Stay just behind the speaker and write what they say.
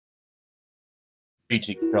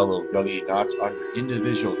reaching fellow young knots on your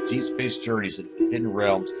individual deep space journeys into the hidden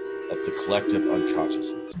realms of the collective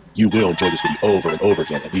unconsciousness. You will enjoy this video over and over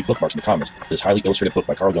again and leave bookmarks in the comments for this highly illustrated book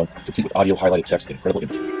by Carl Jung, complete with audio, highlighted text, and incredible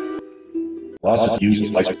imagery. Lots of use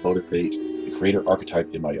this life to motivate the creator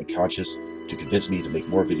archetype in my unconscious to convince me to make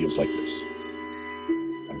more videos like this.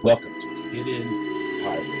 And welcome to Hidden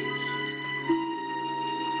Highways.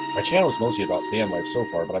 My channel is mostly about van life so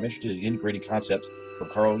far, but I'm interested in integrating concepts from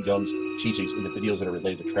Carl Jung's teachings into videos that are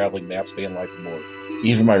related to traveling, maps, van life, and more.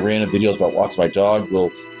 Even my random videos about walking my dog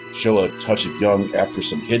will show a touch of Jung after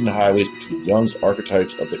some hidden highways between Jung's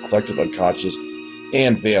archetypes of the collective unconscious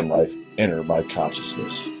and van life enter my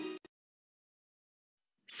consciousness.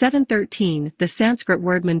 713. The Sanskrit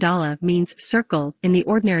word mandala means circle in the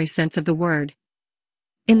ordinary sense of the word.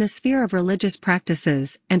 In the sphere of religious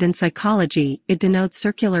practices and in psychology, it denotes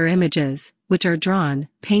circular images, which are drawn,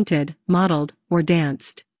 painted, modeled, or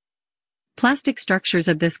danced. Plastic structures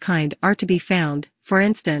of this kind are to be found, for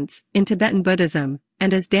instance, in Tibetan Buddhism,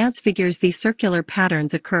 and as dance figures these circular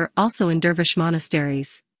patterns occur also in dervish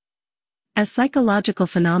monasteries. As psychological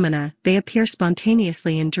phenomena, they appear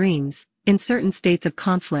spontaneously in dreams, in certain states of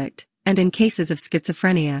conflict, and in cases of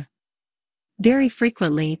schizophrenia. Very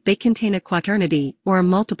frequently, they contain a quaternity, or a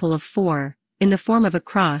multiple of 4, in the form of a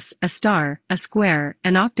cross, a star, a square,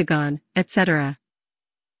 an octagon, etc.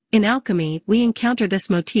 In alchemy, we encounter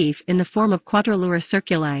this motif in the form of quadrilateral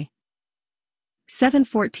circuli.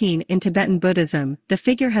 714. In Tibetan Buddhism, the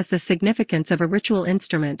figure has the significance of a ritual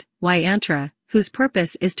instrument, yantra, whose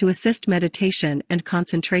purpose is to assist meditation and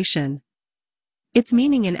concentration. Its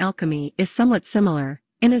meaning in alchemy is somewhat similar,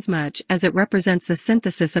 inasmuch as it represents the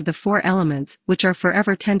synthesis of the 4 elements which are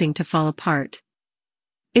forever tending to fall apart.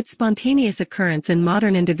 Its spontaneous occurrence in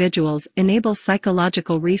modern individuals enables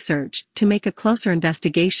psychological research to make a closer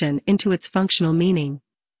investigation into its functional meaning.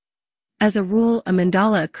 As a rule, a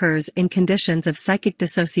mandala occurs in conditions of psychic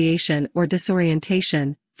dissociation or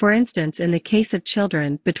disorientation, for instance in the case of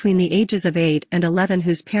children between the ages of 8 and 11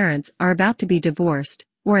 whose parents are about to be divorced,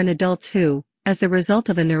 or in adults who, as the result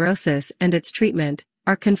of a neurosis and its treatment,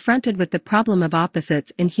 are confronted with the problem of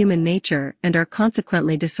opposites in human nature and are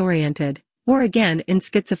consequently disoriented, or again in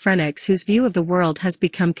schizophrenics whose view of the world has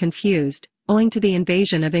become confused, owing to the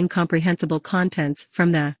invasion of incomprehensible contents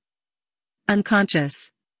from the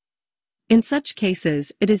unconscious. In such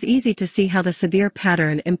cases, it is easy to see how the severe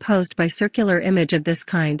pattern imposed by circular image of this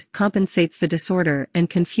kind compensates the disorder and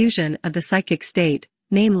confusion of the psychic state,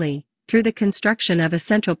 namely, through the construction of a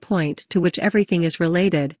central point to which everything is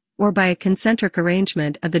related, or by a concentric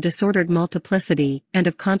arrangement of the disordered multiplicity and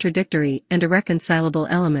of contradictory and irreconcilable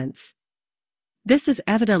elements. This is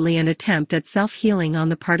evidently an attempt at self-healing on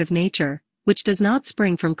the part of nature, which does not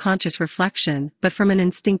spring from conscious reflection but from an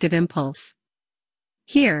instinctive impulse.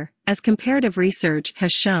 Here, as comparative research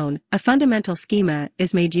has shown, a fundamental schema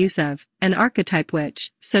is made use of, an archetype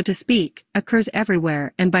which, so to speak, occurs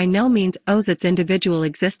everywhere and by no means owes its individual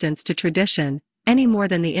existence to tradition, any more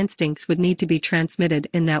than the instincts would need to be transmitted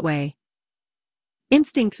in that way.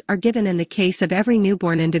 Instincts are given in the case of every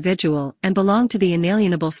newborn individual and belong to the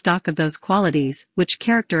inalienable stock of those qualities which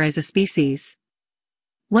characterize a species.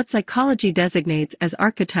 What psychology designates as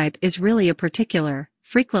archetype is really a particular,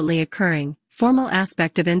 frequently occurring, formal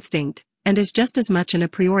aspect of instinct, and is just as much an a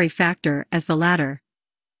priori factor as the latter.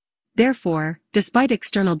 Therefore, despite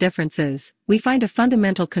external differences, we find a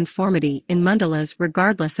fundamental conformity in mandalas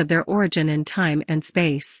regardless of their origin in time and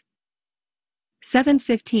space.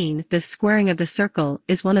 715. The squaring of the circle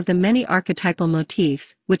is one of the many archetypal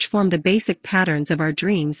motifs which form the basic patterns of our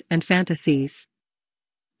dreams and fantasies.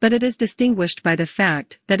 But it is distinguished by the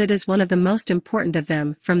fact that it is one of the most important of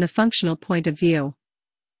them from the functional point of view.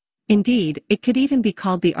 Indeed, it could even be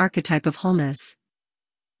called the archetype of wholeness.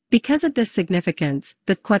 Because of this significance,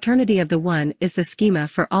 the quaternity of the One is the schema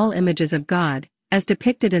for all images of God, as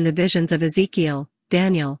depicted in the visions of Ezekiel,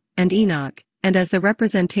 Daniel, and Enoch, and as the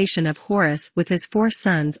representation of Horus with his 4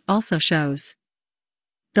 sons also shows.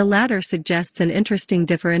 The latter suggests an interesting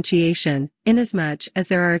differentiation, inasmuch as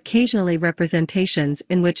there are occasionally representations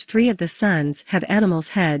in which 3 of the sons have animals'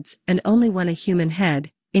 heads and only 1 a human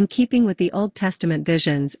head, in keeping with the Old Testament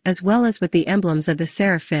visions as well as with the emblems of the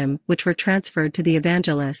seraphim which were transferred to the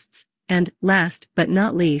evangelists, and, last but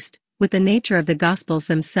not least, with the nature of the Gospels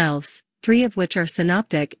themselves, 3 of which are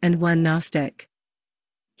synoptic and 1 Gnostic.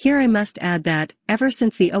 Here I must add that, ever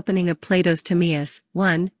since the opening of Plato's Timaeus,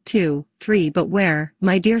 1, 2, 3 but where,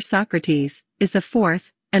 my dear Socrates, is the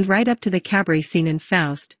 4th, and right up to the cabaret scene in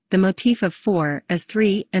Faust, the motif of 4 as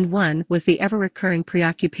 3 and 1 was the ever-recurring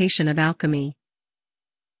preoccupation of alchemy.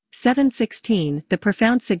 716 The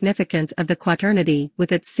profound significance of the quaternity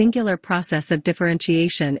with its singular process of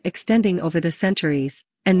differentiation extending over the centuries,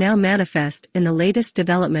 and now manifest in the latest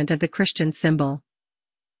development of the Christian symbol.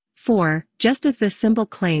 4. Just as this symbol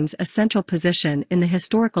claims a central position in the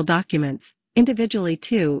historical documents, individually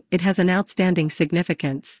too, it has an outstanding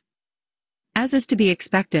significance. As is to be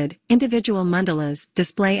expected, individual mandalas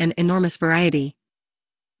display an enormous variety.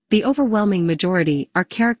 The overwhelming majority are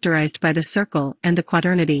characterized by the circle and the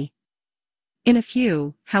quaternity. In a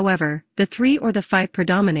few, however, the 3 or the 5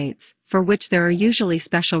 predominates, for which there are usually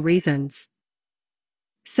special reasons.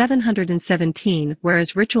 717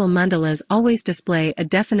 Whereas ritual mandalas always display a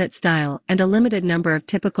definite style and a limited number of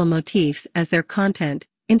typical motifs as their content,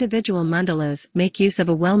 individual mandalas make use of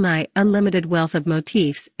a well-nigh unlimited wealth of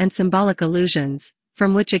motifs and symbolic allusions,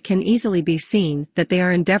 from which it can easily be seen that they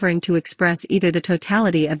are endeavoring to express either the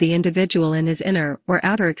totality of the individual in his inner or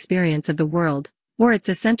outer experience of the world, or its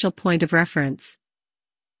essential point of reference.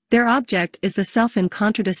 Their object is the self in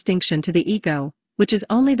contradistinction to the ego, which is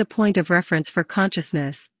only the point of reference for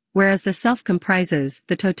consciousness, whereas the self comprises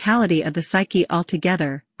the totality of the psyche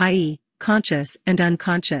altogether, i.e., conscious and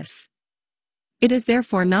unconscious. It is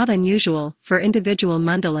therefore not unusual for individual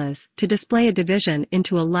mandalas to display a division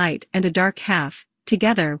into a light and a dark half,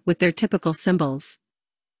 together with their typical symbols.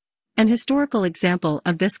 An historical example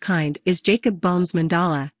of this kind is Jacob Boehm's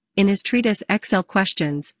mandala, in his treatise XL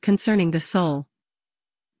Questions Concerning the Soul.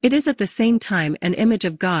 It is at the same time an image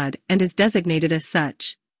of God and is designated as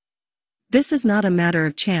such. This is not a matter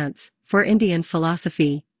of chance, for Indian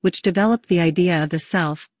philosophy, which developed the idea of the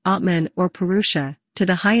self, Atman or Purusha, to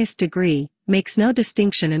the highest degree, makes no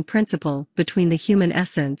distinction in principle between the human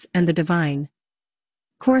essence and the divine.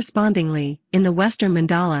 Correspondingly, in the Western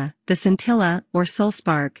mandala, the scintilla or soul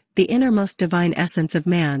spark, the innermost divine essence of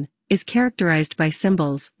man, is characterized by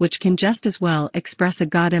symbols which can just as well express a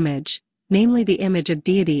God image, namely the image of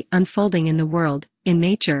deity unfolding in the world, in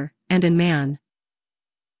nature, and in man.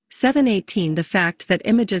 718 The fact that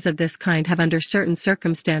images of this kind have under certain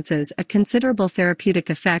circumstances a considerable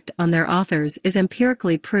therapeutic effect on their authors is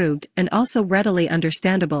empirically proved and also readily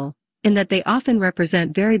understandable, in that they often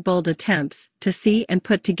represent very bold attempts to see and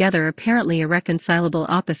put together apparently irreconcilable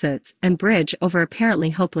opposites and bridge over apparently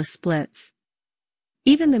hopeless splits.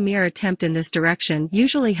 Even the mere attempt in this direction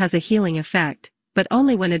usually has a healing effect, but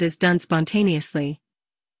only when it is done spontaneously.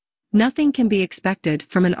 Nothing can be expected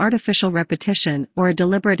from an artificial repetition or a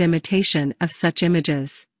deliberate imitation of such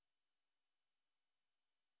images.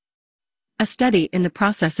 A study in the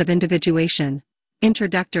process of individuation.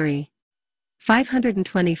 Introductory.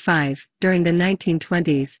 525. During the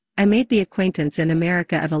 1920s, I made the acquaintance in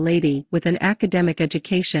America of a lady with an academic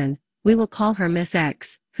education, we will call her Miss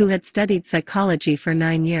X, who had studied psychology for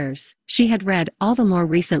 9 years. She had read all the more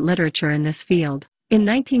recent literature in this field. In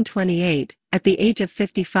 1928, at the age of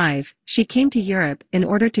 55, she came to Europe in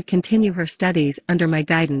order to continue her studies under my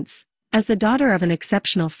guidance. As the daughter of an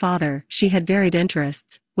exceptional father, she had varied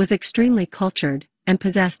interests, was extremely cultured, and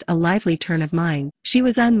possessed a lively turn of mind. She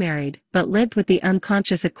was unmarried, but lived with the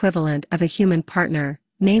unconscious equivalent of a human partner,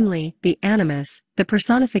 namely, the animus, the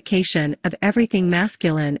personification of everything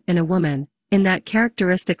masculine in a woman, in that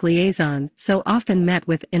characteristic liaison so often met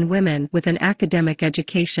with in women with an academic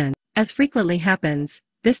education. As frequently happens,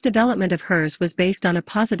 this development of hers was based on a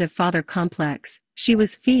positive father complex. She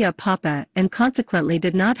was fia papa and consequently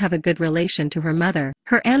did not have a good relation to her mother.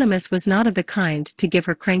 Her animus was not of the kind to give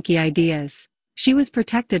her cranky ideas. She was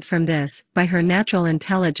protected from this by her natural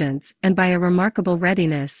intelligence and by a remarkable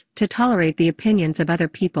readiness to tolerate the opinions of other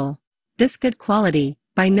people. This good quality,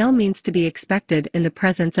 by no means to be expected in the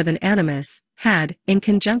presence of an animus, had, in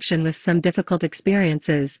conjunction with some difficult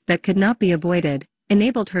experiences that could not be avoided,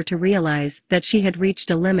 enabled her to realize that she had reached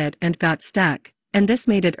a limit and got stuck, and this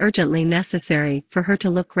made it urgently necessary for her to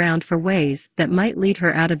look round for ways that might lead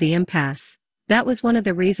her out of the impasse. That was one of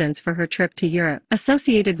the reasons for her trip to Europe.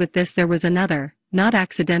 Associated with this there was another, not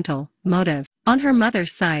accidental, motive. On her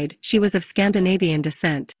mother's side, she was of Scandinavian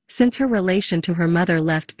descent. Since her relation to her mother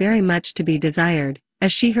left very much to be desired,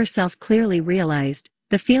 as she herself clearly realized,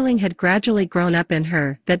 the feeling had gradually grown up in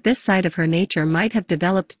her that this side of her nature might have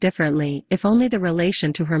developed differently if only the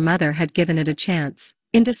relation to her mother had given it a chance.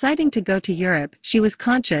 In deciding to go to Europe, she was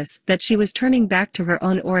conscious that she was turning back to her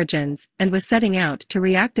own origins and was setting out to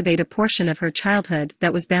reactivate a portion of her childhood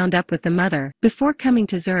that was bound up with the mother. Before coming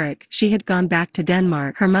to Zurich, she had gone back to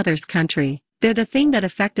Denmark, her mother's country. There the thing that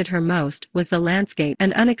affected her most was the landscape,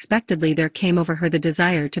 and unexpectedly there came over her the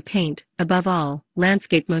desire to paint, above all,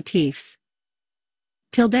 landscape motifs.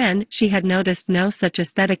 Till then, she had noticed no such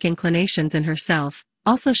aesthetic inclinations in herself,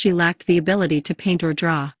 also she lacked the ability to paint or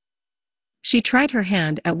draw. She tried her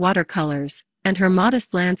hand at watercolors, and her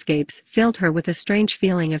modest landscapes filled her with a strange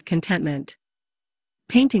feeling of contentment.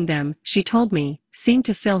 Painting them, she told me, seemed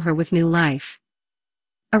to fill her with new life.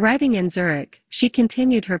 Arriving in Zurich, she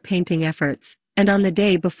continued her painting efforts, and on the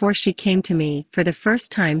day before she came to me for the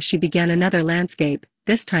first time she began another landscape,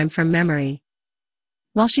 this time from memory.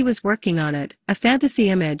 While she was working on it, a fantasy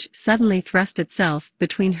image suddenly thrust itself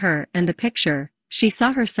between her and the picture. She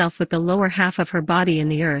saw herself with the lower half of her body in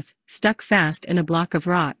the earth, stuck fast in a block of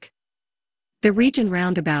rock. The region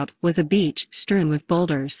roundabout was a beach strewn with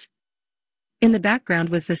boulders. In the background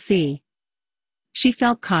was the sea. She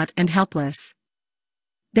felt caught and helpless.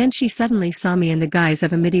 Then she suddenly saw me in the guise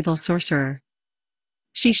of a medieval sorcerer.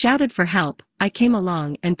 She shouted for help. I came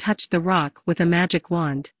along and touched the rock with a magic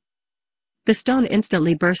wand. The stone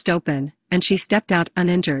instantly burst open, and she stepped out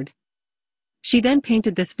uninjured. She then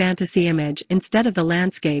painted this fantasy image instead of the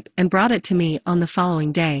landscape and brought it to me on the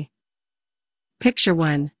following day. Picture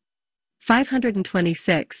 1.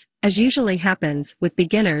 526. As usually happens with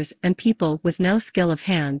beginners and people with no skill of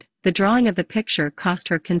hand, the drawing of the picture cost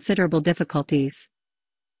her considerable difficulties.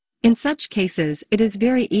 In such cases it is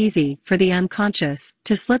very easy for the unconscious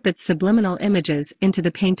to slip its subliminal images into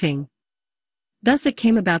the painting. Thus it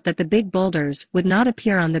came about that the big boulders would not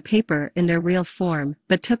appear on the paper in their real form,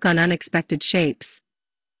 but took on unexpected shapes.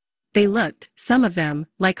 They looked, some of them,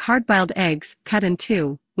 like hard-boiled eggs cut in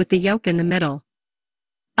two, with the yolk in the middle.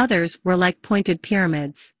 Others were like pointed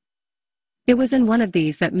pyramids. It was in one of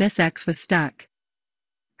these that Miss X was stuck.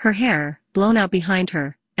 Her hair, blown out behind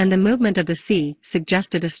her, and the movement of the sea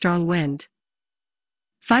suggested a strong wind.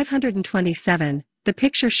 527. The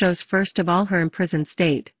picture shows first of all her imprisoned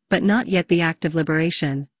state, but not yet the act of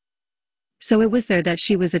liberation. So it was there that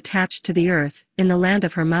she was attached to the earth, in the land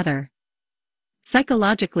of her mother.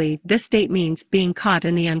 Psychologically, this state means being caught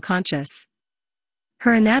in the unconscious.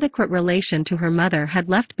 Her inadequate relation to her mother had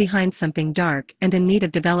left behind something dark and in need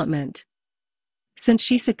of development. Since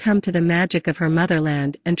she succumbed to the magic of her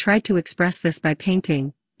motherland and tried to express this by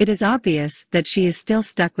painting, it is obvious that she is still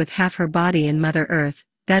stuck with half her body in Mother Earth.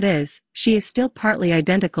 That is, she is still partly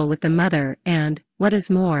identical with the mother and, what is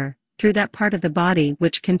more, through that part of the body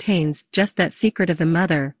which contains just that secret of the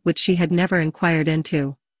mother which she had never inquired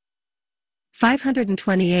into.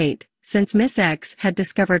 528. Since Miss X had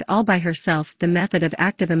discovered all by herself the method of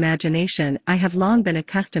active imagination I have long been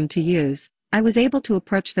accustomed to use, I was able to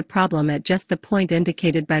approach the problem at just the point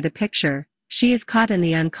indicated by the picture. She is caught in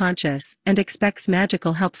the unconscious and expects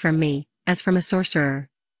magical help from me, as from a sorcerer.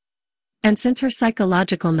 And since her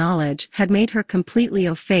psychological knowledge had made her completely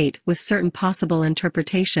au fait with certain possible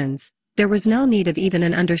interpretations, there was no need of even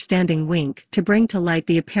an understanding wink to bring to light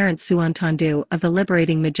the apparent sous-entendu of the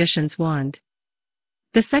liberating magician's wand.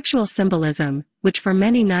 The sexual symbolism, which for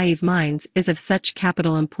many naive minds is of such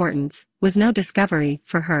capital importance, was no discovery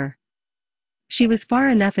for her. She was far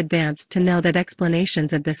enough advanced to know that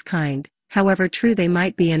explanations of this kind, however true they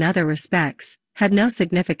might be in other respects, had no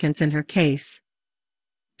significance in her case.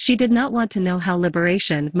 She did not want to know how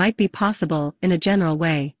liberation might be possible in a general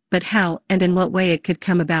way, but how and in what way it could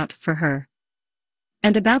come about for her.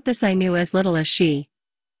 And about this I knew as little as she.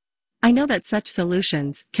 I know that such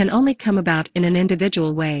solutions can only come about in an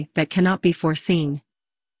individual way that cannot be foreseen.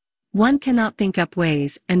 One cannot think up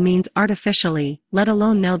ways and means artificially, let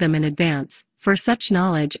alone know them in advance, for such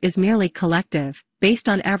knowledge is merely collective, based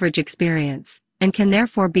on average experience, and can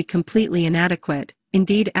therefore be completely inadequate,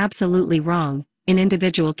 indeed absolutely wrong, in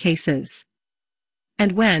individual cases.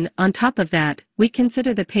 And when, on top of that, we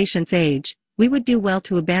consider the patient's age, we would do well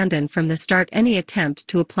to abandon from the start any attempt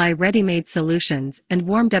to apply ready-made solutions and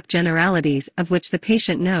warmed-up generalities of which the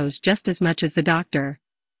patient knows just as much as the doctor.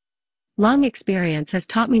 Long experience has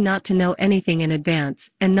taught me not to know anything in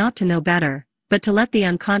advance and not to know better, but to let the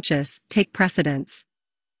unconscious take precedence.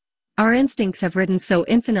 Our instincts have ridden so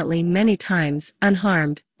infinitely many times,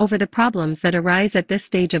 unharmed, over the problems that arise at this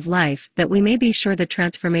stage of life that we may be sure the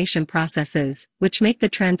transformation processes, which make the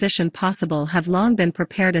transition possible, have long been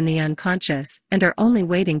prepared in the unconscious and are only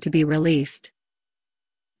waiting to be released.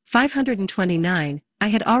 529. I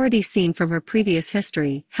had already seen from her previous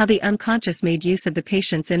history how the unconscious made use of the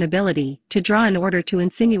patient's inability to draw in order to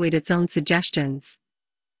insinuate its own suggestions.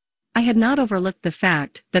 I had not overlooked the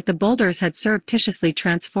fact that the boulders had surreptitiously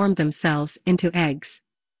transformed themselves into eggs.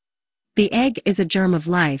 The egg is a germ of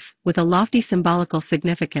life, with a lofty symbolical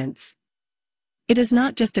significance. It is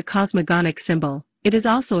not just a cosmogonic symbol, it is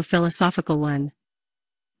also a philosophical one.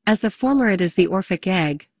 As the former it is the Orphic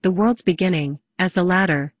egg, the world's beginning, as the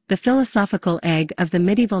latter, the philosophical egg of the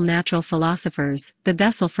medieval natural philosophers, the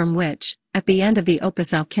vessel from which, at the end of the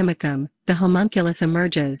opus alchemicum, the homunculus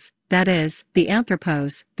emerges, that is, the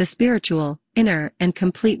anthropos, the spiritual, inner and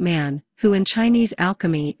complete man, who in Chinese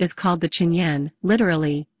alchemy is called the Qinyan,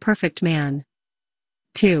 literally, perfect man.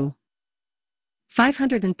 2.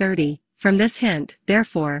 530. From this hint,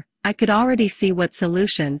 therefore, I could already see what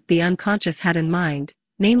solution the unconscious had in mind,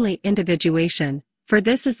 namely individuation, for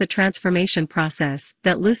this is the transformation process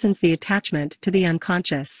that loosens the attachment to the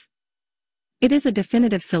unconscious. It is a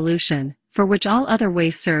definitive solution, for which all other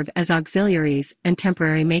ways serve as auxiliaries and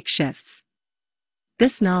temporary makeshifts.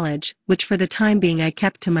 This knowledge, which for the time being I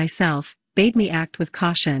kept to myself, bade me act with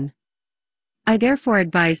caution. I therefore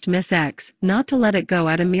advised Miss X not to let it go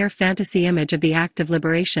at a mere fantasy image of the act of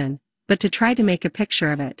liberation, but to try to make a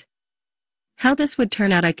picture of it. How this would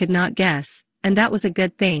turn out I could not guess, and that was a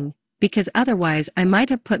good thing, because otherwise I might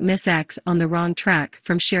have put Miss X on the wrong track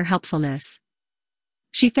from sheer helpfulness.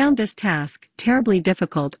 She found this task terribly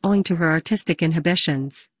difficult owing to her artistic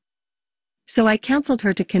inhibitions. So I counseled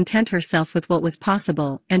her to content herself with what was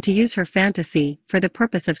possible and to use her fantasy for the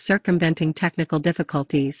purpose of circumventing technical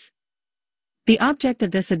difficulties. The object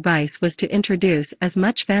of this advice was to introduce as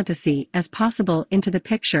much fantasy as possible into the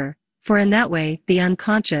picture, for in that way the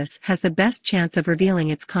unconscious has the best chance of revealing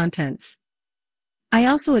its contents. I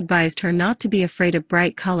also advised her not to be afraid of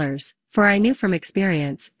bright colors, for I knew from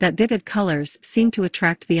experience that vivid colors seem to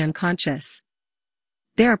attract the unconscious.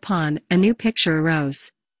 Thereupon, a new picture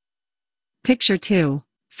arose. Picture 2.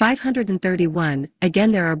 531.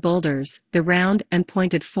 Again there are boulders, the round and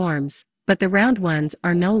pointed forms, but the round ones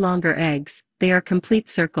are no longer eggs, they are complete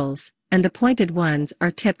circles, and the pointed ones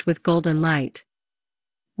are tipped with golden light.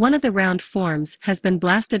 One of the round forms has been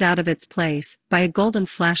blasted out of its place by a golden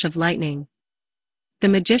flash of lightning. The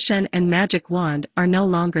magician and magic wand are no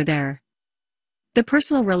longer there. The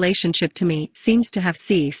personal relationship to me seems to have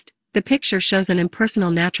ceased. The picture shows an impersonal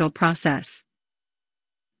natural process.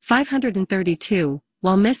 532.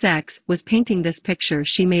 While Miss X was painting this picture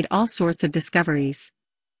she made all sorts of discoveries.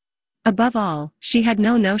 Above all, she had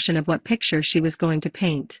no notion of what picture she was going to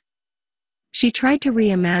paint. She tried to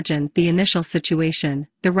reimagine the initial situation.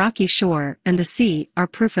 The rocky shore and the sea are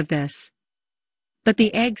proof of this. But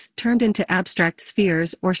the eggs turned into abstract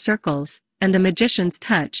spheres or circles, and the magician's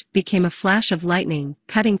touch became a flash of lightning,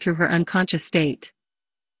 cutting through her unconscious state.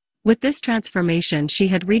 With this transformation she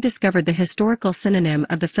had rediscovered the historical synonym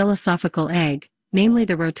of the philosophical egg, namely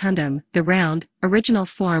the rotundum, the round, original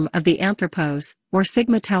form of the anthropos, or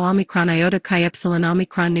sigma tau omicron iota chi epsilon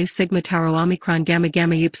omicron nu sigma tau rho omicron gamma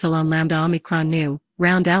gamma upsilon lambda omicron nu,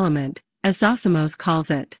 round element, as Zosimos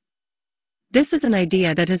calls it. This is an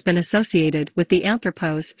idea that has been associated with the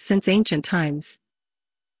anthropos since ancient times.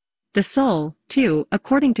 The soul, too,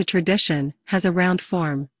 according to tradition, has a round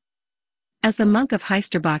form. As the monk of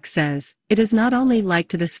Heisterbach says, it is not only like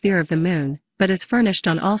to the sphere of the moon, but is furnished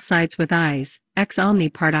on all sides with eyes, ex omni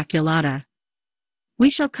part oculata. We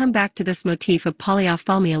shall come back to this motif of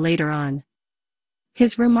polyophthalmia later on.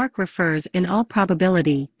 His remark refers in all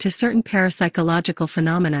probability to certain parapsychological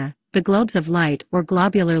phenomena, the globes of light or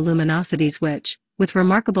globular luminosities which, with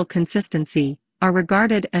remarkable consistency, are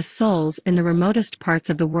regarded as souls in the remotest parts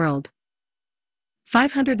of the world.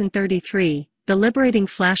 533. The liberating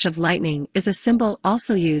flash of lightning is a symbol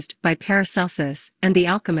also used by Paracelsus and the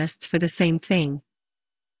alchemists for the same thing.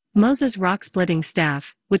 Moses' rock-splitting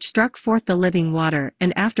staff, which struck forth the living water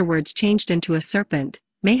and afterwards changed into a serpent,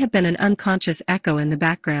 may have been an unconscious echo in the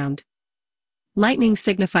background. Lightning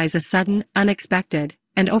signifies a sudden, unexpected,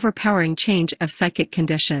 and overpowering change of psychic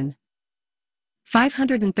condition.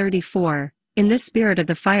 534. In this spirit of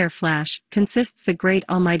the fire flash consists the great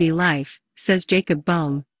almighty life, says Jacob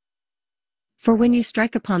Boehme. For when you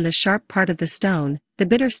strike upon the sharp part of the stone, the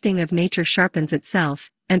bitter sting of nature sharpens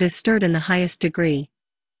itself, and is stirred in the highest degree.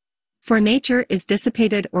 For nature is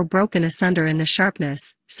dissipated or broken asunder in the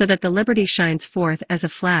sharpness, so that the liberty shines forth as a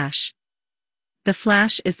flash. The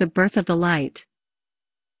flash is the birth of the light.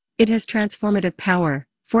 It has transformative power,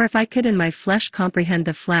 for if I could in my flesh comprehend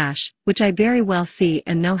the flash, which I very well see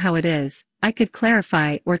and know how it is, I could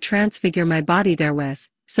clarify or transfigure my body therewith,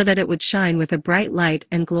 so that it would shine with a bright light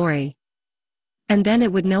and glory. And then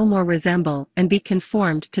it would no more resemble and be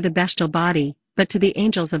conformed to the bestial body, but to the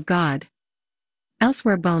angels of God.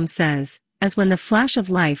 Elsewhere Boehme says, as when the flash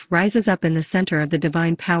of life rises up in the center of the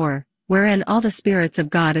divine power, wherein all the spirits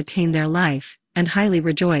of God attain their life, and highly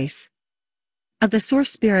rejoice. Of the source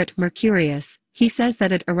spirit Mercurius, he says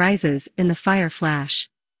that it arises in the fire flash.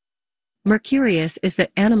 Mercurius is the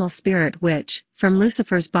animal spirit which, from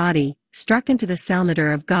Lucifer's body, struck into the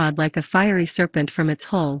salmander of God like a fiery serpent from its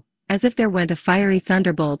hole, as if there went a fiery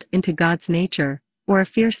thunderbolt into God's nature, or a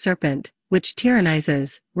fierce serpent, which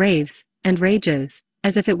tyrannizes, raves, and rages,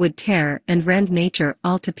 as if it would tear and rend nature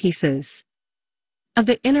all to pieces. Of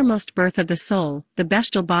the innermost birth of the soul, the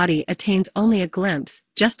bestial body attains only a glimpse,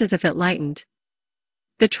 just as if it lightened.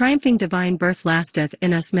 The triumphing divine birth lasteth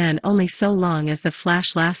in us men only so long as the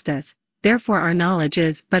flash lasteth, therefore our knowledge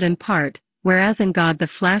is but in part, whereas in God the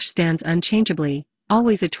flash stands unchangeably,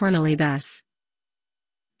 always eternally thus.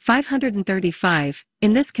 535.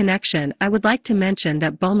 In this connection I would like to mention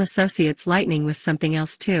that Bohm associates lightning with something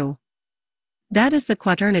else too. That is the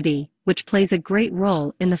quaternity, which plays a great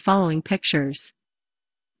role in the following pictures.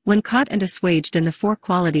 When caught and assuaged in the four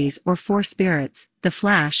qualities or four spirits, the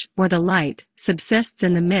flash, or the light, subsists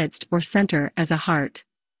in the midst or center as a heart.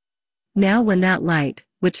 Now when that light,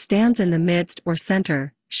 which stands in the midst or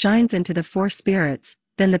center, shines into the four spirits,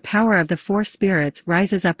 then the power of the four spirits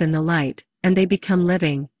rises up in the light, and they become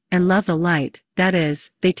living, and love the light, that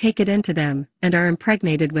is, they take it into them, and are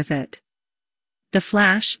impregnated with it. The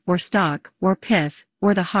flash, or stalk, or pith,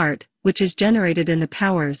 or the heart, which is generated in the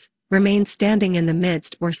powers, remains standing in the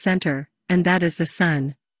midst or center, and that is the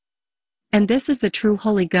Son. And this is the true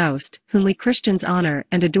Holy Ghost, whom we Christians honor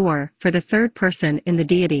and adore for the third person in the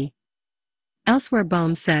deity. Elsewhere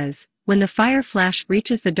Bohm says, when the fire flash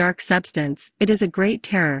reaches the dark substance, it is a great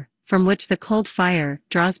terror, from which the cold fire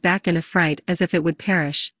draws back in affright as if it would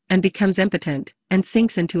perish, and becomes impotent, and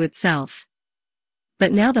sinks into itself.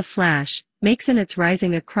 But now the flash makes in its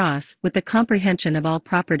rising across with the comprehension of all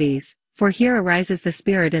properties, for here arises the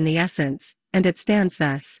spirit in the essence, and it stands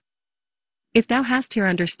thus. If thou hast here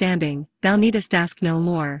understanding, thou needest ask no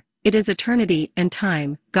more, it is eternity and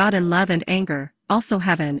time, God and love and anger, also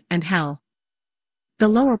heaven and hell. The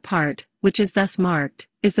lower part, which is thus marked,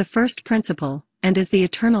 is the first principle, and is the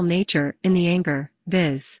eternal nature in the anger,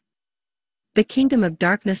 viz. The kingdom of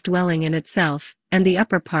darkness dwelling in itself, and the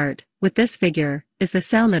upper part, with this figure, is the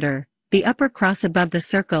salmator, the upper cross above the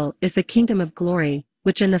circle is the kingdom of glory,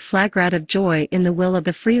 which in the flagrat of joy in the will of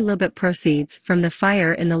the free libet proceeds from the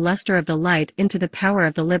fire in the luster of the light into the power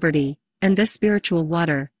of the liberty, and this spiritual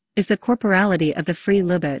water, is the corporality of the free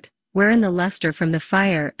libet, wherein the luster from the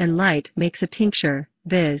fire and light makes a tincture,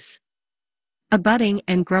 viz. A budding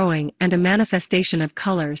and growing and a manifestation of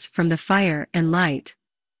colors from the fire and light.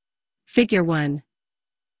 Figure 1.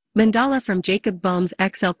 Mandala from Jacob Bohm's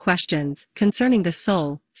XL Questions Concerning the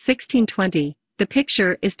Soul, 1620. The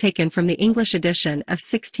picture is taken from the English edition of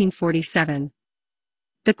 1647.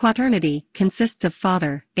 The quaternity consists of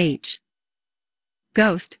Father, H.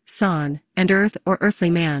 Ghost, Son, and Earth or earthly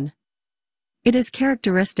man. It is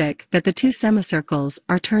characteristic that the two semicircles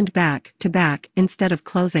are turned back to back instead of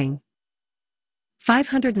closing.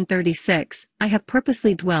 536. I have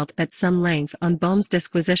purposely dwelt at some length on Bohm's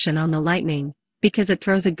disquisition on the lightning, because it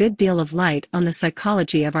throws a good deal of light on the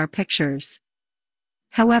psychology of our pictures.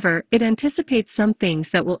 However, it anticipates some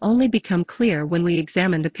things that will only become clear when we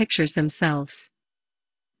examine the pictures themselves.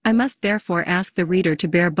 I must therefore ask the reader to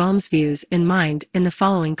bear Bohm's views in mind in the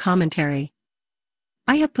following commentary.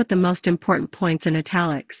 I have put the most important points in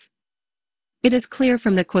italics. It is clear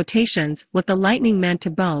from the quotations what the lightning meant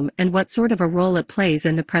to Bohm and what sort of a role it plays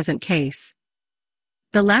in the present case.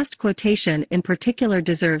 The last quotation in particular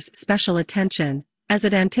deserves special attention, as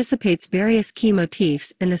it anticipates various key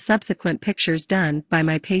motifs in the subsequent pictures done by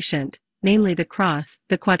my patient, namely the cross,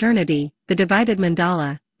 the quaternity, the divided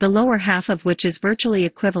mandala, the lower half of which is virtually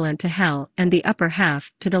equivalent to hell and the upper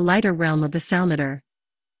half to the lighter realm of the salmator.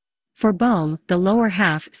 For Bohm, the lower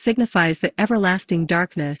half signifies the everlasting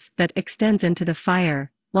darkness that extends into the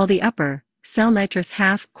fire, while the upper, salnitrous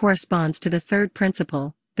half corresponds to the third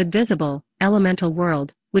principle, the visible, elemental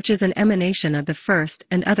world, which is an emanation of the first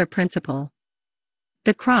and other principle.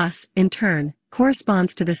 The cross, in turn,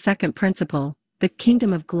 corresponds to the second principle, the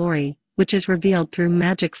kingdom of glory, which is revealed through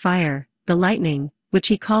magic fire, the lightning, which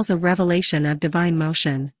he calls a revelation of divine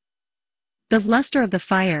motion. The luster of the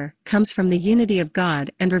fire comes from the unity of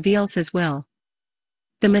God and reveals his will.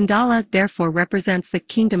 The mandala therefore represents the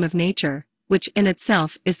kingdom of nature, which in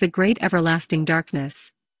itself is the great everlasting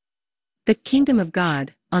darkness. The kingdom of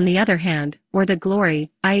God, on the other hand, or the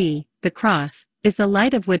glory, i.e., the cross, is the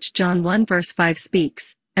light of which John 1 verse 5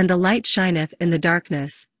 speaks, and the light shineth in the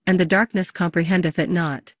darkness, and the darkness comprehendeth it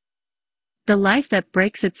not. The life that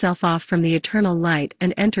breaks itself off from the eternal light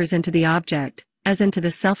and enters into the object, as into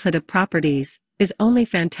the selfhood of properties, is only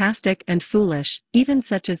fantastic and foolish, even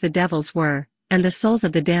such as the devils were, and the souls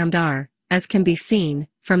of the damned are, as can be seen,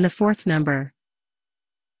 from the fourth number.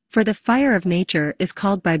 For the fire of nature is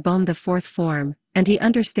called by Bohm the fourth form, and he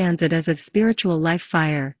understands it as of spiritual life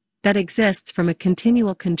fire, that exists from a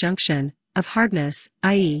continual conjunction, of hardness,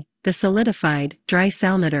 i.e., the solidified, dry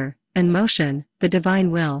salnator, and motion, the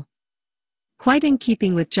divine will. Quite in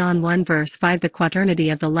keeping with John 1 verse 5, the quaternity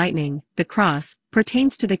of the lightning, the cross,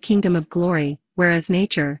 pertains to the kingdom of glory, whereas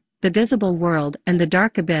nature, the visible world and the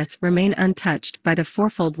dark abyss remain untouched by the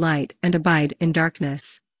fourfold light and abide in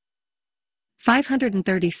darkness.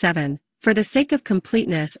 537. For the sake of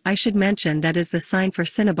completeness I should mention that is the sign for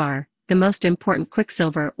cinnabar, the most important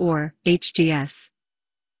quicksilver or HGS.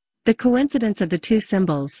 The coincidence of the two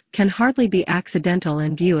symbols can hardly be accidental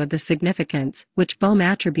in view of the significance which Bohm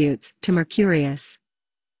attributes to Mercurius.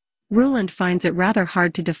 Ruland finds it rather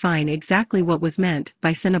hard to define exactly what was meant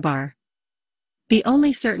by cinnabar. The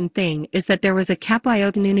only certain thing is that there was a kappa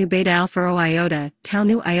iota nu beta alpha rho iota tau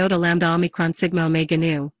nu iota lambda omicron sigma omega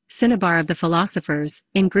nu, cinnabar of the philosophers,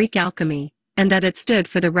 in Greek alchemy, and that it stood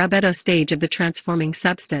for the rubedo stage of the transforming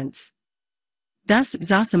substance. Thus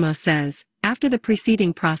Zosimo says, after the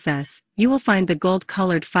preceding process, you will find the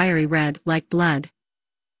gold-colored fiery red like blood.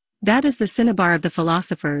 That is the cinnabar of the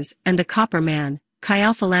philosophers, and the copper man, chi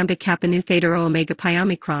alpha lambda kappa nu theta rho omega pi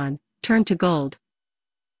omicron, turned to gold.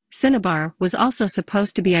 Cinnabar was also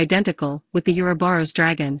supposed to be identical with the Ouroboros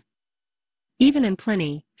dragon. Even in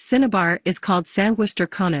Pliny, cinnabar is called sanguis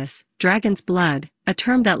draconis, dragon's blood, a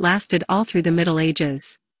term that lasted all through the Middle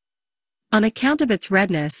Ages. On account of its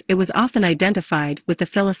redness it was often identified with the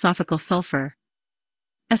philosophical sulfur.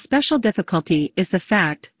 A special difficulty is the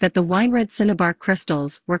fact that the wine-red cinnabar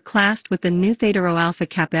crystals were classed with the nu theta rho alpha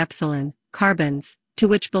kappa epsilon, carbons, to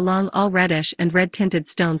which belong all reddish and red-tinted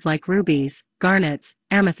stones like rubies, garnets,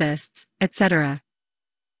 amethysts, etc.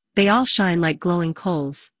 They all shine like glowing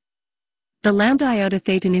coals. The lambda iota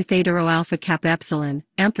theta nu theta rho alpha kappa epsilon,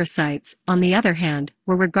 anthracites, on the other hand,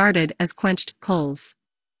 were regarded as quenched coals.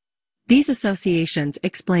 These associations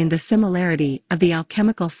explain the similarity of the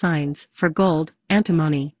alchemical signs for gold,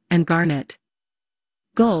 antimony, and garnet.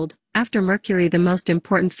 Gold, after mercury the most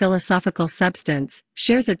important philosophical substance,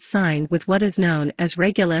 shares its sign with what is known as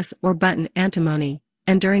regulus or button antimony,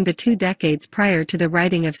 and during the 2 decades prior to the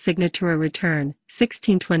writing of Signatura Return,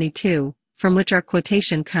 1622, from which our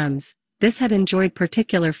quotation comes, this had enjoyed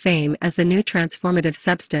particular fame as the new transformative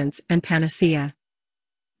substance and panacea.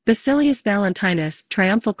 Basilius Valentinus'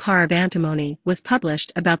 triumphal car of antimony was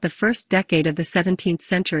published about the first decade of the 17th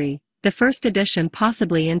century, the first edition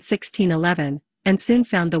possibly in 1611, and soon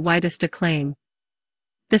found the widest acclaim.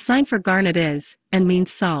 The sign for garnet is, and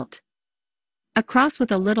means salt. A cross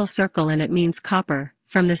with a little circle in it means copper,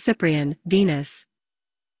 from the Cyprian, Venus.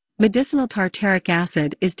 Medicinal tartaric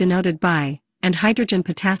acid is denoted by, and hydrogen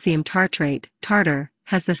potassium tartrate, tartar,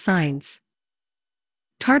 has the signs.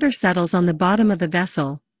 Tartar settles on the bottom of the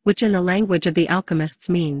vessel, which in the language of the alchemists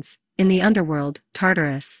means, in the underworld,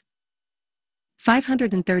 Tartarus.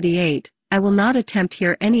 538. I will not attempt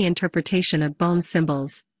here any interpretation of Bohm's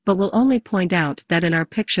symbols, but will only point out that in our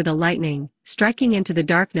picture the lightning, striking into the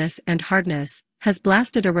darkness and hardness, has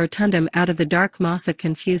blasted a rotundum out of the dark massa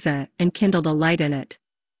confusa and kindled a light in it.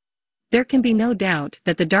 There can be no doubt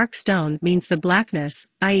that the dark stone means the blackness,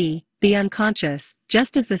 i.e., the unconscious,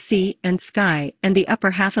 just as the sea and sky and the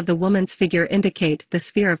upper half of the woman's figure indicate the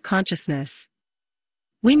sphere of consciousness.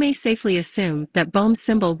 We may safely assume that Bohm's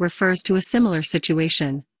symbol refers to a similar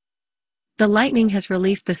situation. The lightning has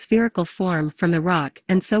released the spherical form from the rock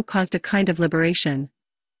and so caused a kind of liberation.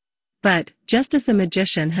 But, just as the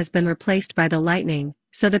magician has been replaced by the lightning,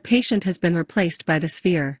 so the patient has been replaced by the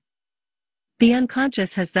sphere. The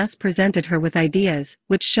unconscious has thus presented her with ideas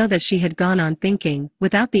which show that she had gone on thinking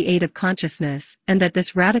without the aid of consciousness and that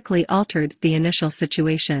this radically altered the initial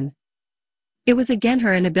situation. It was again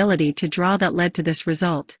her inability to draw that led to this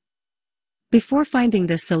result. Before finding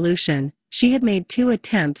this solution, she had made 2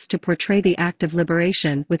 attempts to portray the act of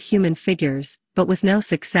liberation with human figures, but with no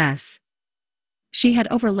success. She had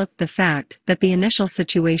overlooked the fact that the initial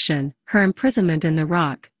situation, her imprisonment in the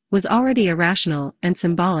rock, was already irrational and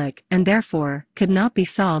symbolic and therefore could not be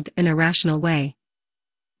solved in a rational way.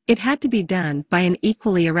 It had to be done by an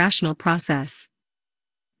equally irrational process.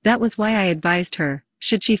 That was why I advised her,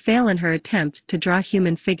 should she fail in her attempt to draw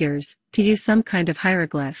human figures, to use some kind of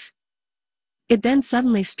hieroglyph. It then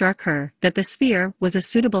suddenly struck her that the sphere was a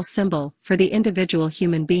suitable symbol for the individual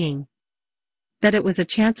human being. That it was a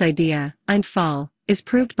chance idea, Einfall, is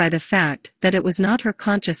proved by the fact that it was not her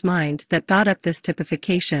conscious mind that thought up this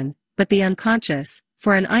typification, but the unconscious,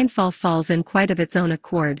 for an Einfall falls in quite of its own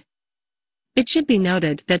accord. It should be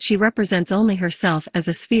noted that she represents only herself as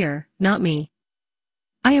a sphere, not me.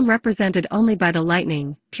 I am represented only by the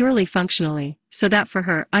lightning, purely functionally, so that for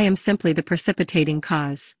her I am simply the precipitating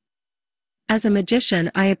cause. As a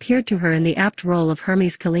magician I appeared to her in the apt role of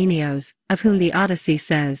Hermes Kalenios, of whom the Odyssey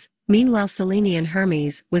says, Meanwhile Selenian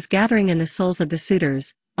Hermes was gathering in the souls of the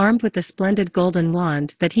suitors, armed with the splendid golden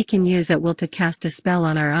wand that he can use at will to cast a spell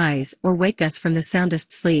on our eyes or wake us from the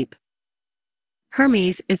soundest sleep.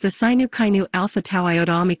 Hermes is the Sinu Kainu Alpha Tau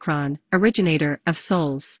Iota Omicron, originator of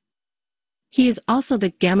souls. He is also the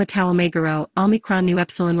Gamma Tau Omega Rho Omicron Nu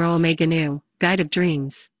Epsilon Rho Omega Nu, guide of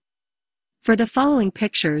dreams. For the following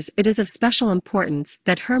pictures it is of special importance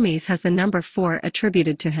that Hermes has the number 4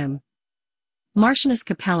 attributed to him. Martianus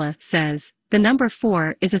Capella says, the number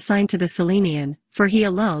 4 is assigned to the Selenian, for he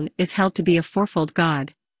alone is held to be a fourfold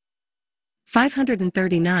god.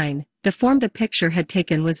 539, the form the picture had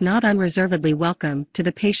taken was not unreservedly welcome to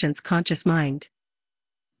the patient's conscious mind.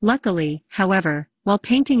 Luckily, however, while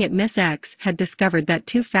painting it Miss X had discovered that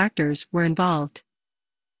 2 factors were involved.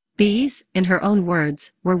 These, in her own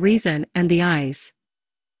words, were reason and the eyes.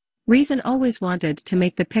 Reason always wanted to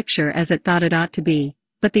make the picture as it thought it ought to be,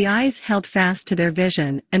 but the eyes held fast to their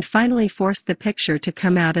vision and finally forced the picture to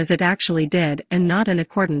come out as it actually did and not in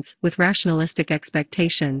accordance with rationalistic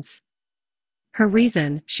expectations. Her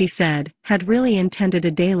reason, she said, had really intended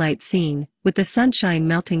a daylight scene, with the sunshine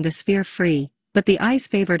melting the sphere free, but the eyes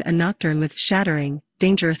favored a nocturne with shattering,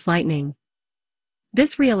 dangerous lightning.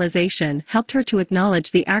 This realization helped her to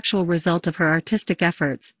acknowledge the actual result of her artistic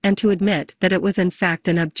efforts and to admit that it was in fact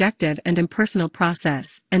an objective and impersonal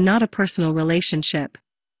process, and not a personal relationship.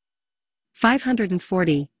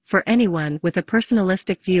 540. For anyone with a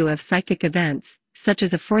personalistic view of psychic events, such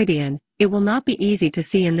as a Freudian, it will not be easy to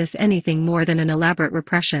see in this anything more than an elaborate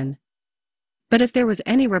repression. But if there was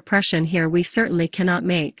any repression here, we certainly cannot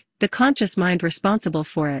make the conscious mind responsible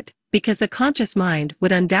for it, because the conscious mind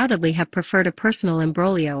would undoubtedly have preferred a personal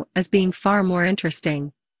imbroglio as being far more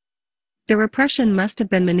interesting. The repression must have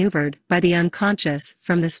been maneuvered by the unconscious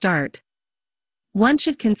from the start. One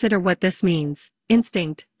should consider what this means.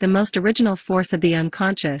 Instinct, the most original force of the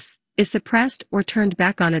unconscious, is suppressed or turned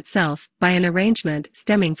back on itself by an arrangement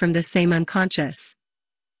stemming from this same unconscious.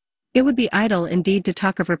 It would be idle indeed to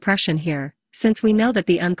talk of repression here, since we know that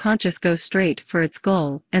the unconscious goes straight for its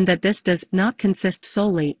goal and that this does not consist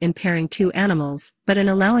solely in pairing 2 animals, but in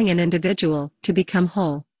allowing an individual to become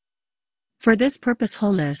whole. For this purpose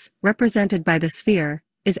wholeness, represented by the sphere,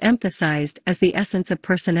 is emphasized as the essence of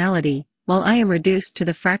personality, while I am reduced to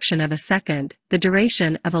the fraction of a second, the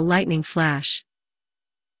duration of a lightning flash.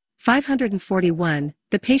 541.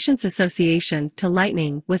 The patient's association to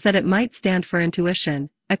lightning was that it might stand for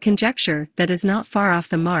intuition, a conjecture that is not far off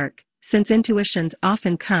the mark, since intuitions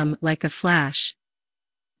often come like a flash.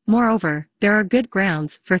 Moreover, there are good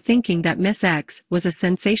grounds for thinking that Miss X was a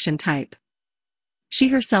sensation type. She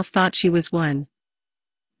herself thought she was one.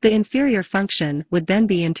 The inferior function would then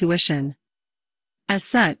be intuition. As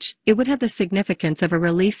such, it would have the significance of a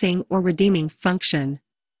releasing or redeeming function.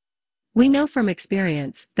 We know from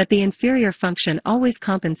experience that the inferior function always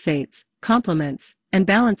compensates, complements, and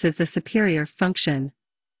balances the superior function.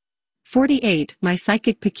 48. My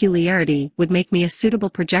psychic peculiarity would make me a suitable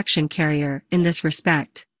projection carrier in this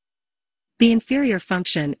respect. The inferior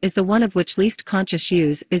function is the one of which least conscious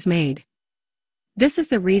use is made. This is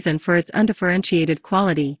the reason for its undifferentiated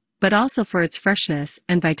quality, but also for its freshness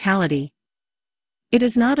and vitality. It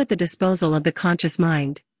is not at the disposal of the conscious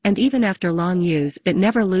mind, and even after long use it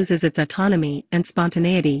never loses its autonomy and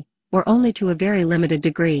spontaneity, or only to a very limited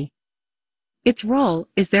degree. Its role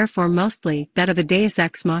is therefore mostly that of a deus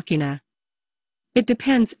ex machina. It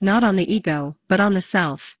depends not on the ego, but on the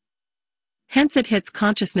self. Hence it hits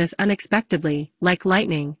consciousness unexpectedly, like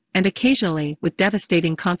lightning, and occasionally with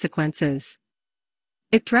devastating consequences.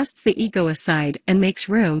 It thrusts the ego aside and makes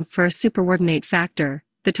room for a superordinate factor,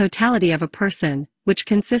 the totality of a person, which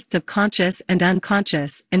consists of conscious and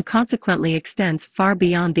unconscious and consequently extends far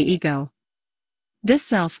beyond the ego. This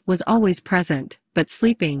self was always present, but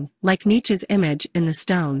sleeping, like Nietzsche's image in the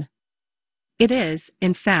stone. It is,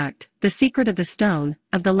 in fact, the secret of the stone,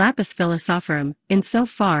 of the lapis philosophorum, in so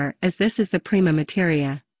far as this is the prima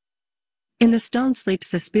materia. In the stone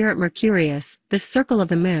sleeps the spirit Mercurius, the circle of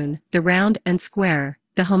the moon, the round and square,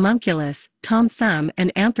 the homunculus, Tom Thumb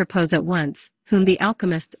and Anthropos at once, whom the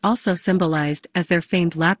alchemists also symbolized as their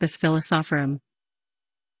famed lapis philosophorum.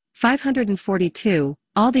 542.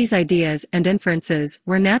 All these ideas and inferences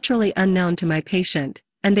were naturally unknown to my patient,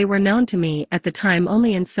 and they were known to me at the time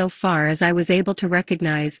only in so far as I was able to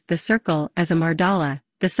recognize the circle as a mandala,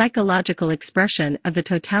 the psychological expression of the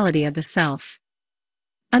totality of the self.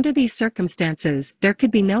 Under these circumstances, there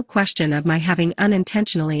could be no question of my having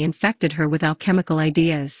unintentionally infected her with alchemical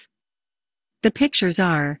ideas. The pictures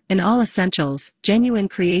are, in all essentials, genuine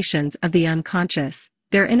creations of the unconscious.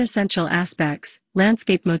 Their inessential aspects,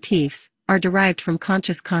 landscape motifs, are derived from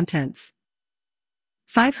conscious contents.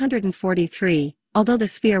 543. Although the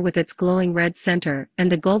sphere with its glowing red center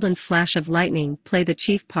and the golden flash of lightning play the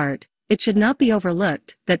chief part, it should not be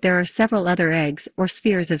overlooked that there are several other eggs or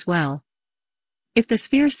spheres as well. If the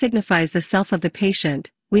sphere signifies the self of the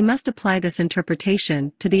patient, we must apply this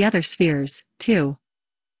interpretation to the other spheres, too.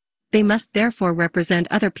 They must therefore represent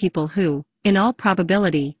other people who, in all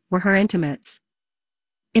probability, were her intimates.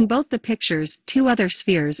 In both the pictures, two other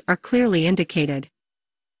spheres are clearly indicated.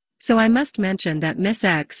 So I must mention that Miss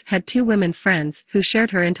X had two women friends who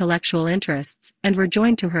shared her intellectual interests and were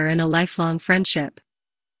joined to her in a lifelong friendship.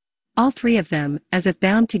 All three of them, as if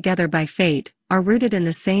bound together by fate, are rooted in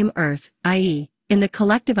the same earth, i.e., in the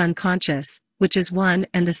collective unconscious, which is one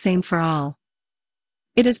and the same for all.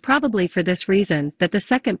 It is probably for this reason that the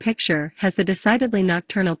second picture has the decidedly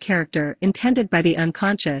nocturnal character intended by the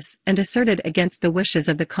unconscious and asserted against the wishes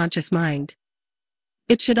of the conscious mind.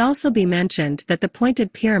 It should also be mentioned that the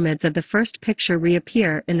pointed pyramids of the first picture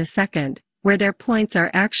reappear in the second, where their points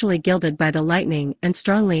are actually gilded by the lightning and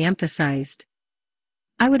strongly emphasized.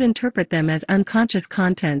 I would interpret them as unconscious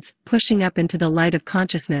contents pushing up into the light of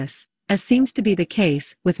consciousness, as seems to be the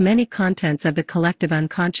case with many contents of the collective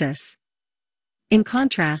unconscious. In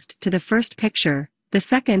contrast to the first picture, the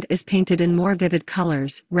second is painted in more vivid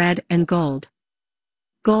colors, red and gold.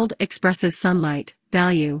 Gold expresses sunlight,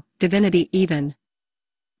 value, divinity even.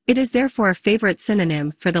 It is therefore a favorite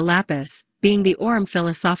synonym for the lapis, being the aurum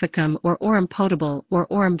philosophicum or aurum potable or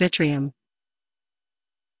aurum vitreum.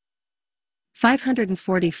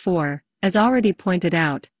 544. As already pointed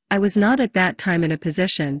out, I was not at that time in a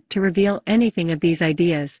position to reveal anything of these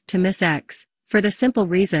ideas to Miss X, for the simple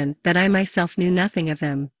reason that I myself knew nothing of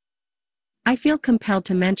them. I feel compelled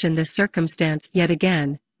to mention this circumstance yet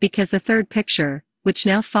again, because the third picture, which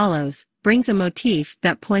now follows, brings a motif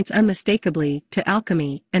that points unmistakably to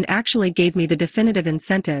alchemy and actually gave me the definitive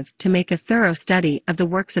incentive to make a thorough study of the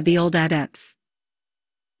works of the old adepts.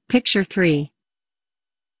 Picture 3.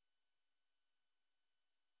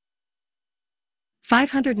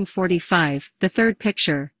 545. The third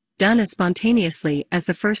picture, done as spontaneously as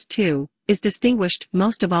the first two, is distinguished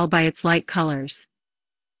most of all by its light colors.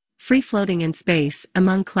 Free-floating in space,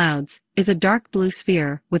 among clouds, is a dark blue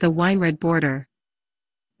sphere with a wine-red border.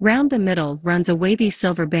 Round the middle runs a wavy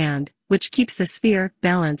silver band, which keeps the sphere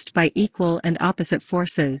balanced by equal and opposite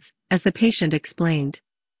forces, as the patient explained.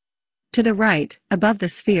 To the right, above the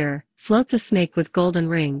sphere, floats a snake with golden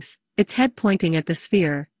rings, its head pointing at the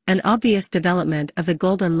sphere, an obvious development of the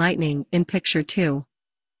golden lightning in picture 2.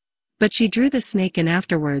 But she drew the snake in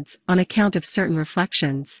afterwards on account of certain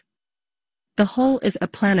reflections. The whole is a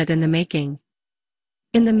planet in the making.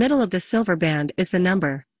 In the middle of the silver band is the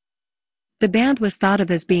number. The band was thought of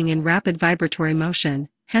as being in rapid vibratory motion,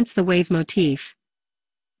 hence the wave motif.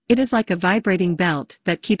 It is like a vibrating belt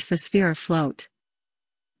that keeps the sphere afloat.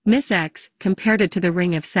 Miss X compared it to the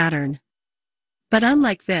ring of Saturn. But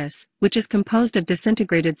unlike this, which is composed of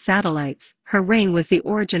disintegrated satellites, her ring was the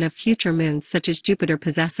origin of future moons such as Jupiter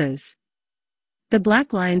possesses. The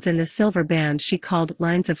black lines in the silver band she called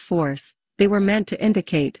lines of force. They were meant to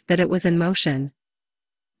indicate that it was in motion.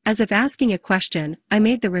 As if asking a question, I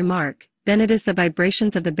made the remark, then it is the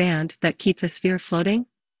vibrations of the band that keep the sphere floating?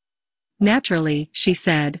 Naturally, she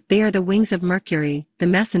said, they are the wings of Mercury, the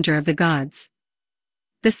messenger of the gods.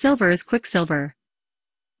 The silver is quicksilver.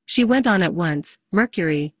 She went on at once,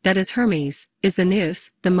 Mercury, that is Hermes, is the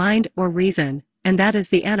nous, the mind or reason, and that is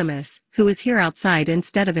the animus, who is here outside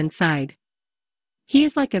instead of inside. He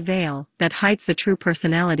is like a veil that hides the true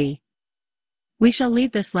personality. We shall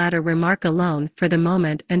leave this latter remark alone for the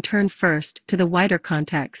moment and turn first to the wider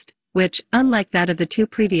context, which, unlike that of the two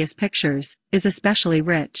previous pictures, is especially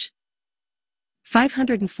rich.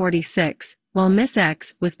 546. While Miss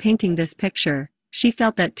X was painting this picture, she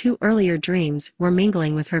felt that two earlier dreams were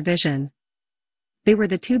mingling with her vision. They were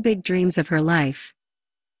the two big dreams of her life.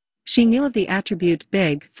 She knew of the attribute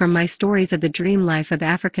big from my stories of the dream life of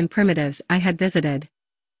African primitives I had visited.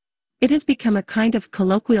 It has become a kind of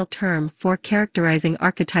colloquial term for characterizing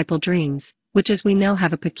archetypal dreams, which as we know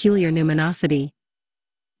have a peculiar numinosity.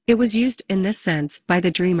 It was used in this sense by the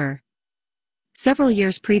dreamer. Several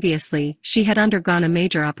years previously, she had undergone a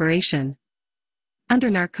major operation. Under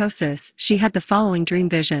narcosis, she had the following dream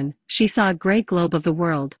vision. She saw a gray globe of the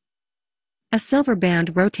world. A silver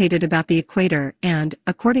band rotated about the equator and,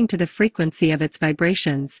 according to the frequency of its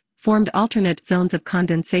vibrations, formed alternate zones of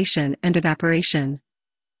condensation and evaporation.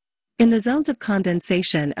 In the zones of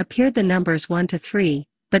condensation appeared the numbers 1 to 3,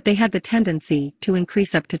 but they had the tendency to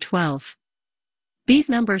increase up to 12. These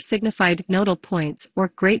numbers signified nodal points or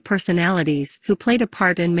great personalities who played a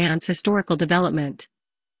part in man's historical development.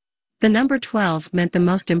 The number 12 meant the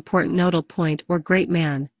most important nodal point or great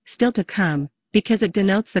man, still to come, because it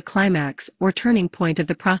denotes the climax or turning point of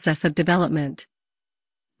the process of development.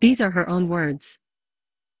 These are her own words.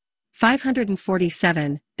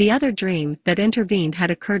 547. The other dream that intervened had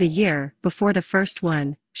occurred a year before the first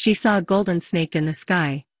one. She saw a golden snake in the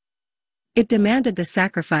sky. It demanded the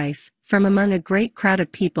sacrifice, from among a great crowd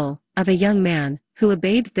of people, of a young man, who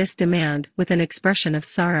obeyed this demand with an expression of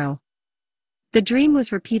sorrow. The dream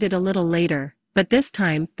was repeated a little later, but this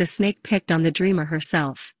time the snake picked on the dreamer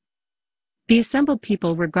herself. The assembled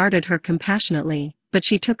people regarded her compassionately, but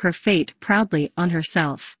she took her fate proudly on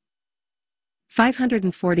herself.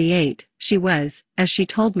 548. She was, as she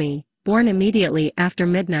told me, born immediately after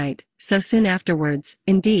midnight, so soon afterwards,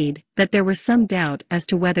 indeed, that there was some doubt as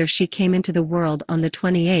to whether she came into the world on the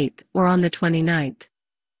 28th or on the 29th.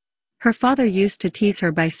 Her father used to tease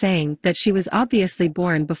her by saying that she was obviously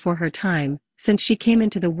born before her time, since she came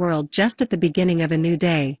into the world just at the beginning of a new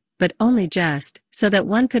day, but only just, so that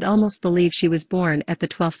one could almost believe she was born at the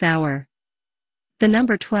 12th hour. The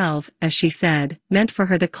number 12, as she said, meant for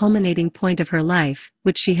her the culminating point of her life,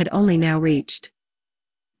 which she had only now reached.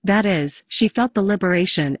 That is, she felt the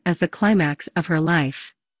liberation as the climax of her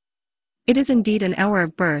life. It is indeed an hour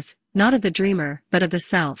of birth, not of the dreamer, but of the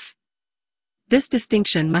self. This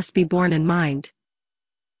distinction must be borne in mind.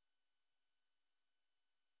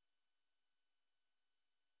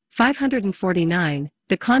 549.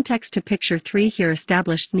 The context to picture 3 here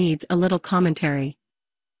established needs a little commentary.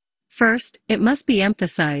 First, it must be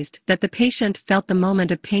emphasized that the patient felt the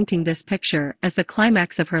moment of painting this picture as the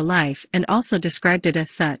climax of her life and also described it as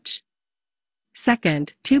such.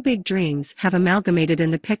 Second, 2 big dreams have amalgamated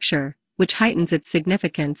in the picture, which heightens its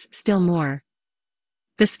significance still more.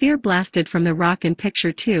 The sphere blasted from the rock in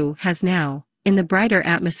picture 2 has now, in the brighter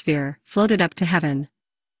atmosphere, floated up to heaven.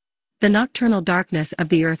 The nocturnal darkness of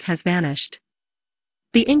the earth has vanished.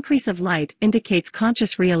 The increase of light indicates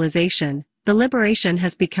conscious realization. The liberation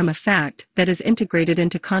has become a fact that is integrated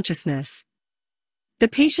into consciousness. The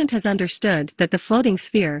patient has understood that the floating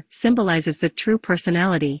sphere symbolizes the true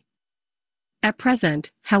personality. At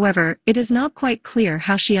present, however, it is not quite clear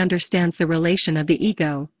how she understands the relation of the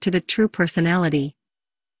ego to the true personality.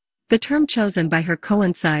 The term chosen by her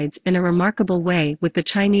coincides in a remarkable way with the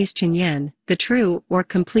Chinese Qinyan, the true or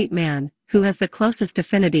complete man, who has the closest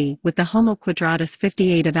affinity with the Homo quadratus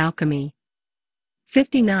 58 of alchemy.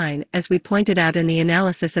 59. As we pointed out in the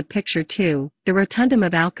analysis of picture 2, the rotundum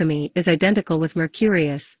of alchemy is identical with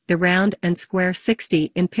Mercurius, the round and square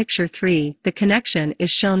 60 in picture 3. The connection is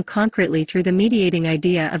shown concretely through the mediating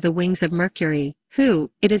idea of the wings of Mercury, who,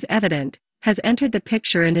 it is evident, has entered the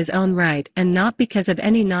picture in his own right and not because of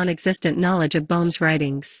any non-existent knowledge of Boehm's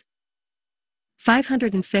writings.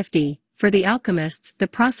 550. For the alchemists, the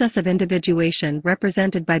process of individuation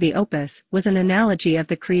represented by the opus was an analogy of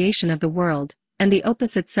the creation of the world, and the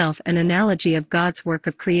opus itself an analogy of God's work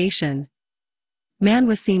of creation. Man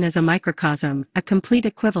was seen as a microcosm, a complete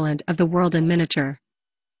equivalent of the world in miniature.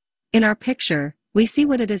 In our picture, we see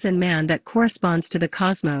what it is in man that corresponds to the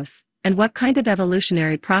cosmos, and what kind of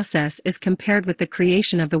evolutionary process is compared with the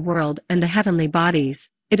creation of the world and the heavenly bodies.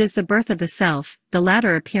 It is the birth of the self, the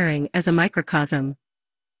latter appearing as a microcosm.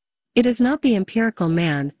 It is not the empirical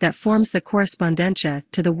man that forms the correspondentia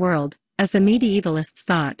to the world, as the medievalists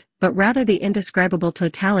thought, but rather the indescribable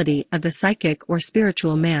totality of the psychic or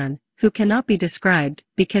spiritual man, who cannot be described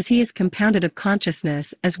because he is compounded of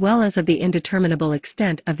consciousness as well as of the indeterminable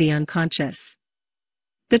extent of the unconscious.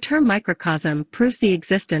 The term microcosm proves the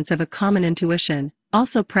existence of a common intuition,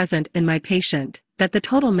 also present in my patient, that the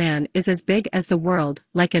total man is as big as the world,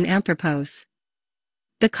 like an anthropos.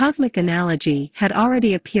 The cosmic analogy had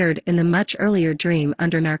already appeared in the much earlier dream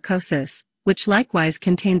under narcosis, which likewise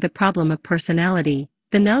contained the problem of personality.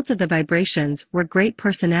 The nodes of the vibrations were great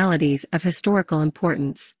personalities of historical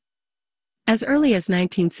importance. As early as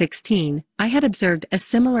 1916, I had observed a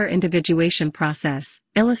similar individuation process,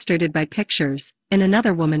 illustrated by pictures, in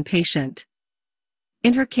another woman patient.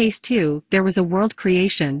 In her case too, there was a world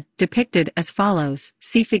creation, depicted as follows,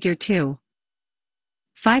 see figure 2.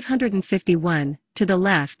 551, to the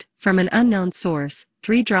left, from an unknown source,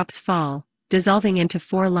 3 drops fall, dissolving into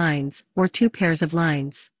 4 lines, or 2 pairs of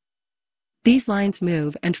lines. These lines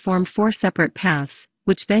move and form 4 separate paths,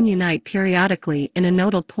 which then unite periodically in a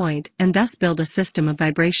nodal point and thus build a system of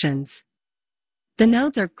vibrations. The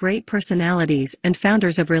nodes are great personalities and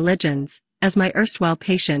founders of religions, as my erstwhile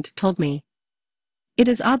patient told me. It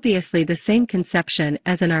is obviously the same conception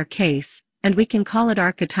as in our case, and we can call it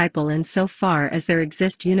archetypal in so far as there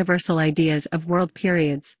exist universal ideas of world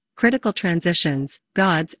periods, critical transitions,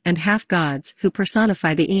 gods and half-gods who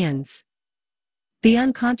personify the eons. The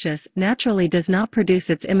unconscious naturally does not produce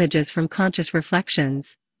its images from conscious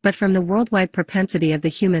reflections, but from the worldwide propensity of the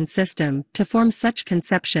human system to form such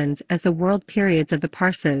conceptions as the world periods of the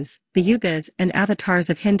Parsas, the Yugas and avatars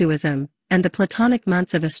of Hinduism, and the Platonic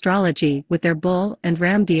months of astrology with their bull and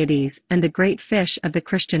ram deities and the great fish of the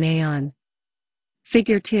Christian aeon.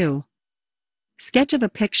 Figure 2. Sketch of a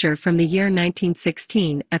picture from the year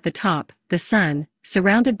 1916. At the top, the sun,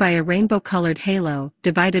 surrounded by a rainbow-colored halo,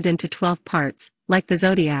 divided into 12 parts, like the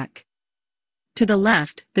zodiac. To the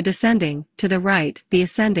left, the descending, to the right, the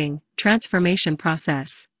ascending, transformation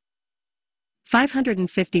process.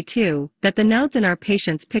 552. That the nodes in our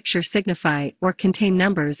patient's picture signify or contain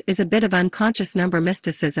numbers is a bit of unconscious number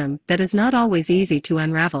mysticism that is not always easy to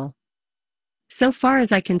unravel. So far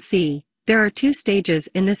as I can see, there are two stages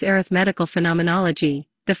in this arithmetical phenomenology.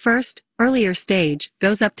 The first, earlier stage,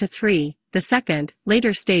 goes up to 3, the second,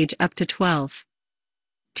 later stage up to 12.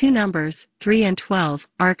 Two numbers, 3 and 12,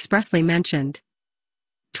 are expressly mentioned.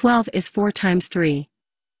 12 is 4 times 3.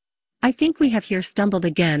 I think we have here stumbled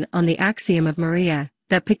again on the axiom of Maria,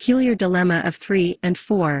 that peculiar dilemma of 3 and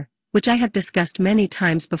 4, which I have discussed many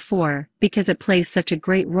times before, because it plays such a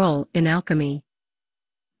great role in alchemy.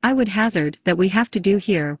 I would hazard that we have to do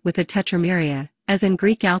here with a tetrameria, as in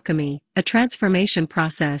Greek alchemy, a transformation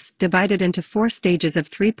process divided into 4 stages of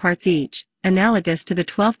 3 parts each, analogous to the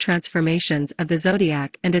 12 transformations of the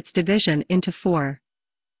zodiac and its division into 4.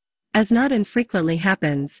 As not infrequently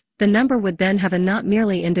happens, the number would then have a not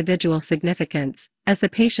merely individual significance, as the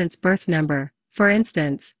patient's birth number, for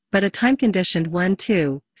instance, but a time-conditioned one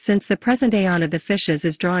too, since the present aeon of the fishes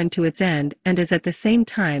is drawing to its end and is at the same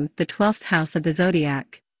time the 12th house of the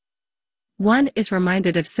zodiac. One is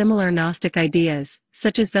reminded of similar Gnostic ideas,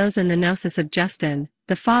 such as those in the Gnosis of Justin.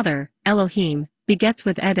 The Father, Elohim, begets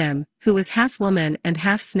with Edom, who was half woman and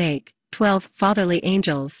half snake, 12 fatherly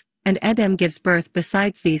angels, and Edom gives birth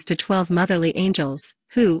besides these to 12 motherly angels,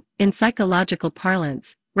 who, in psychological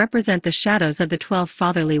parlance, represent the shadows of the 12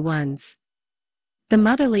 fatherly ones. The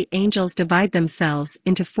motherly angels divide themselves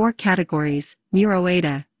into 4 categories,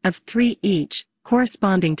 Muroeta, of 3 each,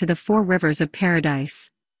 corresponding to the 4 rivers of paradise.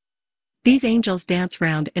 These angels dance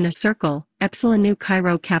round in a circle, epsilon nu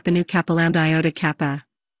Chi Kappa nu Kappa Lambda Iota Kappa.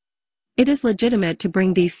 It is legitimate to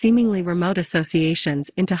bring these seemingly remote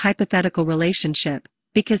associations into hypothetical relationship,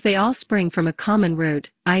 because they all spring from a common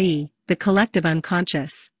root, i.e., the collective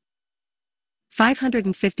unconscious.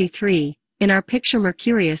 553. In our picture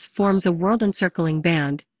Mercurius forms a world-encircling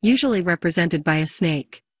band, usually represented by a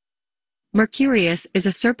snake. Mercurius is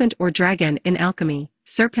a serpent or dragon in alchemy,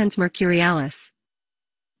 Serpens Mercurialis.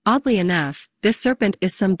 Oddly enough, this serpent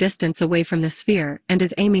is some distance away from the sphere and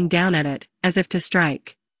is aiming down at it, as if to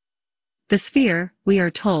strike. The sphere, we are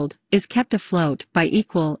told, is kept afloat by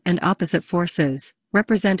equal and opposite forces,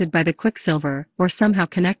 represented by the quicksilver, or somehow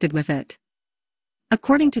connected with it.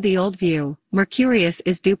 According to the old view, Mercurius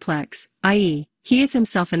is duplex, i.e., he is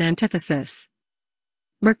himself an antithesis.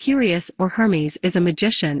 Mercurius or Hermes is a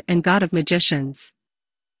magician and god of magicians.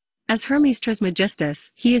 As Hermes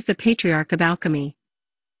Trismegistus, he is the patriarch of alchemy.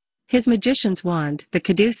 His magician's wand, the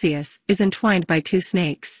caduceus, is entwined by 2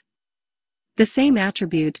 snakes. The same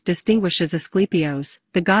attribute distinguishes Asclepios,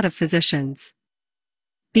 the god of physicians.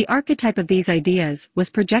 The archetype of these ideas was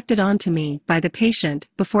projected onto me by the patient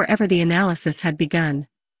before ever the analysis had begun.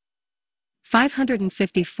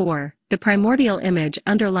 554. The primordial image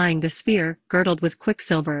underlying the sphere, girdled with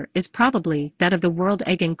quicksilver, is probably that of the world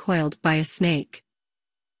egg encoiled by a snake.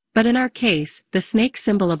 But in our case, the snake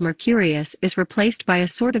symbol of Mercurius is replaced by a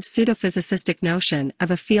sort of pseudo-physicistic notion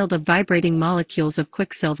of a field of vibrating molecules of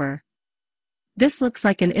quicksilver. This looks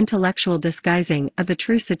like an intellectual disguising of the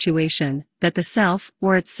true situation, that the self,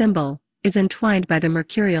 or its symbol, is entwined by the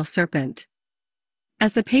mercurial serpent.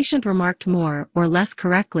 As the patient remarked more or less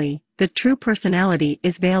correctly, the true personality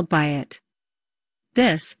is veiled by it.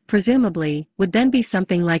 This, presumably, would then be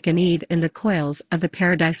something like an Eve in the coils of the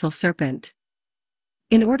paradisal serpent.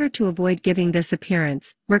 In order to avoid giving this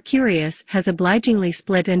appearance, Mercurius has obligingly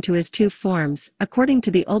split into his 2 forms, according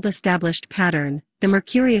to the old established pattern, the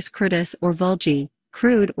Mercurius crudus or vulgi,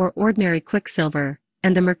 crude or ordinary quicksilver,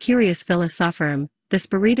 and the Mercurius philosophorum, the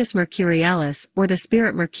Spiritus Mercurialis or the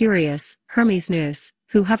spirit Mercurius, Hermes Nous,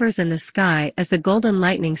 who hovers in the sky as the golden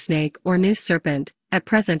lightning snake or noose serpent, at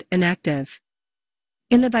present inactive.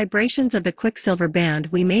 In the vibrations of the quicksilver band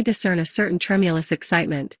we may discern a certain tremulous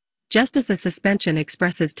excitement, just as the suspension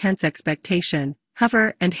expresses tense expectation,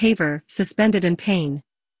 hover and haver, suspended in pain.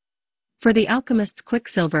 For the alchemists,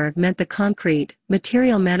 quicksilver meant the concrete,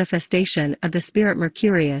 material manifestation of the spirit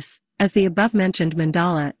Mercurius, as the above-mentioned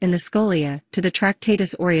mandala in the Scholia to the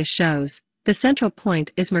Tractatus Aureus shows. The central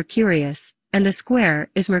point is Mercurius, and the square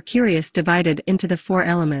is Mercurius divided into the four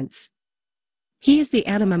elements. He is the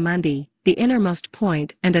anima mundi, the innermost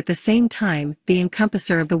point, and at the same time the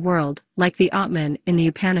encompasser of the world, like the Atman in the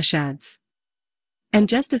Upanishads. And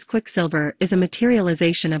just as quicksilver is a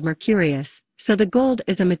materialization of Mercurius, so the gold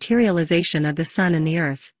is a materialization of the sun and the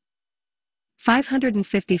earth.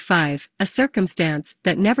 555. A circumstance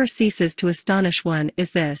that never ceases to astonish one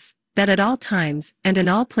is this, that at all times and in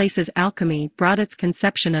all places alchemy brought its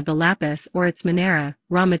conception of the lapis or its minera,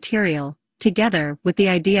 raw material, together with the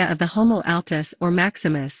idea of the homo altus or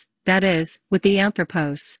maximus, that is, with the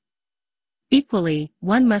anthropos. Equally,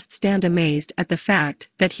 one must stand amazed at the fact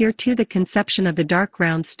that here too the conception of the dark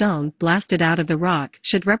round stone blasted out of the rock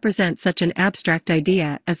should represent such an abstract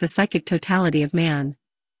idea as the psychic totality of man.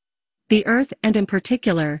 The earth, and in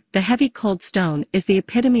particular, the heavy cold stone, is the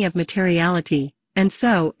epitome of materiality, and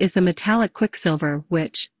so is the metallic quicksilver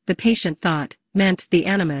which, the patient thought, meant the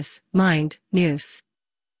animus, mind, nous.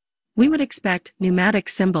 We would expect pneumatic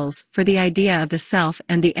symbols for the idea of the self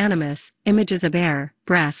and the animus, images of air,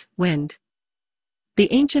 breath, wind.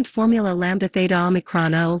 The ancient formula lambda theta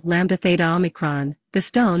omicron O lambda theta omicron, the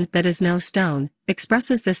stone that is no stone,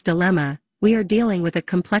 expresses this dilemma. We are dealing with a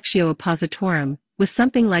complexio oppositorum, with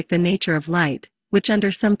something like the nature of light, which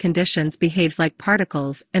under some conditions behaves like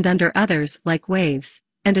particles and under others like waves,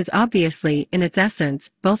 and is obviously in its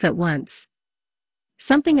essence both at once.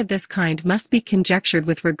 Something of this kind must be conjectured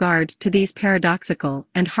with regard to these paradoxical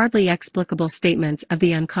and hardly explicable statements of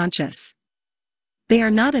the unconscious. They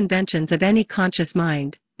are not inventions of any conscious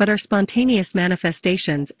mind, but are spontaneous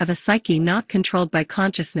manifestations of a psyche not controlled by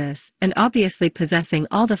consciousness and obviously possessing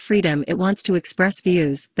all the freedom it wants to express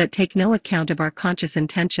views that take no account of our conscious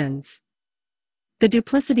intentions. The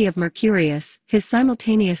duplicity of Mercurius, his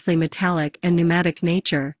simultaneously metallic and pneumatic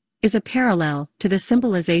nature, is a parallel to the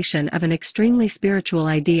symbolization of an extremely spiritual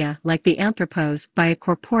idea like the anthropos by a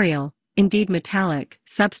corporeal, indeed metallic,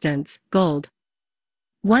 substance, gold.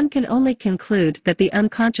 One can only conclude that the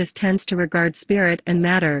unconscious tends to regard spirit and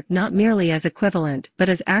matter not merely as equivalent but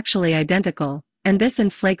as actually identical, and this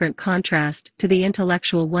in flagrant contrast to the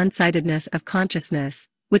intellectual one-sidedness of consciousness,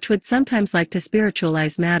 which would sometimes like to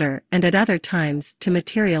spiritualize matter and at other times to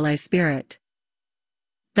materialize spirit.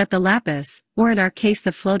 That the lapis, or in our case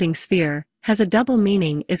the floating sphere, has a double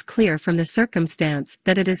meaning is clear from the circumstance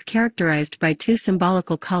that it is characterized by two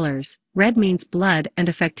symbolical colors. Red means blood and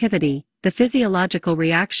effectivity, the physiological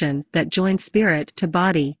reaction that joins spirit to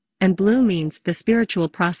body, and blue means the spiritual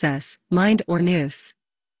process, mind or nous.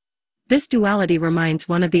 This duality reminds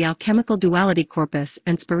one of the alchemical duality corpus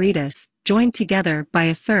and spiritus, joined together by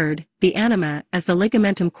a third, the anima, as the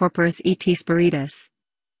ligamentum corporis et spiritus.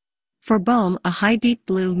 For Bohm, a high deep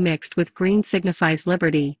blue mixed with green signifies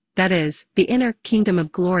liberty, that is, the inner kingdom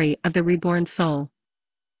of glory of the reborn soul.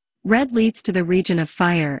 Red leads to the region of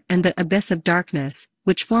fire and the abyss of darkness,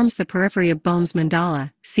 which forms the periphery of Bohm's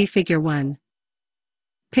mandala, see Figure 1.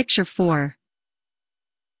 Picture 4.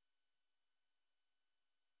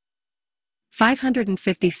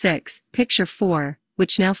 556, Picture 4,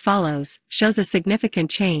 which now follows, shows a significant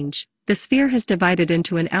change. The sphere has divided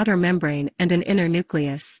into an outer membrane and an inner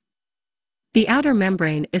nucleus. The outer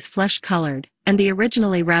membrane is flesh-colored, and the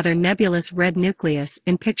originally rather nebulous red nucleus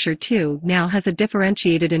in Picture 2 now has a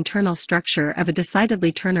differentiated internal structure of a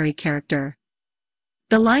decidedly ternary character.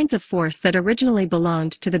 The lines of force that originally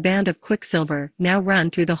belonged to the band of quicksilver now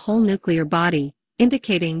run through the whole nuclear body,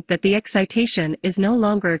 indicating that the excitation is no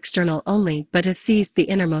longer external only but has seized the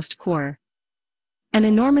innermost core. An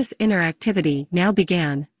enormous inner activity now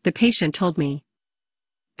began, the patient told me.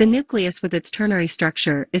 The nucleus with its ternary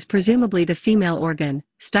structure is presumably the female organ,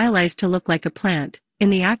 stylized to look like a plant. In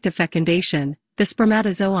the act of fecundation, the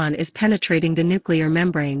spermatozoon is penetrating the nuclear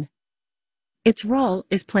membrane. Its role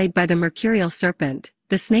is played by the mercurial serpent.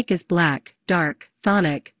 The snake is black, dark,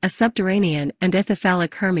 chthonic, a subterranean and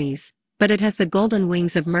ithyphallic Hermes, but it has the golden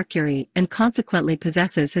wings of Mercury and consequently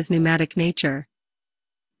possesses his pneumatic nature.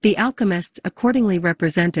 The alchemists accordingly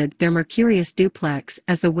represented their Mercurius duplex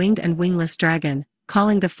as the winged and wingless dragon,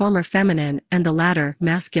 calling the former feminine and the latter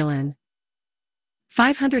masculine.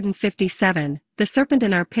 557. The serpent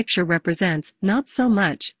in our picture represents not so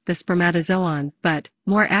much the spermatozoon but,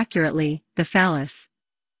 more accurately, the phallus.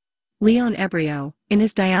 Leon Ebrio, in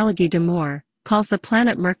his Dialogue d'amour, calls the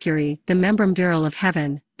planet Mercury the membrum virile of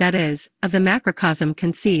heaven, that is, of the macrocosm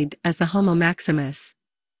conceived as the homo maximus.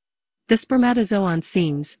 The spermatozoon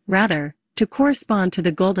seems, rather, to correspond to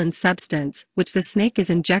the golden substance which the snake is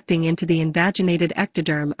injecting into the invaginated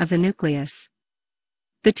ectoderm of the nucleus.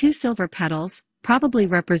 The two silver petals probably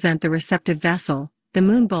represent the receptive vessel, the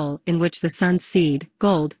moon bowl in which the sun's seed,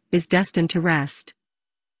 gold, is destined to rest.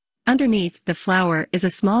 Underneath the flower is a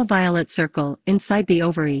small violet circle inside the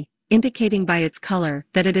ovary, indicating by its color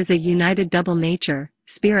that it is a united double nature,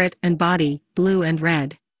 spirit and body, blue and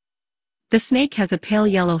red. The snake has a pale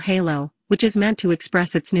yellow halo, which is meant to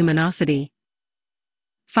express its numinosity.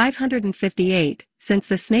 558. Since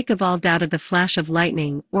the snake evolved out of the flash of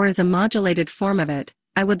lightning or is a modulated form of it,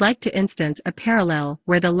 I would like to instance a parallel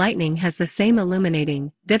where the lightning has the same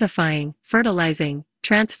illuminating, vivifying, fertilizing,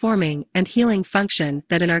 transforming, and healing function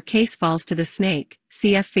that in our case falls to the snake,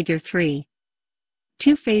 cf. Figure 3.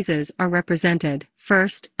 Two phases are represented: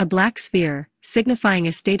 first, a black sphere, signifying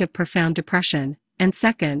a state of profound depression, and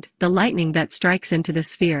second, the lightning that strikes into the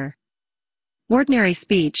sphere. Ordinary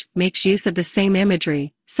speech makes use of the same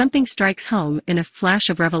imagery: something strikes home in a flash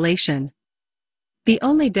of revelation. The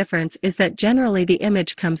only difference is that generally the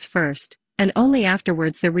image comes first, and only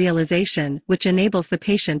afterwards the realization, which enables the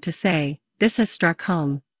patient to say, "This has struck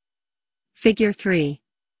home." Figure 3.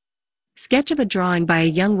 Sketch of a drawing by a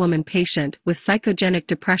young woman patient with psychogenic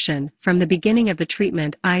depression from the beginning of the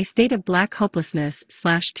treatment I state of black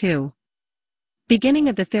hopelessness/2. Beginning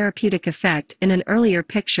of the therapeutic effect. In an earlier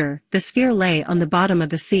picture, the sphere lay on the bottom of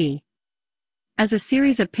the sea. As a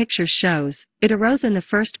series of pictures shows, it arose in the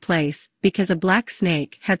first place because a black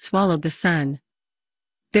snake had swallowed the sun.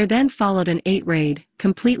 There then followed an 8-rayed,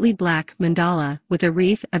 completely black mandala with a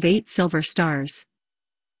wreath of 8 silver stars.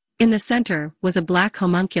 In the center was a black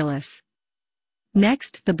homunculus.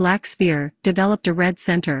 Next, the black sphere developed a red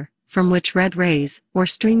center, from which red rays, or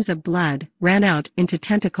streams of blood, ran out into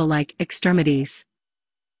tentacle-like extremities.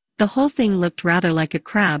 The whole thing looked rather like a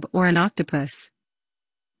crab or an octopus.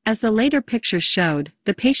 As the later pictures showed,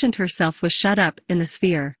 the patient herself was shut up in the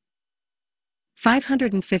sphere.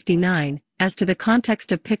 559. As to the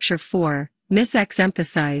context of picture 4, Miss X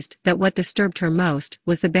emphasized that what disturbed her most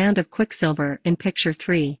was the band of quicksilver in picture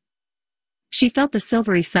 3. She felt the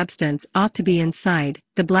silvery substance ought to be inside,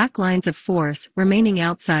 the black lines of force remaining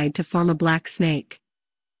outside to form a black snake.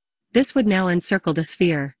 This would now encircle the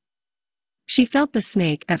sphere. She felt the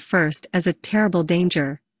snake at first as a terrible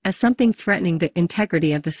danger, as something threatening the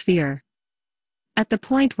integrity of the sphere. At the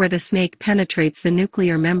point where the snake penetrates the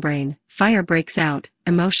nuclear membrane, fire breaks out,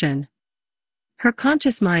 emotion. Her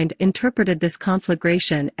conscious mind interpreted this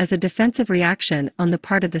conflagration as a defensive reaction on the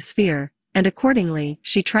part of the sphere, and accordingly,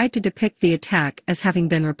 she tried to depict the attack as having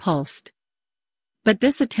been repulsed. But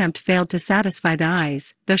this attempt failed to satisfy the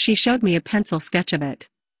eyes, though she showed me a pencil sketch of it.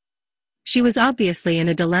 She was obviously in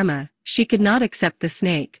a dilemma. She could not accept the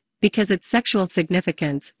snake, because its sexual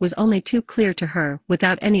significance was only too clear to her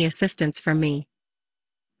without any assistance from me.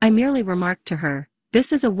 I merely remarked to her,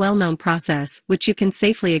 "This is a well-known process which you can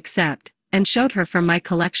safely accept," and showed her from my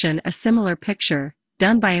collection a similar picture,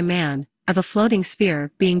 done by a man, of a floating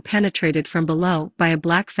sphere being penetrated from below by a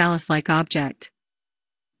black phallus-like object.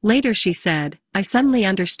 Later she said, "I suddenly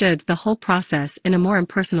understood the whole process in a more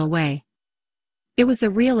impersonal way. It was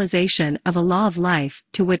the realization of a law of life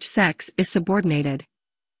to which sex is subordinated.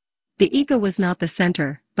 The ego was not the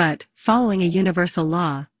center, but, following a universal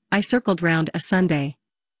law, I circled round a Sunday."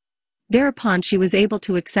 Thereupon she was able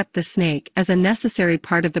to accept the snake as a necessary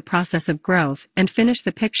part of the process of growth and finish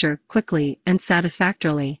the picture quickly and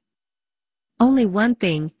satisfactorily. Only one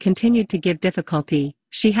thing continued to give difficulty: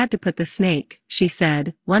 she had to put the snake, she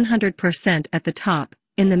said, 100% at the top,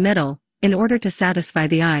 in the middle, in order to satisfy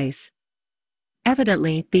the eyes.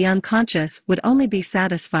 Evidently, the unconscious would only be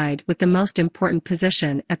satisfied with the most important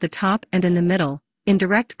position at the top and in the middle, in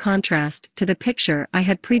direct contrast to the picture I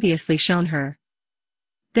had previously shown her.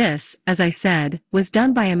 This, as I said, was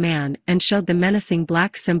done by a man and showed the menacing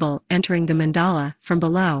black symbol entering the mandala from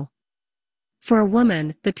below. For a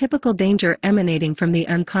woman, the typical danger emanating from the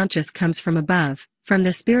unconscious comes from above, from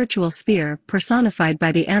the spiritual sphere personified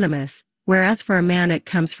by the animus, whereas for a man it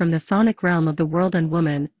comes from the chthonic realm of the world and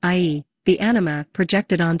woman, i.e., the anima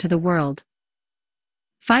projected onto the world.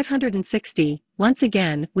 560. Once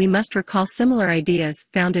again, we must recall similar ideas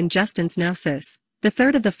found in Justin's Gnosis. The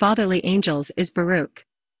third of the fatherly angels is Baruch.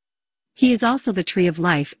 He is also the tree of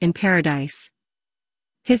life in paradise.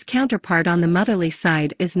 His counterpart on the motherly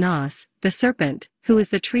side is Nos, the serpent, who is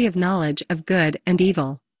the tree of knowledge of good and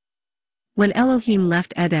evil. When Elohim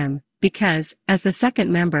left Edom, because, as the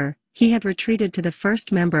second member, he had retreated to the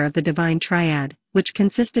first member of the divine triad, which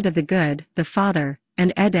consisted of the good, the Father,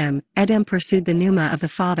 and Edom pursued the pneuma of the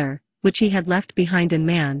Father, which he had left behind in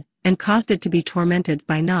man, and caused it to be tormented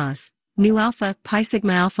by Nos. Nu alpha, pi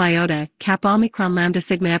sigma alpha iota, kappa omicron lambda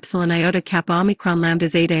sigma epsilon iota kappa omicron lambda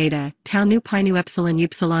zeta eta, tau nu pi nu epsilon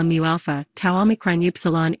upsilon mu alpha, tau omicron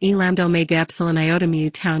upsilon e lambda omega epsilon iota mu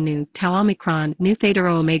tau omicron nu theta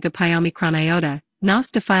rho omega pi omicron iota,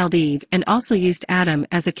 Nos defiled Eve and also used Adam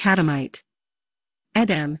as a catamite.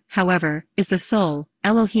 Adam, however, is the soul,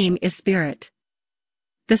 Elohim is spirit.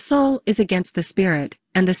 The soul is against the spirit,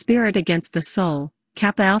 and the spirit against the soul,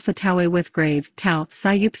 kappa alpha tau a with grave, tau,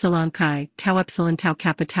 psi upsilon chi, tau epsilon tau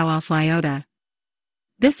kappa tau alpha iota.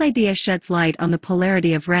 This idea sheds light on the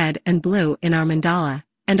polarity of red and blue in our mandala,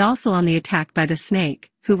 and also on the attack by the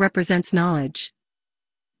snake, who represents knowledge.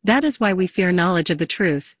 That is why we fear knowledge of the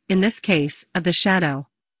truth, in this case, of the shadow.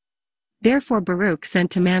 Therefore Baruch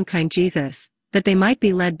sent to mankind Jesus, that they might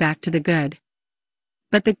be led back to the good.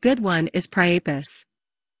 But the good one is Priapus.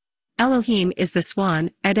 Elohim is the swan,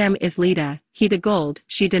 Edem is Leda, he the gold,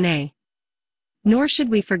 she Danae. Nor should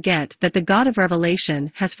we forget that the God of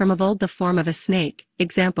revelation has from of old the form of a snake,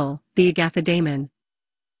 example, the Agatha-daemon.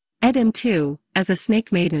 Edem too, as a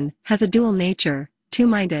snake maiden, has a dual nature,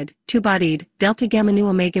 two-minded, two-bodied, delta gamma nu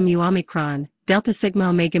omega mu omicron, delta sigma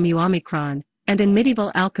omega mu omicron, and in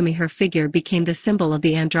medieval alchemy her figure became the symbol of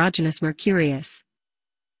the androgynous Mercurius.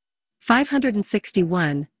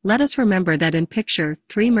 561. Let us remember that in picture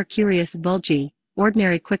 3 Mercurius Vulgi,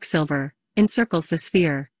 ordinary quicksilver, encircles the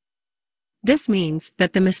sphere. This means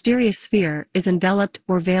that the mysterious sphere is enveloped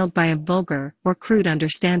or veiled by a vulgar or crude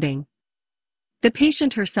understanding. The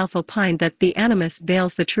patient herself opined that the animus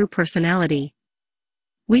veils the true personality.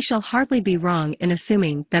 We shall hardly be wrong in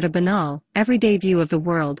assuming that a banal, everyday view of the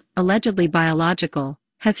world, allegedly biological,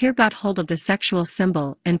 has here got hold of the sexual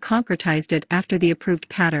symbol and concretized it after the approved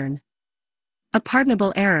pattern. A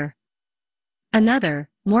pardonable error. Another,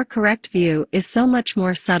 more correct view is so much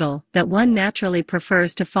more subtle that one naturally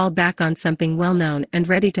prefers to fall back on something well-known and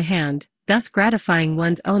ready to hand, thus gratifying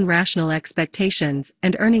one's own rational expectations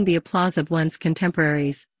and earning the applause of one's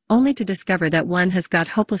contemporaries, only to discover that one has got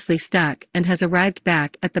hopelessly stuck and has arrived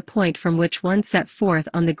back at the point from which one set forth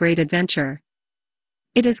on the great adventure.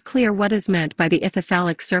 It is clear what is meant by the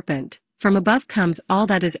ithyphallic serpent. From above comes all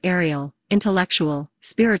that is aerial, intellectual,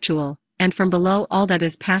 spiritual, and from below all that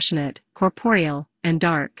is passionate, corporeal, and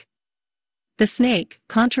dark. The snake,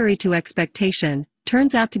 contrary to expectation,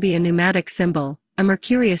 turns out to be a pneumatic symbol, a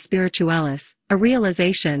Mercurius spiritualis, a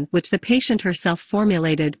realization which the patient herself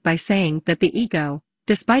formulated by saying that the ego,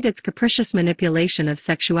 despite its capricious manipulation of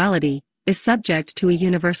sexuality, is subject to a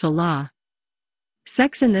universal law.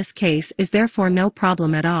 Sex in this case is therefore no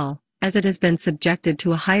problem at all, as it has been subjected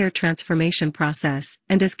to a higher transformation process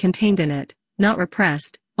and is contained in it, not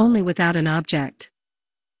repressed, only without an object.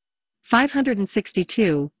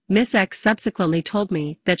 562. Miss X subsequently told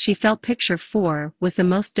me that she felt picture 4 was the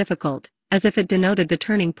most difficult, as if it denoted the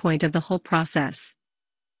turning point of the whole process.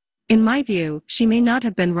 In my view, she may not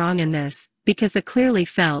have been wrong in this, because the clearly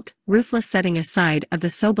felt, ruthless setting aside of the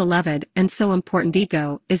so beloved and so important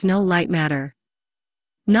ego is no light matter.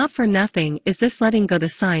 Not for nothing is this letting go the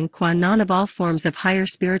sine qua non of all forms of higher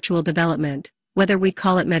spiritual development, whether we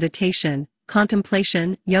call it meditation,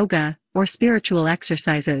 contemplation, yoga, or spiritual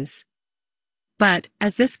exercises. But,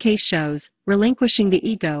 as this case shows, relinquishing the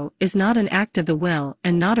ego is not an act of the will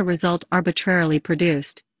and not a result arbitrarily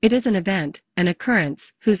produced. It is an event, an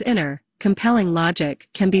occurrence, whose inner, compelling logic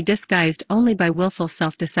can be disguised only by willful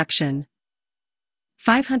self-deception.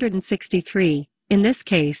 563. In this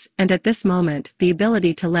case and at this moment the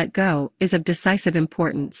ability to let go is of decisive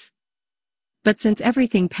importance. But since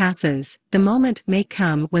everything passes, the moment may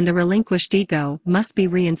come when the relinquished ego must be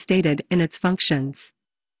reinstated in its functions.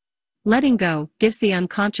 Letting go gives the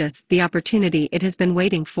unconscious the opportunity it has been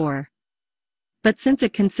waiting for. But since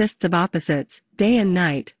it consists of opposites, day and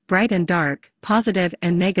night, bright and dark, positive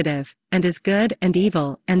and negative, and is good and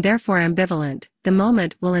evil and therefore ambivalent, the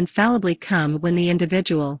moment will infallibly come when the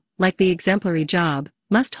individual, like the exemplary Job,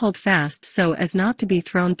 must hold fast so as not to be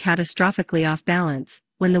thrown catastrophically off balance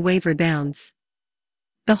when the wave rebounds.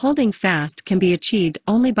 The holding fast can be achieved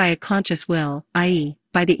only by a conscious will, i.e.,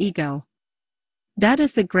 by the ego. That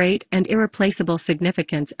is the great and irreplaceable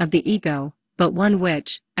significance of the ego, but one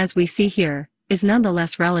which, as we see here, is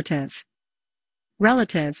nonetheless relative.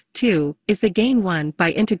 Relative, too, is the gain won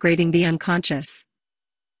by integrating the unconscious.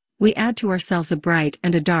 We add to ourselves a bright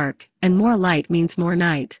and a dark, and more light means more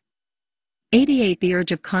night. 88. The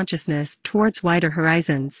urge of consciousness towards wider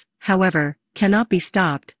horizons, however, cannot be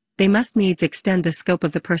stopped. They must needs extend the scope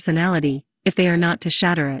of the personality, if they are not to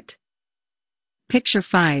shatter it. Picture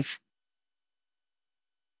 5.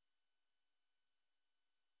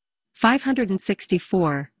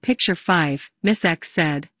 564. Picture 5, Miss X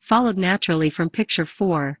said, followed naturally from Picture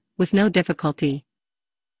 4, with no difficulty.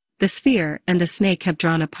 The sphere and the snake have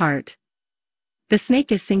drawn apart. The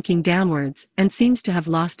snake is sinking downwards, and seems to have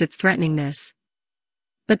lost its threateningness.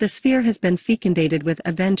 But the sphere has been fecundated with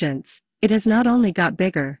a vengeance. It has not only got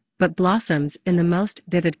bigger, but blossoms in the most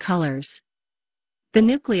vivid colors. The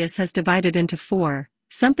nucleus has divided into four,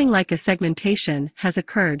 something like a segmentation has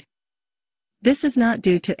occurred. This is not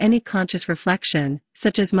due to any conscious reflection,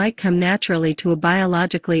 such as might come naturally to a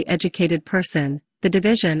biologically educated person. The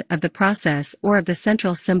division of the process or of the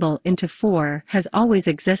central symbol into four has always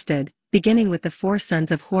existed, beginning with the four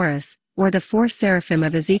sons of Horus, or the four seraphim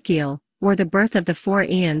of Ezekiel, or the birth of the four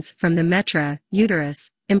eons from the metra,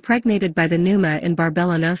 uterus, impregnated by the pneuma in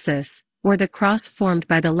Barbelonosis, or the cross formed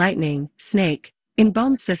by the lightning, snake, in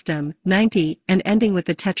Bohm's system, 90, and ending with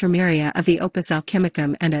the tetrameria of the opus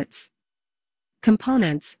alchemicum and its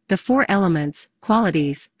components, the four elements,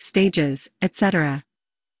 qualities, stages, etc.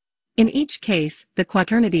 In each case, the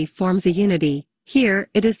quaternity forms a unity. Here,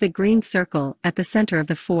 it is the green circle at the center of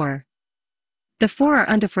the four. The four are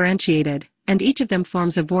undifferentiated, and each of them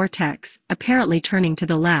forms a vortex, apparently turning to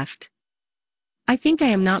the left. I think I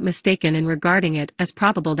am not mistaken in regarding it as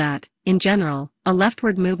probable that, in general, a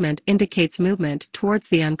leftward movement indicates movement towards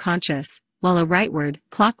the unconscious, while a rightward,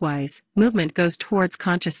 clockwise, movement goes towards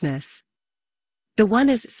consciousness. The one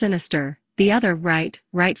is sinister, the other right,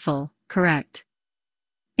 rightful, correct.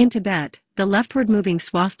 In Tibet, the leftward moving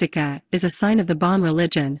swastika is a sign of the Bon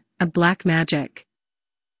religion, of black magic.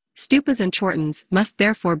 Stupas and chortens must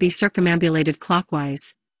therefore be circumambulated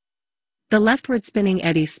clockwise. The leftward spinning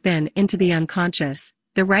eddies spin into the unconscious,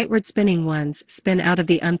 the rightward spinning ones spin out of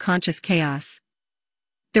the unconscious chaos.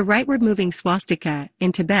 The rightward moving swastika,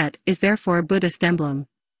 in Tibet, is therefore a Buddhist emblem.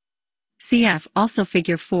 Cf. also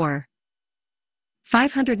Figure 4.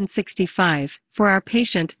 565. For our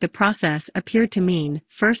patient, the process appeared to mean,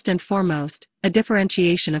 first and foremost, a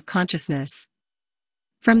differentiation of consciousness.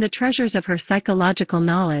 From the treasures of her psychological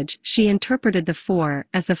knowledge, she interpreted the four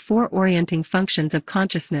as the four orienting functions of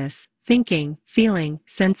consciousness: thinking, feeling,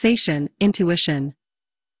 sensation, intuition.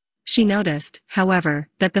 She noticed, however,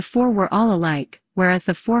 that the four were all alike, whereas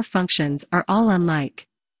the four functions are all unlike.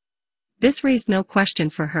 This raised no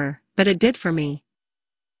question for her, but it did for me.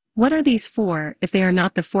 What are these four if they are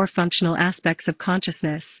not the four functional aspects of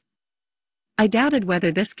consciousness? I doubted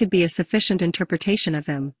whether this could be a sufficient interpretation of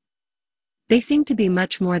them. They seem to be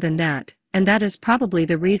much more than that, and that is probably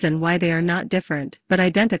the reason why they are not different, but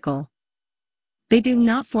identical. They do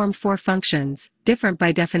not form four functions, different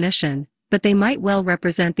by definition, but they might well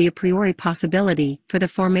represent the a priori possibility for the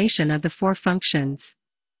formation of the four functions.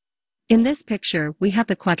 In this picture we have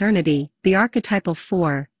the quaternity, the archetypal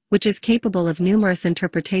four, which is capable of numerous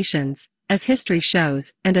interpretations, as history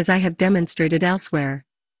shows and as I have demonstrated elsewhere.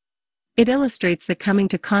 It illustrates the coming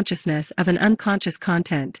to consciousness of an unconscious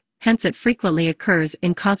content, hence it frequently occurs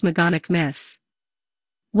in cosmogonic myths.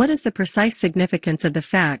 What is the precise significance of the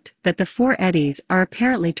fact that the four eddies are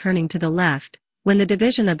apparently turning to the left, when the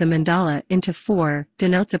division of the mandala into four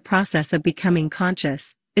denotes a process of becoming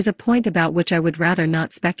conscious, is a point about which I would rather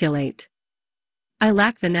not speculate. I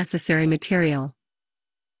lack the necessary material.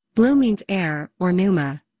 Blue means air, or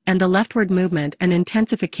pneuma, and the leftward movement an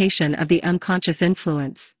intensification of the unconscious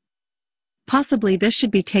influence. Possibly this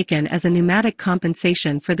should be taken as a pneumatic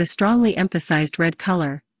compensation for the strongly emphasized red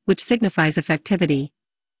color, which signifies effectivity.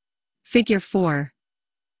 Figure 4.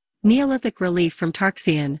 Neolithic relief from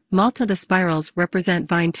Tarxian, Malta. The spirals represent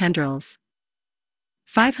vine tendrils.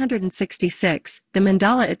 566. The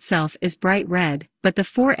mandala itself is bright red, but the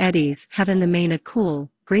four eddies have in the main a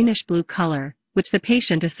cool, greenish-blue color, which the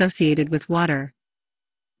patient associated with water.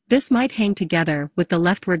 This might hang together with the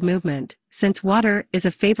leftward movement, since water is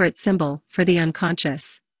a favorite symbol for the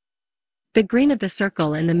unconscious. The green of the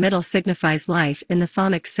circle in the middle signifies life in the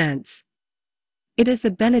chthonic sense. It is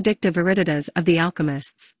the benedicta viriditas of the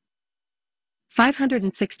alchemists.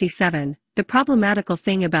 567. The problematical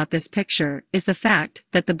thing about this picture is the fact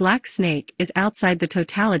that the black snake is outside the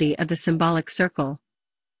totality of the symbolic circle.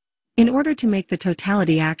 In order to make the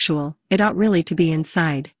totality actual, it ought really to be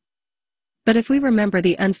inside. But if we remember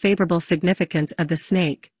the unfavorable significance of the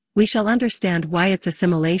snake, we shall understand why its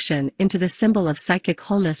assimilation into the symbol of psychic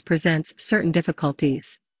wholeness presents certain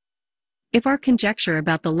difficulties. If our conjecture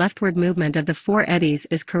about the leftward movement of the four eddies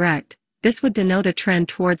is correct, this would denote a trend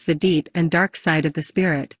towards the deep and dark side of the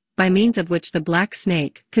spirit, by means of which the black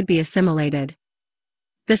snake could be assimilated.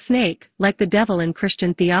 The snake, like the devil in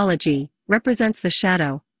Christian theology, represents the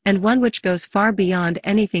shadow, and one which goes far beyond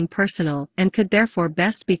anything personal and could therefore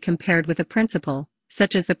best be compared with a principle,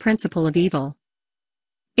 such as the principle of evil.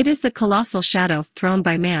 It is the colossal shadow thrown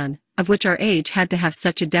by man, of which our age had to have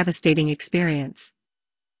such a devastating experience.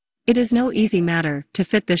 It is no easy matter to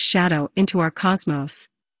fit this shadow into our cosmos.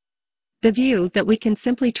 The view that we can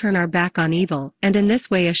simply turn our back on evil and in this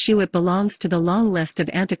way eschew it belongs to the long list of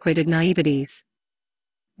antiquated naiveties.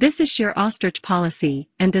 This is sheer ostrich policy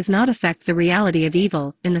and does not affect the reality of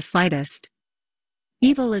evil in the slightest.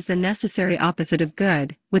 Evil is the necessary opposite of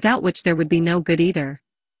good, without which there would be no good either.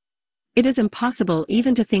 It is impossible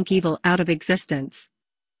even to think evil out of existence.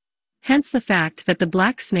 Hence the fact that the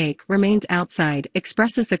black snake remains outside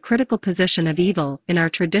expresses the critical position of evil in our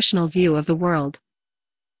traditional view of the world.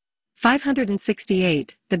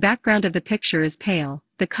 568. The background of the picture is pale,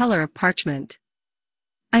 the color of parchment.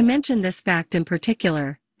 I mention this fact in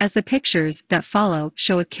particular, as the pictures that follow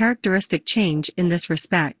show a characteristic change in this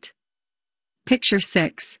respect. Picture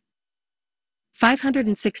 6.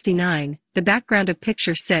 569. The background of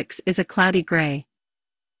picture 6 is a cloudy gray.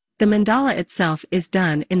 The mandala itself is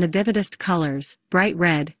done in the vividest colors, bright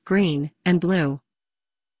red, green, and blue.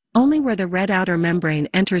 Only where the red outer membrane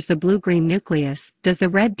enters the blue-green nucleus does the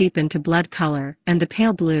red deepen to blood color and the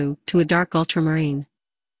pale blue to a dark ultramarine.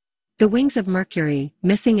 The wings of Mercury,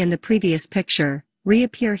 missing in the previous picture,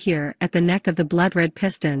 reappear here at the neck of the blood-red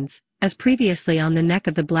pistons, as previously on the neck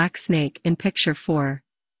of the black snake in picture 4.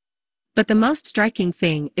 But the most striking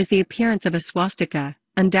thing is the appearance of a swastika,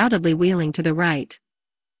 undoubtedly wheeling to the right.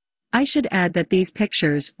 I should add that these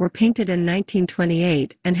pictures were painted in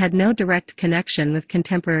 1928 and had no direct connection with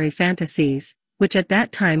contemporary fantasies, which at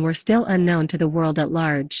that time were still unknown to the world at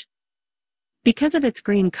large. Because of its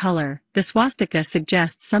green color, the swastika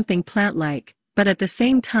suggests something plant-like, but at the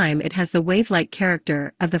same time it has the wave-like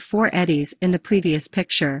character of the 4 eddies in the previous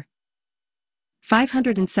picture.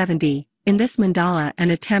 570. In this mandala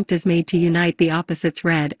an attempt is made to unite the opposites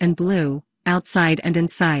red and blue, outside and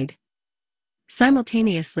inside.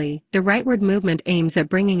 Simultaneously, the rightward movement aims at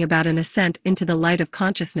bringing about an ascent into the light of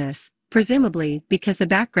consciousness, presumably because the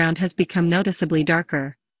background has become noticeably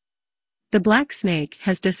darker. The black snake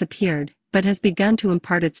has disappeared, but has begun to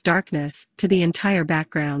impart its darkness to the entire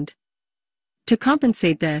background. To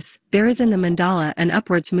compensate this, there is in the mandala an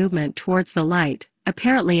upwards movement towards the light,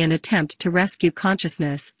 apparently an attempt to rescue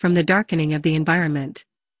consciousness from the darkening of the environment.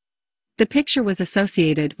 The picture was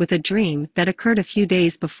associated with a dream that occurred a few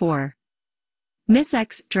days before. Miss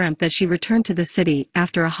X dreamt that she returned to the city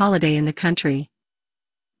after a holiday in the country.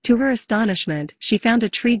 To her astonishment, she found a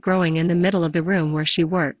tree growing in the middle of the room where she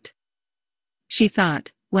worked. She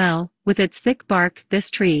thought, well, with its thick bark, this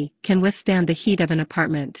tree can withstand the heat of an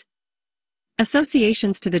apartment.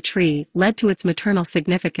 Associations to the tree led to its maternal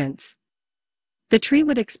significance. The tree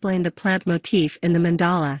would explain the plant motif in the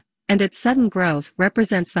mandala, and its sudden growth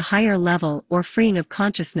represents the higher level or freeing of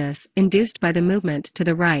consciousness induced by the movement to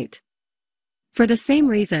the right. For the same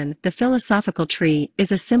reason, the philosophical tree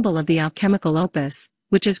is a symbol of the alchemical opus,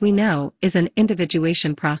 which as we know, is an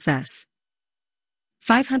individuation process.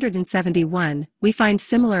 571. We find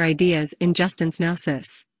similar ideas in Justin's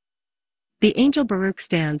Gnosis. The angel Baruch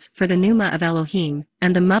stands for the pneuma of Elohim,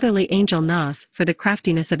 and the motherly angel Nos for the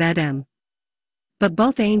craftiness of Edom. But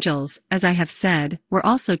both angels, as I have said, were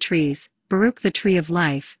also trees, Baruch the tree of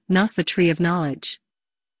life, Nos the tree of knowledge.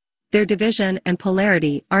 Their division and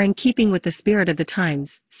polarity are in keeping with the spirit of the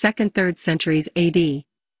times, 2nd-3rd centuries AD.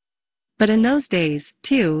 But in those days,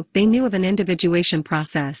 too, they knew of an individuation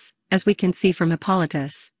process, as we can see from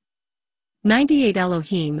Hippolytus. 98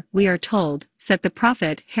 Elohim, we are told, set the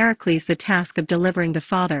prophet Heracles the task of delivering the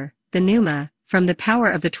Father, the pneuma, from the power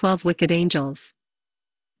of the 12 wicked angels.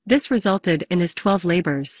 This resulted in his 12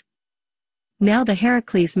 labors. Now the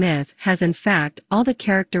Heracles myth has in fact all the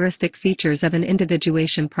characteristic features of an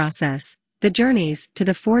individuation process, the journeys to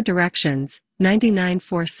the 4 directions, 99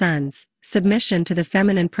 4 suns, submission to the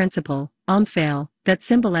feminine principle, Omphale, that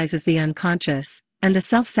symbolizes the unconscious, and the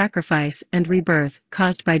self-sacrifice and rebirth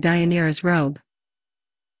caused by Deianira's robe.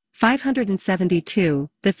 572.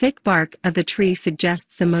 The thick bark of the tree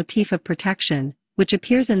suggests the motif of protection, which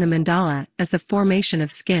appears in the mandala as the formation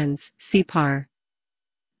of skins, see par.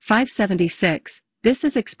 576. This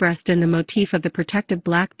is expressed in the motif of the protective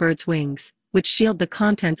black bird's wings, which shield the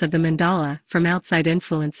contents of the mandala from outside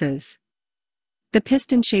influences. The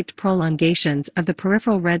piston-shaped prolongations of the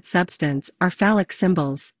peripheral red substance are phallic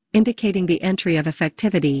symbols, indicating the entry of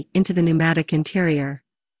effectivity into the pneumatic interior.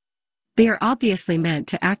 They are obviously meant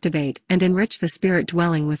to activate and enrich the spirit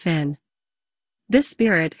dwelling within. This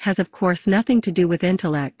spirit has of course nothing to do with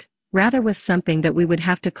intellect, rather with something that we would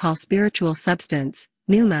have to call spiritual substance,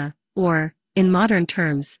 pneuma, or, in modern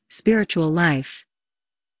terms, spiritual life.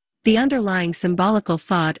 The underlying symbolical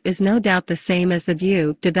thought is no doubt the same as the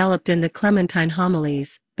view developed in the Clementine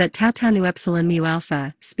homilies, that tau nu epsilon mu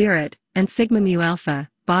alpha, spirit, and sigma mu alpha,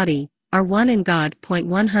 body, are one in God.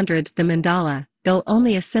 100 The mandala, though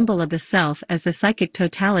only a symbol of the self as the psychic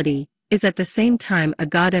totality, is at the same time a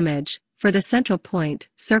God image, for the central point,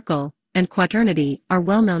 circle, and quaternity are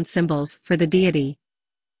well-known symbols for the deity.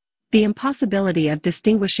 The impossibility of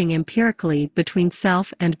distinguishing empirically between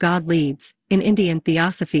self and God leads, in Indian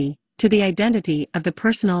theosophy, to the identity of the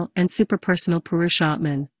personal and superpersonal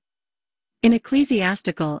Purusha-Atman. In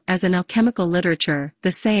ecclesiastical as in alchemical literature,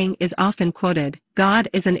 the saying is often quoted, God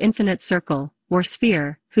is an infinite circle, or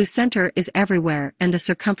sphere, whose center is everywhere and the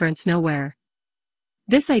circumference nowhere.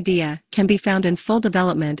 This idea can be found in full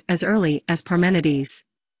development as early as Parmenides.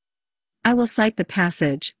 I will cite the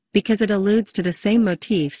passage, because it alludes to the same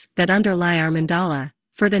motifs that underlie our mandala,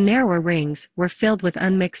 for the narrower rings were filled with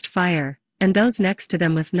unmixed fire, and those next to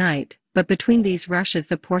them with night, but between these rushes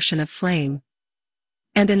the portion of flame.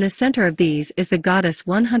 And in the center of these is the goddess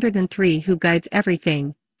 103 who guides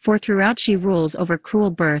everything, for throughout she rules over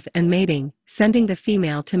cruel birth and mating, sending the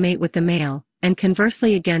female to mate with the male, and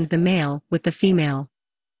conversely again the male with the female.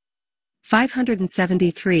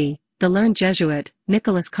 573. The learned Jesuit,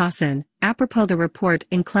 Nicholas Cassin, apropos the report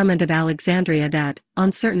in Clement of Alexandria that,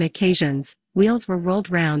 on certain occasions, wheels were rolled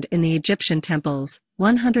round in the Egyptian temples.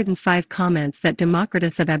 105 comments that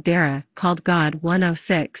Democritus of Abdera called God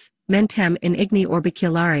 106, mentem in igni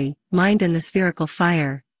orbiculari, mind in the spherical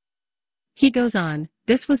fire. He goes on,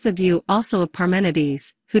 this was the view also of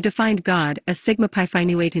Parmenides, who defined God as sigma pi phi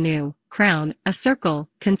nu etanu, crown, a circle,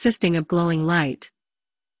 consisting of glowing light.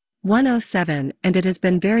 107 And it has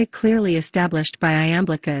been very clearly established by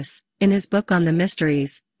Iamblichus, in his book on the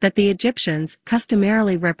mysteries, that the Egyptians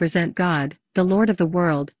customarily represent God, the Lord of the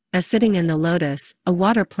world, as sitting in the lotus, a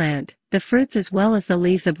water plant, the fruits as well as the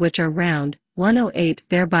leaves of which are round, 108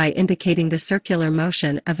 thereby indicating the circular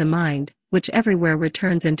motion of the mind, which everywhere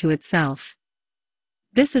returns into itself.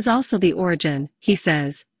 This is also the origin, he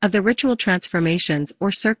says, of the ritual transformations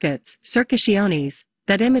or circuits, circuitiones,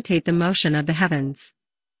 that imitate the motion of the heavens.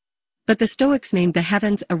 But the Stoics named the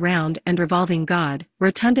heavens a round and revolving God,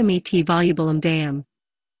 rotundum et volubulum deum.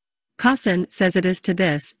 Cassin says it is to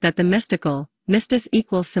this that the mystical, mystis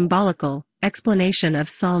equals symbolical, explanation of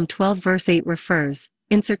Psalm 12 verse 8 refers,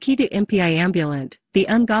 in circuita impii ambulant, the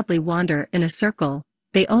ungodly wander in a circle,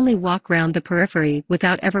 they only walk round the periphery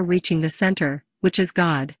without ever reaching the center, which is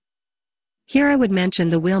God. Here I would mention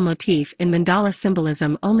the wheel motif in Mandala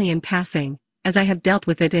Symbolism only in passing, as I have dealt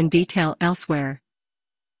with it in detail elsewhere.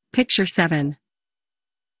 Picture 7.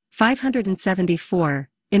 574.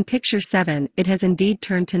 In Picture 7 it has indeed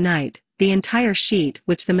turned to night, the entire sheet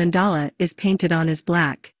which the mandala is painted on is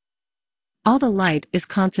black. All the light is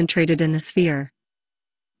concentrated in the sphere.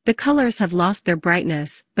 The colors have lost their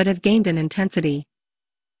brightness, but have gained in intensity.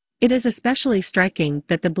 It is especially striking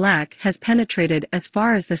that the black has penetrated as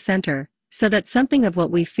far as the center, so that something of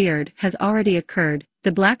what we feared has already occurred.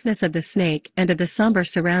 The blackness of the snake and of the somber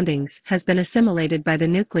surroundings has been assimilated by the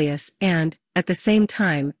nucleus and, at the same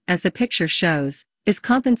time, as the picture shows, is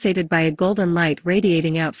compensated by a golden light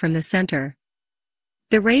radiating out from the center.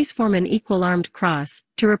 The rays form an equal-armed cross,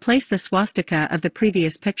 to replace the swastika of the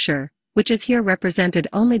previous picture, which is here represented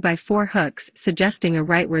only by 4 hooks suggesting a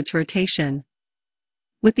rightwards rotation.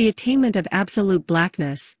 With the attainment of absolute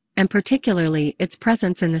blackness, and particularly its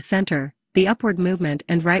presence in the center, the upward movement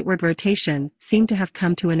and rightward rotation seem to have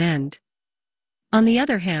come to an end. On the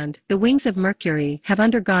other hand, the wings of Mercury have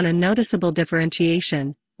undergone a noticeable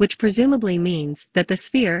differentiation, which presumably means that the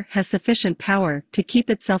sphere has sufficient power to keep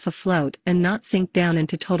itself afloat and not sink down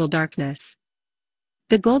into total darkness.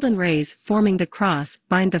 The golden rays forming the cross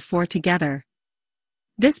bind the 4 together.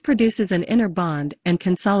 This produces an inner bond and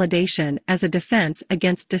consolidation as a defense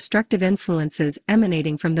against destructive influences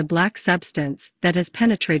emanating from the black substance that has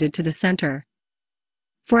penetrated to the center.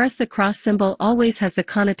 For us the cross symbol always has the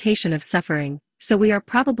connotation of suffering, so we are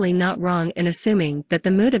probably not wrong in assuming that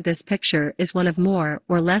the mood of this picture is one of more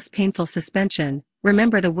or less painful suspension,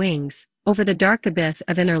 remember the wings, over the dark abyss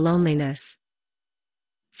of inner loneliness.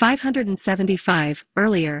 575.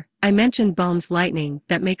 Earlier, I mentioned Bohm's lightning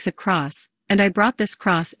that makes a cross, and I brought this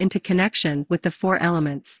cross into connection with the 4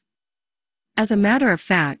 elements. As a matter of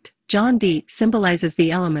fact, John Dee symbolizes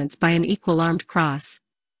the elements by an equal-armed cross.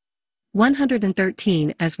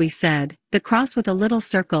 113 As we said, the cross with a little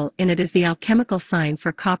circle in it is the alchemical sign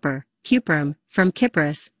for copper, cuprum, from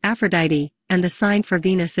Cyprus, Aphrodite, and the sign for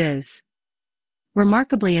Venus is.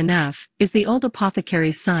 Remarkably enough, is the old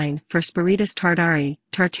apothecary's sign for spiritus tartari,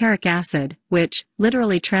 tartaric acid, which,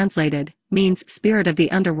 literally translated, means spirit of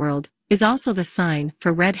the underworld, is also the sign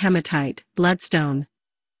for red hematite, bloodstone.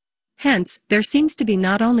 Hence, there seems to be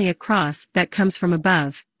not only a cross that comes from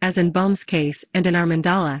above, as in Bohm's case and in our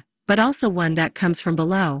mandala, but also one that comes from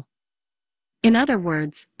below. In other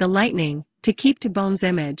words, the lightning, to keep to Bohm's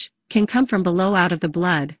image, can come from below out of the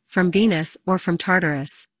blood, from Venus or from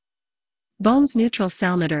Tartarus. Bohm's neutral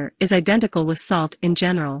salmeter is identical with salt in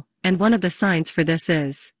general, and one of the signs for this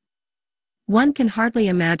is One can hardly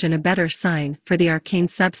imagine a better sign for the arcane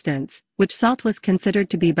substance, which salt was considered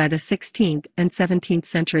to be by the 16th and 17th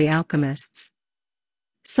century alchemists.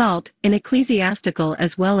 Salt, in ecclesiastical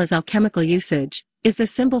as well as alchemical usage, is the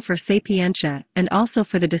symbol for sapientia and also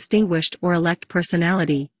for the distinguished or elect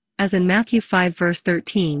personality, as in Matthew 5 verse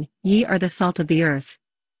 13, "Ye are the salt of the earth."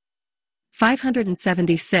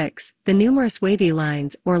 576. The numerous wavy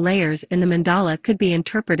lines or layers in the mandala could be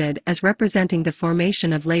interpreted as representing the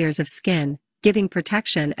formation of layers of skin, giving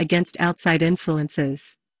protection against outside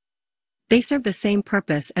influences. They serve the same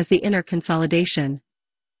purpose as the inner consolidation.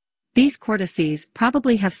 These cortices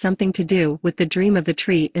probably have something to do with the dream of the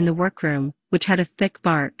tree in the workroom, which had a thick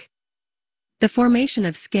bark. The formation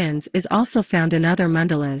of skins is also found in other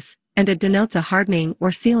mandalas, and it denotes a hardening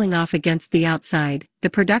or sealing off against the outside, the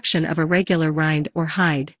production of a regular rind or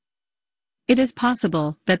hide. It is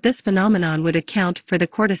possible that this phenomenon would account for the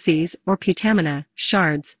cortices or putamina,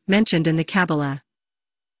 shards, mentioned in the Kabbalah.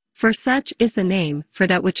 For such is the name for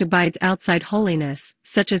that which abides outside holiness,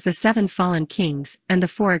 such as the 7 fallen kings and the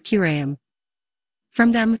 4 Akiraim.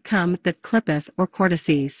 From them come the clippeth or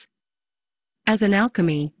cortices. As in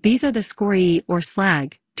alchemy, these are the scoriae or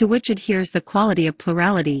slag, to which adheres the quality of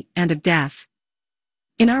plurality and of death.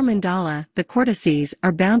 In our mandala, the cortices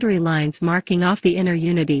are boundary lines marking off the inner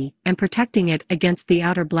unity and protecting it against the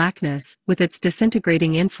outer blackness with its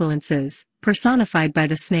disintegrating influences, personified by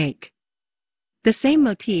the snake. The same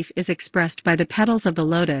motif is expressed by the petals of the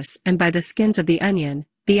lotus and by the skins of the onion.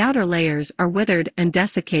 The outer layers are withered and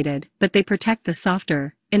desiccated, but they protect the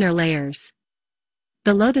softer, inner layers.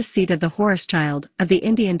 The lotus seed of the Horus child, of the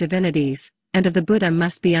Indian divinities, and of the Buddha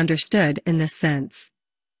must be understood in this sense.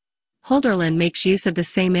 Hölderlin makes use of the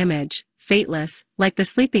same image, fateless, like the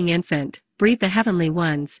sleeping infant, breathe the heavenly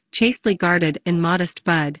ones, chastely guarded in modest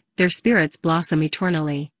bud, their spirits blossom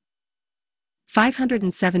eternally.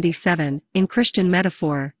 577. In Christian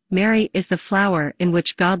metaphor, Mary is the flower in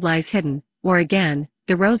which God lies hidden, or again,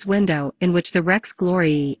 the rose window in which the Rex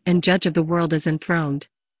Gloriae and Judge of the world is enthroned.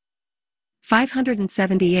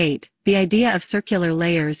 578. The idea of circular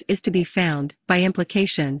layers is to be found, by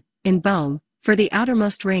implication, in Bohm, for the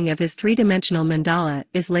outermost ring of his three-dimensional mandala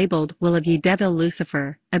is labeled Will of ye Devil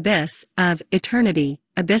Lucifer, Abyss of Eternity,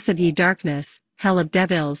 Abyss of ye Darkness, Hell of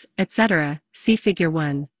Devils, etc. See Figure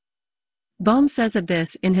 1. Bohm says of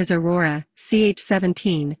this in his Aurora, ch.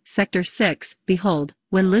 17, Sector 6, Behold,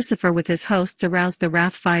 when Lucifer with his hosts aroused the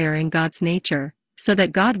wrath fire in God's nature, so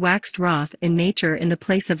that God waxed wroth in nature in the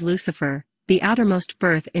place of Lucifer, the outermost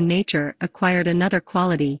birth in nature acquired another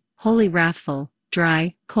quality, wholly wrathful,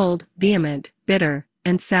 dry, cold, vehement, bitter,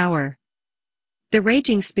 and sour. The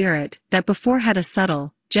raging spirit, that before had a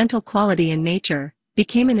subtle, gentle quality in nature,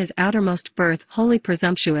 became in his outermost birth wholly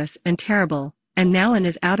presumptuous and terrible, and now in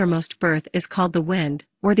his outermost birth is called the wind,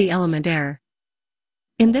 or the element air.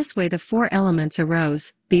 In this way the 4 elements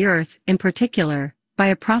arose, the earth, in particular, by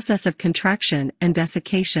a process of contraction and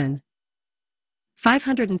desiccation.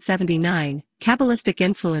 579. Kabbalistic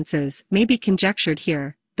influences may be conjectured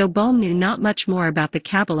here, though Bohm knew not much more about the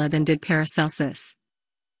Kabbalah than did Paracelsus.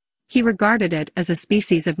 He regarded it as a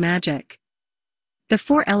species of magic. The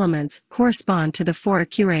 4 elements correspond to the 4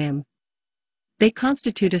 Akiraim. They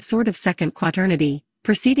constitute a sort of second quaternity,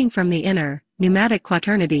 proceeding from the inner, pneumatic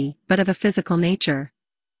quaternity, but of a physical nature.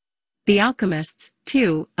 The alchemists,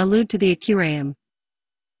 too, allude to the Akiraim.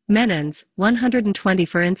 Menons, 120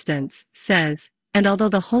 for instance, says, and although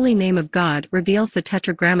the holy name of God reveals the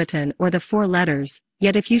tetragrammaton or the 4 letters,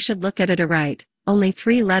 yet if you should look at it aright, only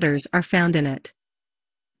 3 letters are found in it.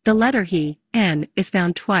 The letter he, N, is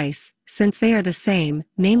found twice, since they are the same,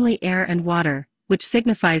 namely air and water, which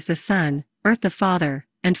signifies the Son, Earth the Father,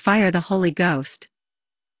 and Fire the Holy Ghost.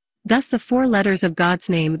 Thus the 4 letters of God's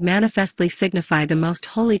name manifestly signify the most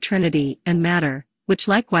holy Trinity and matter, which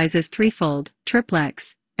likewise is threefold,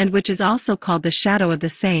 triplex, and which is also called the shadow of the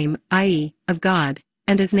same, i.e., of God,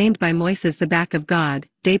 and is named by Moises the back of God,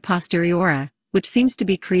 de posteriora, which seems to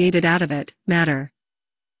be created out of it, matter.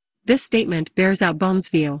 This statement bears out Bohm's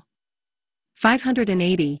view.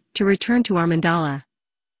 580. To return to our mandala.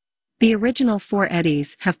 The original 4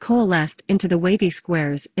 eddies have coalesced into the wavy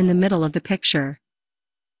squares in the middle of the picture.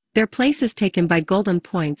 Their place is taken by golden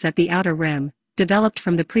points at the outer rim, developed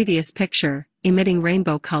from the previous picture, emitting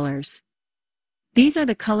rainbow colors. These are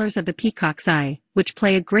the colors of the peacock's eye, which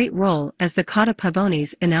play a great role as the kata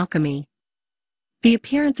pavonis in alchemy. The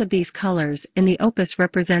appearance of these colors in the opus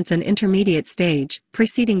represents an intermediate stage,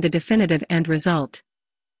 preceding the definitive end result.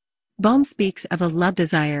 Bohm speaks of a love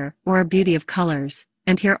desire, or a beauty of colors,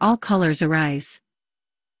 and here all colors arise.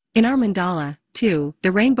 In our mandala, too,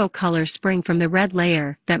 the rainbow colors spring from the red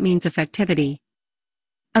layer, that means effectivity.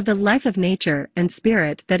 Of the life of nature and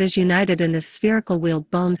spirit that is united in the spherical wheel,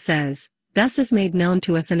 Bohm says, "Thus is made known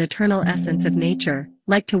to us an eternal essence of nature,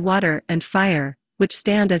 like to water and fire, which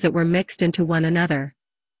stand as it were mixed into one another.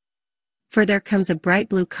 For there comes a bright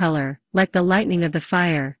blue color, like the lightning of the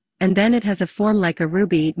fire, and then it has a form like a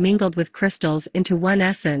ruby mingled with crystals into one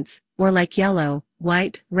essence, or like yellow,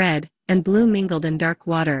 white, red, and blue mingled in dark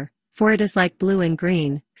water, for it is like blue and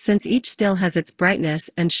green, since each still has its brightness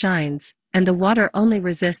and shines, and the water only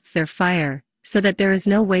resists their fire, so that there is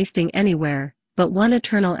no wasting anywhere, but one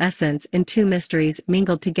eternal essence in two mysteries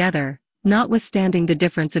mingled together, notwithstanding the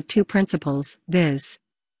difference of two principles, viz.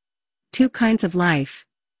 Two kinds of life.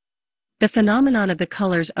 The phenomenon of the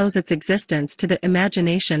colors owes its existence to the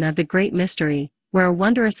imagination of the great mystery, where a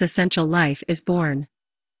wondrous essential life is born."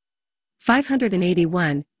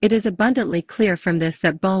 581. It is abundantly clear from this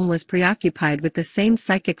that Bohm was preoccupied with the same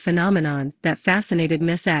psychic phenomenon that fascinated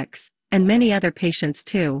Miss X, and many other patients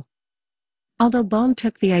too. Although Bohm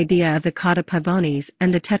took the idea of the cauda pavonis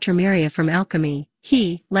and the tetrameria from alchemy,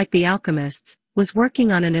 he, like the alchemists, was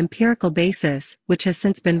working on an empirical basis which has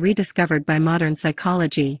since been rediscovered by modern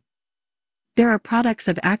psychology. There are products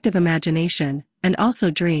of active imagination, and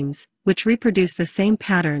also dreams, which reproduce the same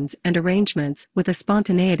patterns and arrangements with a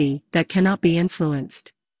spontaneity that cannot be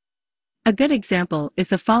influenced. A good example is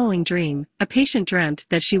the following dream. A patient dreamt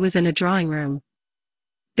that she was in a drawing room.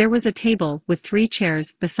 There was a table with 3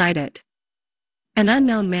 chairs beside it. An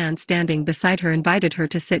unknown man standing beside her invited her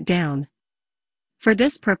to sit down. For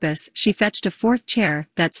this purpose she fetched a 4th chair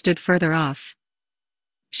that stood further off.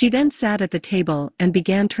 She then sat at the table and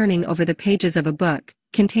began turning over the pages of a book,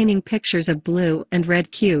 containing pictures of blue and red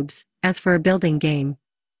cubes, as for a building game.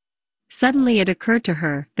 Suddenly it occurred to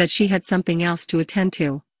her that she had something else to attend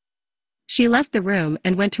to. She left the room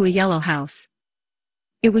and went to a yellow house.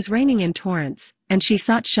 It was raining in torrents, and she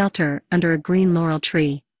sought shelter under a green laurel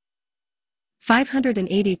tree.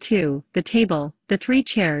 582. The table, the 3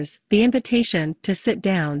 chairs, the invitation to sit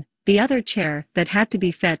down, the other chair that had to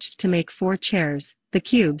be fetched to make 4 chairs, the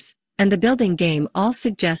cubes, and the building game all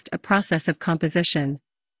suggest a process of composition.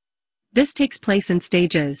 This takes place in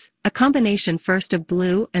stages, a combination first of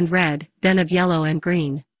blue and red, then of yellow and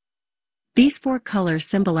green. These 4 colors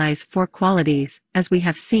symbolize 4 qualities, as we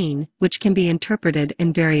have seen, which can be interpreted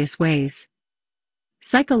in various ways.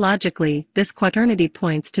 Psychologically, this quaternity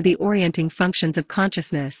points to the orienting functions of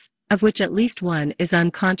consciousness, of which at least one is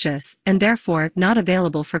unconscious, and therefore not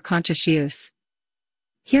available for conscious use.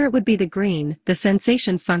 Here it would be the green, the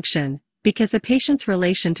sensation function, because the patient's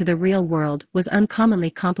relation to the real world was uncommonly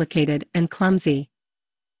complicated and clumsy.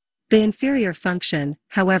 The inferior function,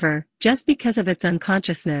 however, just because of its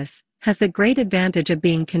unconsciousness, has the great advantage of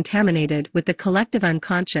being contaminated with the collective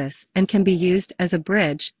unconscious and can be used as a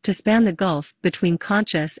bridge to span the gulf between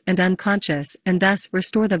conscious and unconscious and thus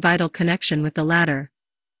restore the vital connection with the latter.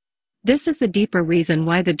 This is the deeper reason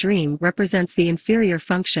why the dream represents the inferior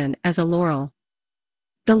function as a laurel.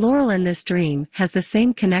 The laurel in this dream has the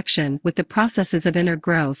same connection with the processes of inner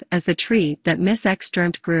growth as the tree that Miss X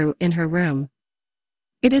dreamt grew in her room.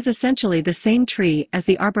 It is essentially the same tree as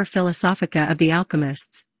the Arbor Philosophica of the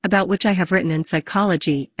alchemists, about which I have written in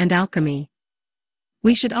Psychology and Alchemy.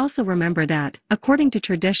 We should also remember that, according to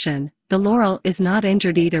tradition, the laurel is not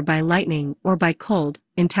injured either by lightning or by cold,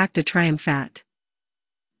 intacta triumphat.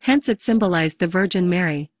 Hence it symbolized the Virgin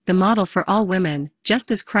Mary, the model for all women,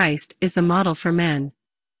 just as Christ is the model for men.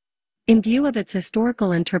 In view of its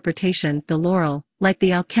historical interpretation, the laurel, like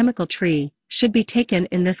the alchemical tree, should be taken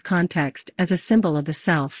in this context as a symbol of the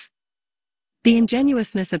self. The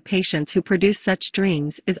ingenuousness of patients who produce such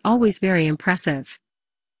dreams is always very impressive.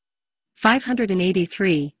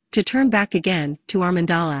 583. To turn back again, to our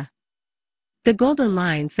mandala. The golden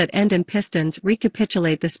lines that end in pistons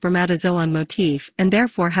recapitulate the spermatozoon motif and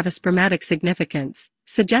therefore have a spermatic significance,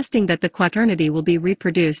 suggesting that the quaternity will be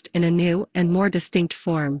reproduced in a new and more distinct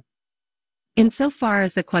form. Insofar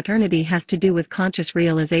as the quaternity has to do with conscious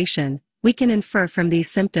realization, we can infer from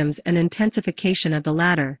these symptoms an intensification of the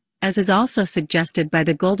latter, as is also suggested by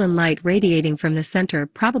the golden light radiating from the center.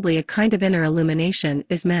 Probably a kind of inner illumination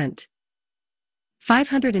is meant.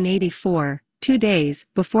 584. 2 days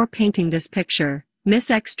before painting this picture,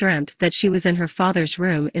 Miss X dreamt that she was in her father's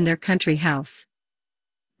room in their country house.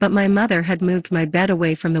 But my mother had moved my bed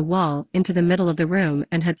away from the wall into the middle of the room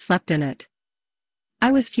and had slept in it.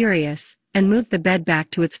 I was furious, and moved the bed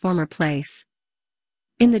back to its former place.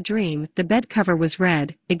 In the dream, the bed cover was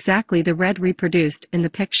red, exactly the red reproduced in the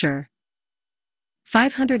picture.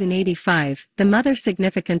 585. The mother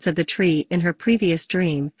significance of the tree in her previous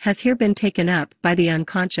dream has here been taken up by the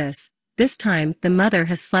unconscious. This time, the mother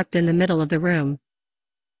has slept in the middle of the room.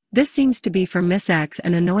 This seems to be for Miss X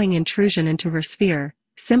an annoying intrusion into her sphere,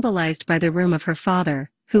 symbolized by the room of her father,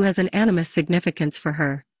 who has an animus significance for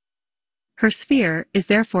her. Her sphere is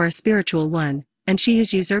therefore a spiritual one, and she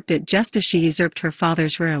has usurped it just as she usurped her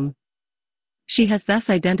father's room. She has thus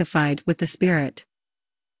identified with the spirit.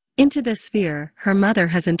 Into this sphere, her mother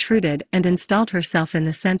has intruded and installed herself in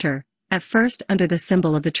the center, at first under the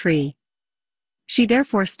symbol of the tree. She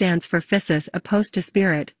therefore stands for physis opposed to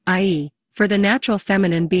spirit, i.e., for the natural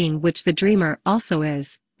feminine being which the dreamer also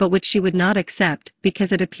is, but which she would not accept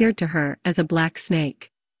because it appeared to her as a black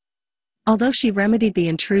snake. Although she remedied the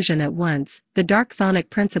intrusion at once, the dark chthonic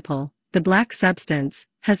principle, the black substance,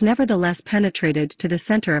 has nevertheless penetrated to the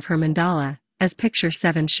center of her mandala, as picture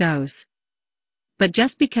 7 shows. But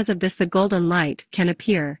just because of this the golden light can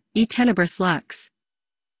appear, e tenebris lux.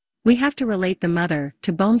 We have to relate the mother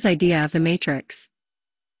to Bohm's idea of the matrix.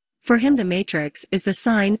 For him the matrix is the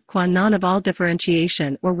sine qua non of all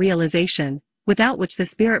differentiation or realization, without which the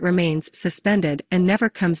spirit remains suspended and never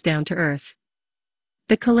comes down to earth.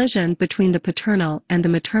 The collision between the paternal and the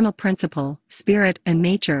maternal principle, spirit and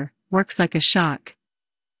nature, works like a shock.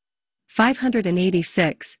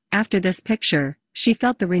 586. After this picture, she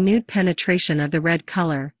felt the renewed penetration of the red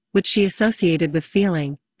color, which she associated with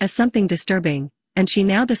feeling, as something disturbing, and she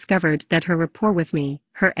now discovered that her rapport with me,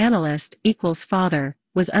 her analyst equals father,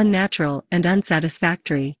 was unnatural and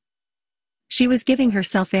unsatisfactory. She was giving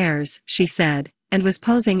herself airs, she said, and was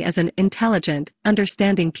posing as an intelligent,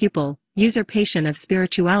 understanding pupil, usurpation of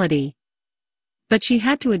spirituality. But she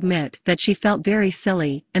had to admit that she felt very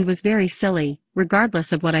silly and was very silly,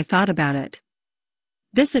 regardless of what I thought about it.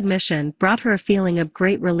 This admission brought her a feeling of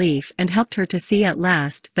great relief and helped her to see at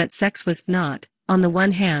last that sex was not, on the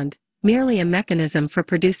one hand, merely a mechanism for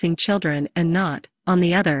producing children and not, on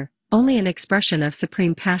the other, only an expression of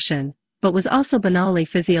supreme passion, but was also banally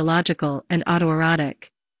physiological and autoerotic.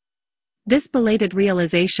 This belated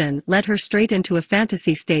realization led her straight into a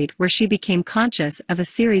fantasy state where she became conscious of a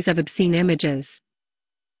series of obscene images.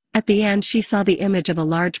 At the end she saw the image of a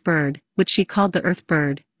large bird, which she called the earth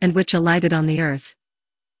bird, and which alighted on the earth.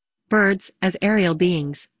 Birds, as aerial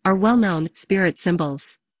beings, are well-known spirit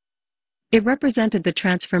symbols. It represented the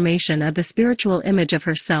transformation of the spiritual image of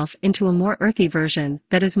herself into a more earthy version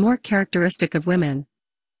that is more characteristic of women.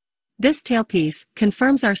 This tailpiece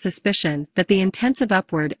confirms our suspicion that the intensive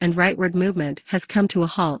upward and rightward movement has come to a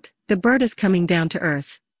halt. The bird is coming down to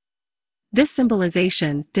earth. This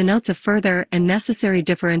symbolization denotes a further and necessary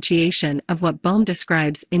differentiation of what Bohm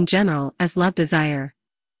describes in general as love desire.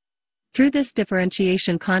 Through this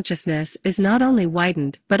differentiation consciousness is not only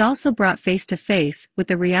widened but also brought face to face with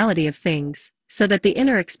the reality of things, so that the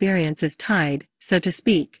inner experience is tied, so to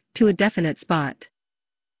speak, to a definite spot.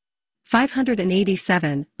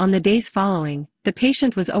 587. On the days following, the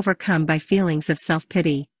patient was overcome by feelings of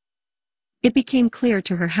self-pity. It became clear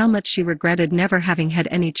to her how much she regretted never having had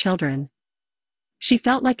any children. She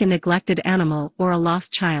felt like a neglected animal or a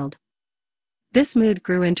lost child. This mood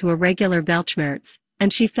grew into a regular Weltschmerz,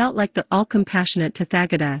 and she felt like the all-compassionate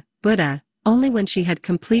Tathagata, Buddha. Only when she had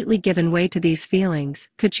completely given way to these feelings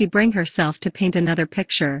could she bring herself to paint another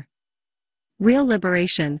picture. Real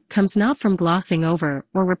liberation comes not from glossing over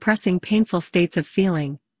or repressing painful states of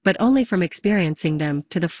feeling, but only from experiencing them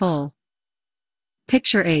to the full.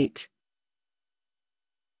 Picture 8.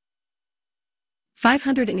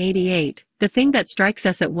 588. The thing that strikes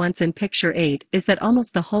us at once in Picture 8 is that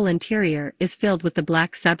almost the whole interior is filled with the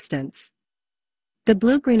black substance. The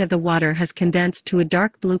blue-green of the water has condensed to a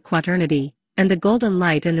dark blue quaternity, and the golden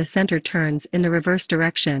light in the center turns in the reverse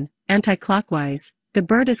direction, anti-clockwise. The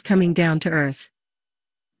bird is coming down to earth.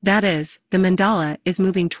 That is, the mandala is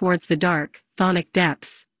moving towards the dark, chthonic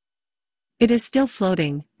depths. It is still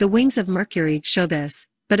floating, the wings of Mercury show this,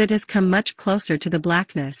 but it has come much closer to the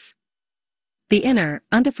blackness. The inner,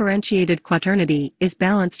 undifferentiated quaternity is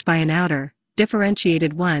balanced by an outer,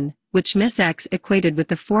 differentiated one, which Miss X equated with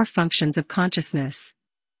the 4 functions of consciousness.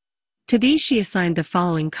 To these she assigned the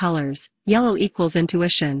following colors: yellow equals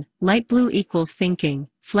intuition, light blue equals thinking,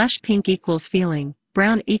 flesh pink equals feeling,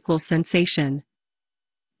 brown equals sensation.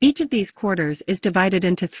 Each of these quarters is divided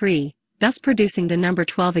into 3, thus producing the number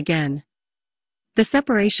 12 again. The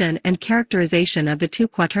separation and characterization of the 2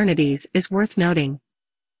 quaternities is worth noting.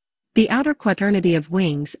 The outer quaternity of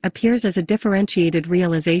wings appears as a differentiated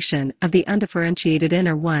realization of the undifferentiated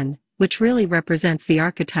inner one, which really represents the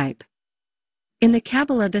archetype. In the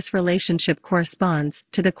Kabbalah this relationship corresponds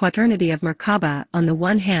to the quaternity of Merkaba on the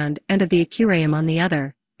one hand and of the Akuraim on the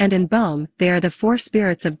other, and in Bohm they are the 4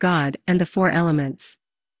 spirits of God and the 4 elements.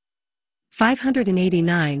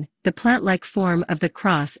 589. The plant-like form of the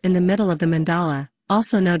cross in the middle of the mandala,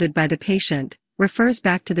 also noted by the patient, refers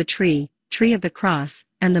back to the tree of the cross,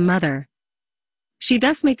 and the mother. She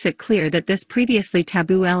thus makes it clear that this previously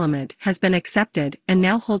taboo element has been accepted and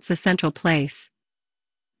now holds the central place.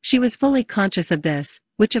 She was fully conscious of this,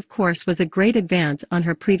 which of course was a great advance on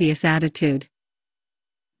her previous attitude.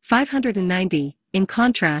 590. In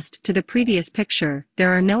contrast to the previous picture,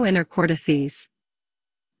 there are no inner cortices.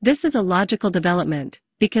 This is a logical development,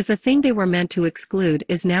 because the thing they were meant to exclude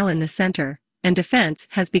is now in the center, and defense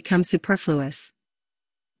has become superfluous.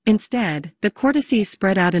 Instead, the cortices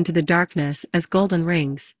spread out into the darkness as golden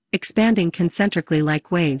rings, expanding concentrically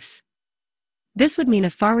like waves. This would mean a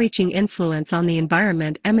far-reaching influence on the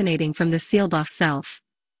environment emanating from the sealed-off self.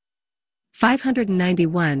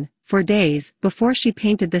 591. For days before she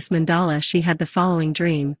painted this mandala, she had the following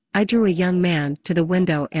dream: I drew a young man to the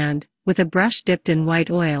window and, with a brush dipped in white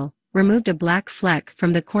oil, removed a black fleck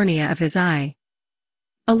from the cornea of his eye.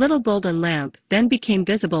 A little golden lamp then became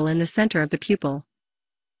visible in the center of the pupil.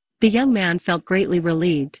 The young man felt greatly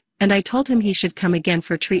relieved, and I told him he should come again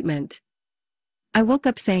for treatment. I woke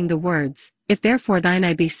up saying the words, "If therefore thine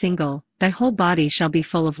eye be single, thy whole body shall be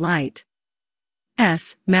full of light."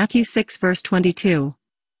 Matthew 6 verse 22.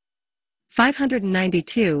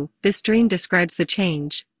 592. This dream describes the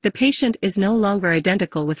change. The patient is no longer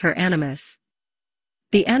identical with her animus.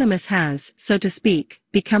 The animus has, so to speak,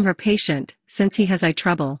 become her patient, since he has eye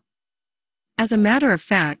trouble. As a matter of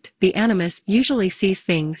fact, the animus usually sees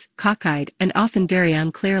things cockeyed and often very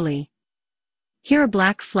unclearly. Here a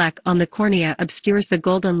black fleck on the cornea obscures the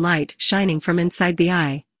golden light shining from inside the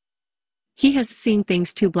eye. He has seen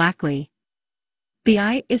things too blackly. The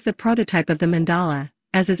eye is the prototype of the mandala,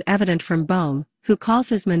 as is evident from Bohm, who calls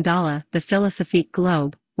his mandala the philosophique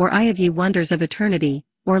globe, or eye of ye wonders of eternity,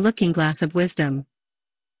 or looking glass of wisdom.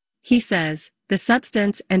 He says, the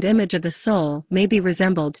substance and image of the soul may be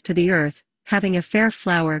resembled to the earth, having a fair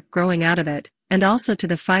flower growing out of it, and also to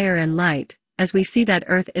the fire and light, as we see that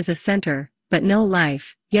earth is a center, but no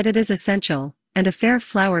life, yet it is essential, and a fair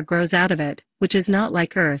flower grows out of it, which is not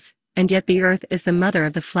like earth, and yet the earth is the mother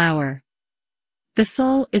of the flower. The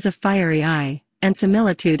soul is a fiery eye, and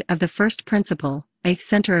similitude of the first principle, a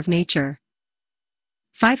center of nature.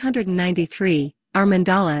 593. Our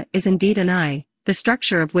mandala is indeed an eye, the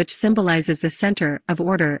structure of which symbolizes the center of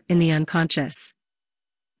order in the unconscious.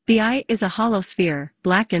 The eye is a hollow sphere,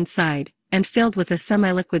 black inside, and filled with a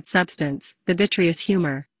semi-liquid substance, the vitreous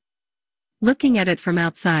humor. Looking at it from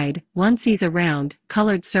outside, one sees a round,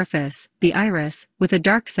 colored surface, the iris, with a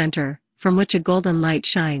dark center, from which a golden light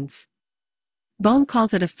shines. Bohm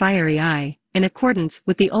calls it a fiery eye, in accordance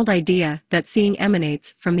with the old idea that seeing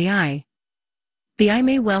emanates from the eye. The eye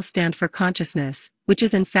may well stand for consciousness, which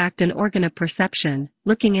is in fact an organ of perception,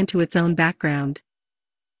 looking into its own background.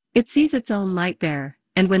 It sees its own light there,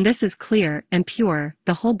 and when this is clear and pure,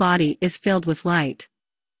 the whole body is filled with light.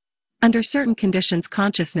 Under certain conditions,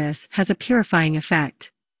 consciousness has a purifying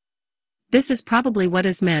effect. This is probably what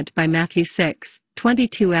is meant by Matthew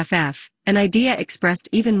 6:22 ff, an idea expressed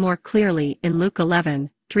even more clearly in Luke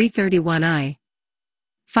 11:331i.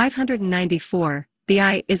 594. The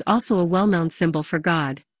eye is also a well-known symbol for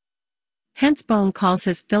God. Hence Bohm calls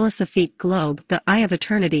his philosophique globe the eye of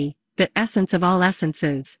eternity, the essence of all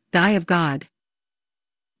essences, the eye of God.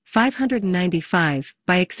 595.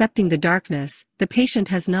 By accepting the darkness, the patient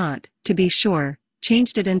has not, to be sure,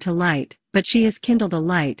 changed it into light, but she has kindled a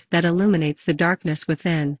light that illuminates the darkness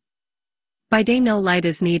within. By day no light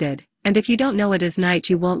is needed, and if you don't know it is night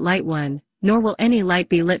you won't light one, nor will any light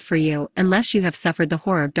be lit for you unless you have suffered the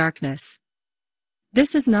horror of darkness.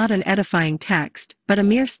 This is not an edifying text, but a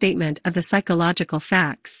mere statement of the psychological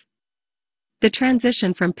facts. The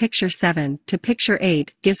transition from picture 7 to picture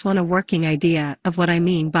 8 gives one a working idea of what I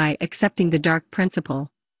mean by accepting the dark principle.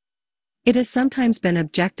 It has sometimes been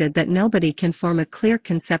objected that nobody can form a clear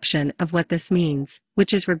conception of what this means,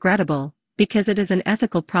 which is regrettable, because it is an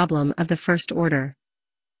ethical problem of the first order.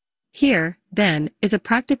 Here, then, is a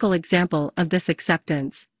practical example of this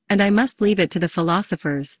acceptance, and I must leave it to the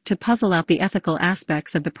philosophers to puzzle out the ethical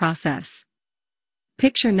aspects of the process.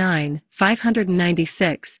 Picture 9,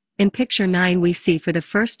 596. In picture 9 we see for the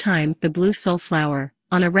first time the blue soul flower,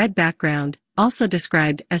 on a red background, also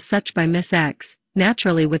described as such by Miss X,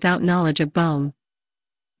 naturally without knowledge of Bohm.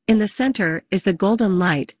 In the center is the golden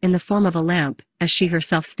light in the form of a lamp, as she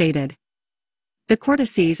herself stated. The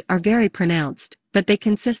cortices are very pronounced, but they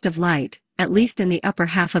consist of light, at least in the upper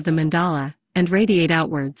half of the mandala, and radiate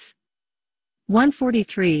outwards.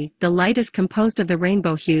 143. The light is composed of the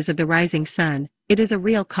rainbow hues of the rising sun. It is a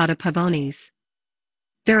real kata pavonis.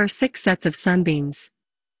 There are 6 sets of sunbeams.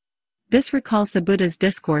 This recalls the Buddha's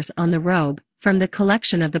discourse on the robe, from the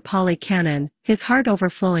collection of the Pali Canon, his heart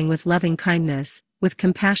overflowing with loving kindness, with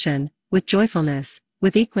compassion, with joyfulness,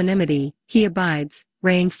 with equanimity, he abides,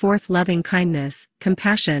 raying forth loving kindness,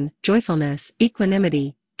 compassion, joyfulness,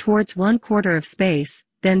 equanimity, towards 1/4 of space,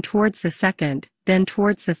 then towards the second, then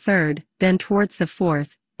towards the third, then towards the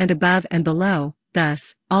fourth, and above and below,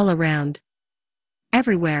 thus, all around.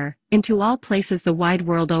 Everywhere, into all places the wide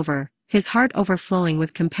world over, his heart overflowing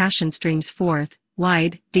with compassion streams forth,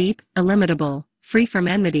 wide, deep, illimitable, free from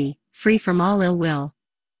enmity, free from all ill will.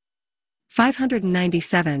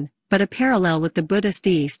 597. But a parallel with the Buddhist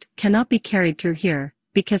East cannot be carried through here,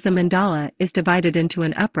 because the mandala is divided into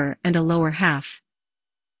an upper and a lower half.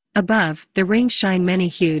 Above, the rings shine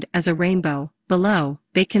many-hued as a rainbow, below,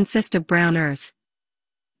 they consist of brown earth.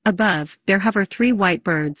 Above, there hover 3 white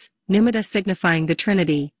birds, Numida signifying the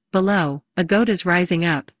Trinity, below, a goat is rising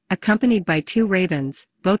up, accompanied by 2 ravens,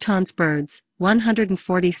 Bhutan's birds,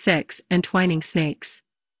 146 and twining snakes.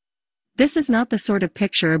 This is not the sort of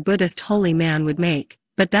picture a Buddhist holy man would make,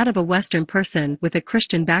 but that of a Western person with a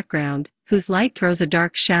Christian background, whose light throws a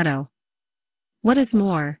dark shadow. What is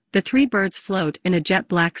more, the 3 birds float in a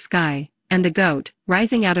jet-black sky, and the goat,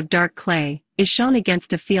 rising out of dark clay, is shown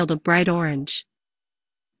against a field of bright orange.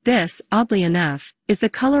 This, oddly enough, is the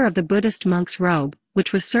color of the Buddhist monk's robe,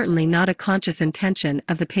 which was certainly not a conscious intention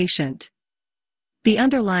of the patient. The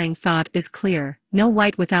underlying thought is clear: no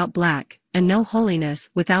white without black, and no holiness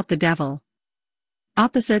without the devil.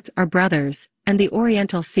 Opposites are brothers, and the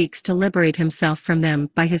Oriental seeks to liberate himself from them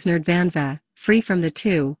by his nerdvanva, free from the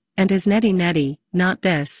two, and his neti-neti, not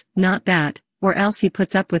this, not that, or else he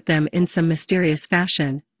puts up with them in some mysterious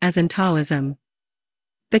fashion, as in Taoism.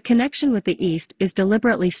 The connection with the East is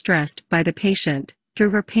deliberately stressed by the patient,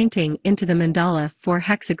 through her painting into the mandala 4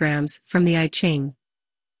 hexagrams from the I Ching.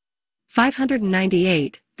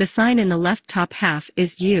 598. The sign in the left top half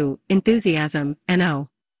is U, enthusiasm, no.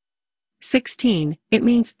 16. It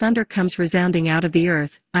means thunder comes resounding out of the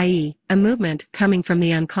earth, i.e., a movement coming from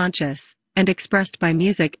the unconscious, and expressed by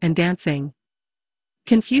music and dancing.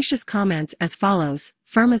 Confucius comments as follows: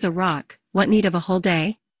 firm as a rock, what need of a whole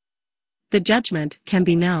day? The judgment can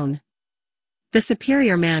be known. The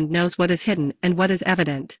superior man knows what is hidden and what is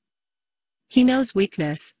evident. He knows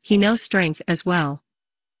weakness, he knows strength as well.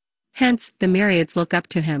 Hence, the myriads look up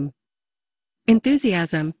to him.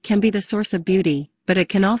 Enthusiasm can be the source of beauty, but it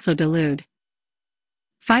can also delude.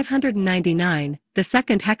 599. The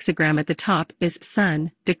second hexagram at the top is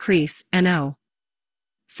sun, decrease, no.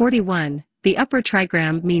 41. The upper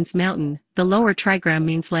trigram means mountain, the lower trigram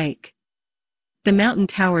means lake. The mountain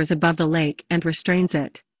towers above the lake and restrains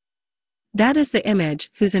it. That is the image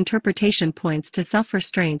whose interpretation points to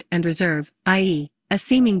self-restraint and reserve, i.e., a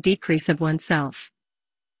seeming decrease of oneself.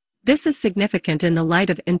 This is significant in the light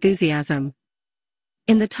of enthusiasm.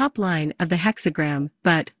 In the top line of the hexagram,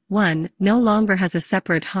 but, 1 no longer has a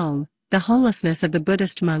separate home, the homelessness of the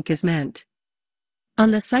Buddhist monk is meant.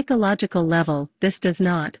 On the psychological level, this does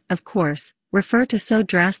not, of course, refer to so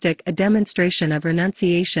drastic a demonstration of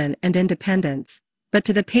renunciation and independence, but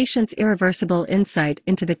to the patient's irreversible insight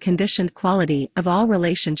into the conditioned quality of all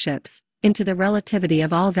relationships, into the relativity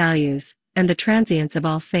of all values, and the transience of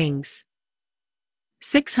all things.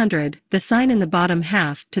 600. The sign in the bottom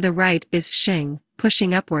half to the right is Xing,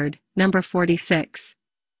 pushing upward, number 46.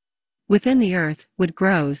 Within the earth, wood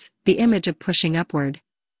grows, the image of pushing upward.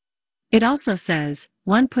 It also says,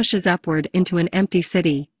 one pushes upward into an empty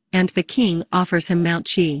city, and the king offers him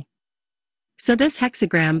Mount Chi. So this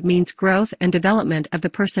hexagram means growth and development of the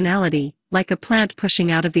personality, like a plant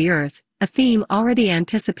pushing out of the earth, a theme already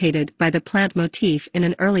anticipated by the plant motif in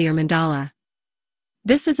an earlier mandala.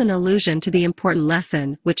 This is an allusion to the important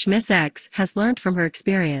lesson which Miss X has learned from her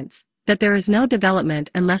experience, that there is no development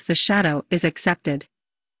unless the shadow is accepted.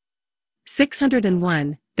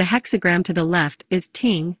 601. The hexagram to the left is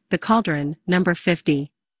Ting, the cauldron, number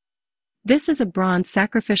 50. This is a bronze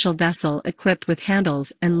sacrificial vessel equipped with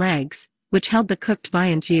handles and legs, which held the cooked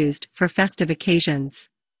viands used for festive occasions.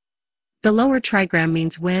 The lower trigram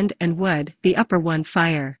means wind and wood, the upper one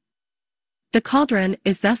fire. The cauldron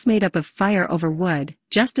is thus made up of fire over wood,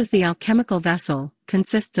 just as the alchemical vessel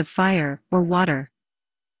consists of fire or water.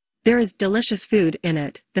 There is delicious food in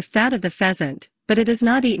it, the fat of the pheasant, but it is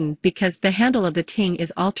not eaten because the handle of the ting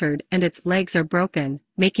is altered and its legs are broken,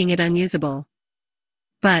 making it unusable.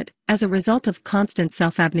 But, as a result of constant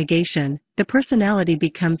self-abnegation, the personality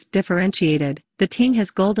becomes differentiated. The ting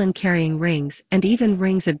has golden carrying rings and even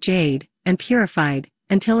rings of jade, and purified,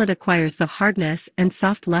 until it acquires the hardness and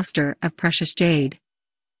soft luster of precious jade.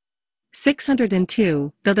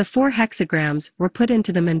 602. Though the 4 hexagrams were put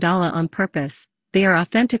into the mandala on purpose, they are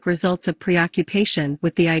authentic results of preoccupation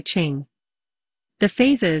with the I Ching. The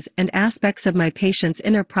phases and aspects of my patient's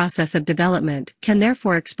inner process of development can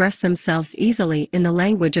therefore express themselves easily in the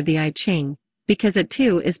language of the I Ching, because it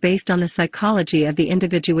too is based on the psychology of the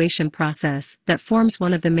individuation process that forms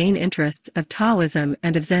one of the main interests of Taoism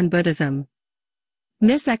and of Zen Buddhism.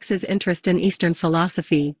 Miss X's interest in Eastern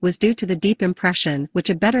philosophy was due to the deep impression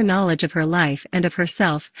which a better knowledge of her life and of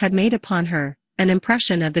herself had made upon her, an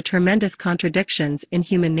impression of the tremendous contradictions in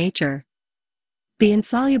human nature. The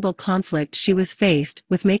insoluble conflict she was faced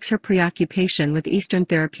with makes her preoccupation with Eastern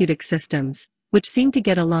therapeutic systems, which seem to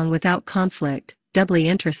get along without conflict, doubly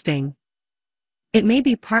interesting. It may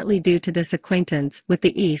be partly due to this acquaintance with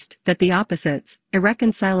the East that the opposites,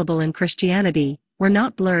 irreconcilable in Christianity, were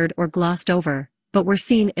not blurred or glossed over, but were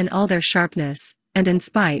seen in all their sharpness, and in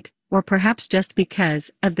spite, or perhaps just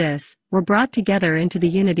because, of this, were brought together into the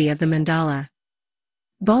unity of the mandala.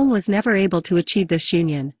 Bohm was never able to achieve this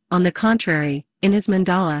union. On the contrary, in his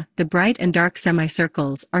mandala, the bright and dark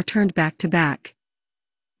semicircles are turned back to back.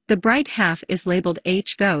 The bright half is labeled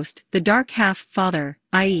H-ghost, the dark half Father,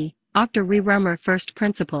 i.e., Octa Re-Rummer first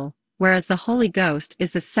principle, whereas the Holy Ghost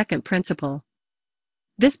is the second principle.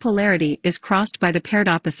 This polarity is crossed by the paired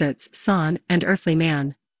opposites San and earthly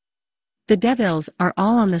man. The devils are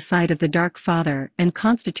all on the side of the dark Father and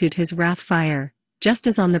constitute his wrath fire, just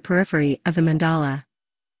as on the periphery of the mandala.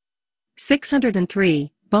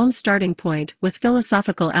 603. Bohm's starting point was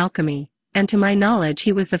philosophical alchemy, and to my knowledge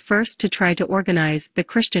he was the first to try to organize the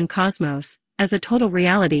Christian cosmos, as a total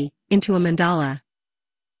reality, into a mandala.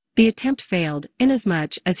 The attempt failed,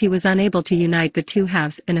 inasmuch as he was unable to unite the two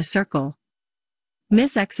halves in a circle.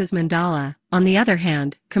 Miss X's mandala, on the other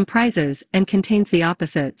hand, comprises and contains the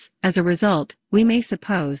opposites. As a result, we may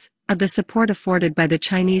suppose, of the support afforded by the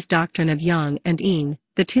Chinese doctrine of Yang and Yin,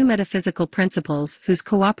 the two metaphysical principles whose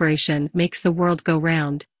cooperation makes the world go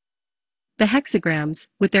round. The hexagrams,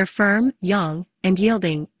 with their firm, Yang, and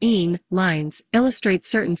yielding, Yin, lines, illustrate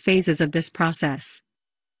certain phases of this process.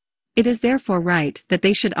 It is therefore right that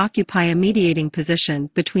they should occupy a mediating position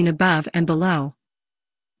between above and below.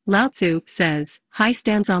 Lao Tzu says, high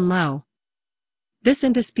stands on low. This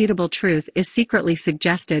indisputable truth is secretly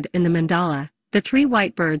suggested in the mandala. The three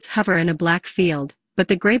white birds hover in a black field, but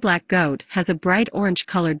the gray-black goat has a bright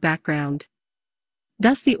orange-colored background.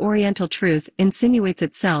 Thus the Oriental truth insinuates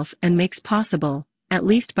itself and makes possible, at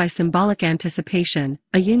least by symbolic anticipation,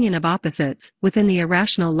 a union of opposites within the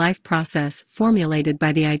irrational life process formulated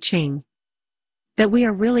by the I Ching. That we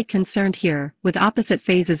are really concerned here with opposite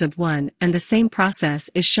phases of one and the same process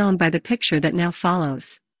is shown by the picture that now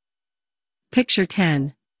follows. Picture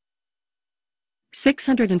 10.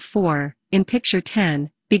 604, in Picture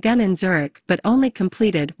 10, begun in Zurich but only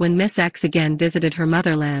completed when Miss X again visited her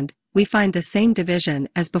motherland, we find the same division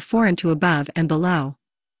as before into above and below.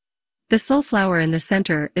 The soulflower in the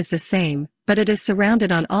center is the same, but it is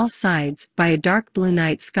surrounded on all sides by a dark blue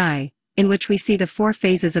night sky, in which we see the four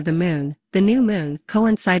phases of the new moon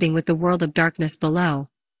coinciding with the world of darkness below.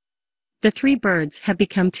 The three birds have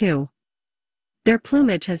become two. Their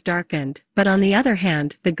plumage has darkened, but on the other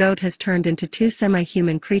hand the goat has turned into two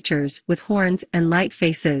semi-human creatures with horns and light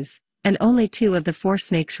faces, and only two of the four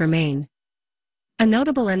snakes remain. A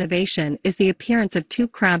notable innovation is the appearance of two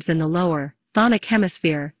crabs in the lower, chthonic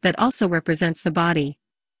hemisphere that also represents the body.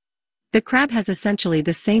 The crab has essentially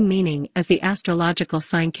the same meaning as the astrological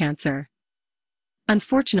sign Cancer.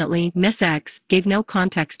 Unfortunately, Miss X gave no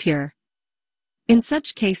context here. In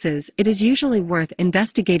such cases, it is usually worth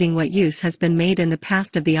investigating what use has been made in the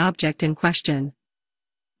past of the object in question.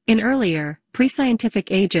 In earlier,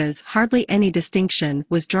 pre-scientific ages hardly any distinction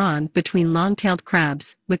was drawn between long-tailed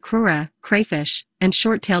crabs, macrura, crayfish, and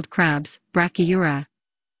short-tailed crabs, brachyura.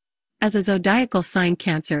 As a zodiacal sign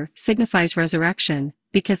Cancer signifies resurrection,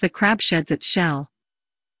 because the crab sheds its shell.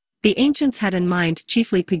 The ancients had in mind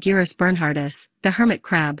chiefly Pagurus bernhardus, the hermit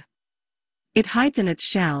crab. It hides in its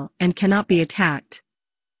shell and cannot be attacked.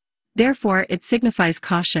 Therefore it signifies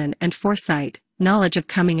caution and foresight, knowledge of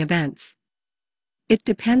coming events. It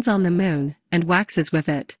depends on the moon, and waxes with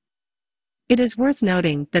it. It is worth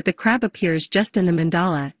noting that the crab appears just in the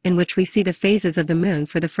mandala in which we see the phases of the moon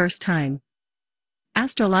for the first time.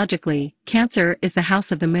 Astrologically, Cancer is the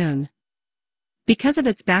house of the moon. Because of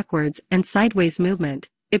its backwards and sideways movement,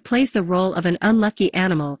 it plays the role of an unlucky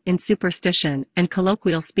animal in superstition and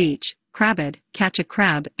colloquial speech, crabbed, catch a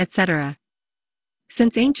crab, etc.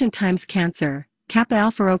 Since ancient times Cancer, Kappa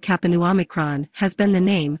Alpha Rho Kappa Nu Omicron has been the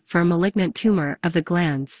name for a malignant tumor of the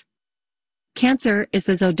glands. Cancer is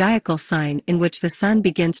the zodiacal sign in which the sun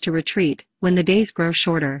begins to retreat when the days grow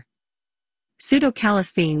shorter.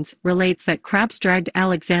 Pseudo-Callisthenes relates that crabs dragged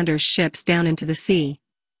Alexander's ships down into the sea.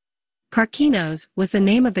 Karkinos was the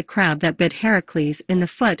name of the crab that bit Heracles in the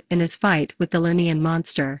foot in his fight with the Lernaean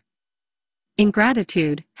monster. In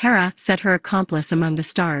gratitude, Hera set her accomplice among the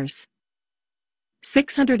stars.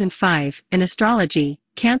 605. In astrology,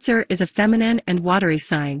 Cancer is a feminine and watery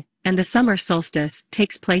sign, and the summer solstice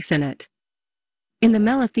takes place in it. In the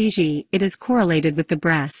Melethesia, it is correlated with the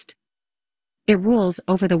breast. It rules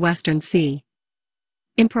over the western sea.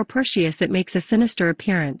 In Propertius it makes a sinister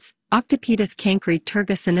appearance, Octopetus cancri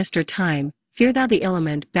terga sinistra time, fear thou the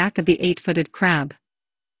element back of the 8-footed crab.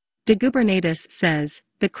 De Gubernatus says,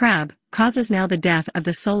 the crab causes now the death of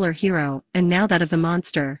the solar hero and now that of the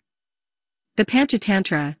monster. The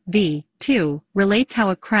Panchatantra, v. 2, relates how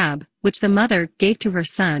a crab, which the mother gave to her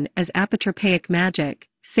son as apotropaic magic,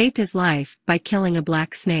 saved his life by killing a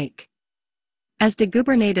black snake. As de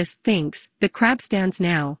Gubernatus thinks, the crab stands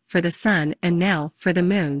now for the sun and now for the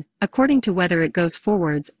moon, according to whether it goes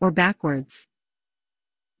forwards or backwards.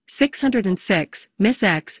 606. Miss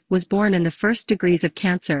X was born in the first degrees of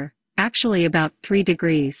Cancer, actually about 3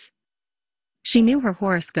 degrees. She knew her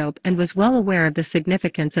horoscope and was well aware of the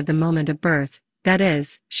significance of the moment of birth, that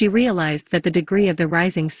is, she realized that the degree of the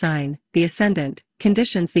rising sign, the ascendant,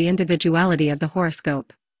 conditions the individuality of the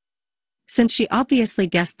horoscope. Since she obviously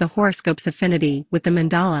guessed the horoscope's affinity with the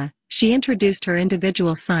mandala, she introduced her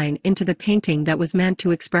individual sign into the painting that was meant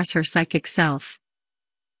to express her psychic self.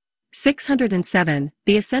 607.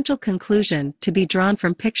 The essential conclusion to be drawn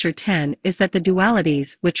from picture 10 is that the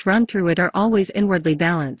dualities which run through it are always inwardly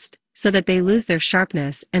balanced, so that they lose their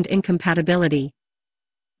sharpness and incompatibility.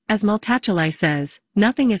 As Multatuli says,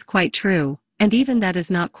 nothing is quite true, and even that is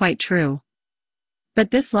not quite true.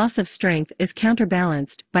 But this loss of strength is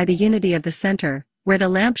counterbalanced by the unity of the center, where the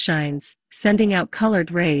lamp shines, sending out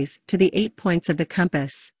colored rays to the 8 points of the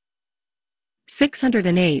compass.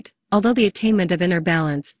 608. Although the attainment of inner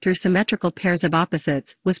balance through symmetrical pairs of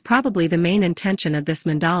opposites was probably the main intention of this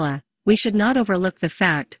mandala, we should not overlook the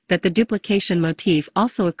fact that the duplication motif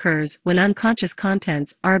also occurs when unconscious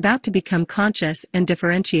contents are about to become conscious and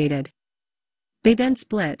differentiated. They then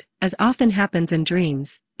split, as often happens in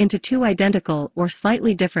dreams, into 2 identical or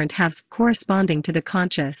slightly different halves corresponding to the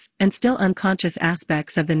conscious and still unconscious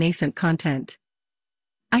aspects of the nascent content.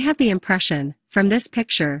 I have the impression, from this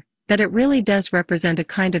picture, that it really does represent a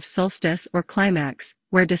kind of solstice or climax,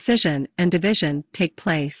 where decision and division take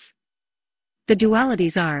place. The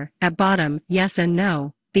dualities are, at bottom, yes and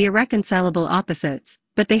no, the irreconcilable opposites,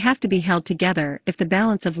 but they have to be held together if the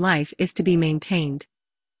balance of life is to be maintained.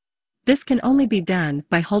 This can only be done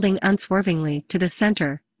by holding unswervingly to the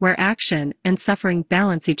center, where action and suffering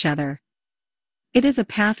balance each other. It is a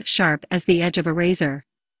path sharp as the edge of a razor.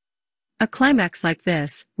 A climax like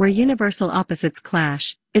this, where universal opposites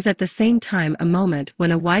clash, is at the same time a moment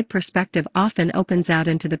when a wide perspective often opens out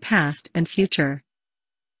into the past and future.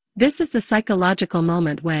 This is the psychological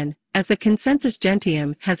moment when, as the consensus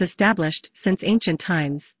gentium has established since ancient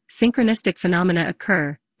times, synchronistic phenomena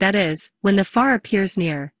occur, that is, when the far appears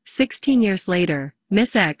near. 16 years later,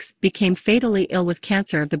 Miss X became fatally ill with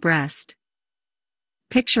cancer of the breast.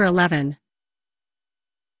 Picture 11.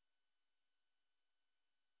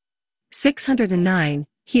 609.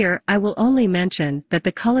 Here I will only mention that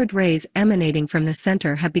the colored rays emanating from the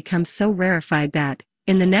center have become so rarefied that,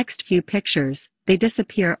 in the next few pictures, they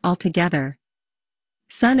disappear altogether.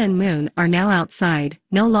 Sun and moon are now outside,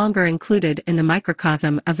 no longer included in the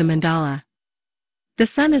microcosm of the mandala. The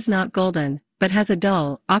sun is not golden, but has a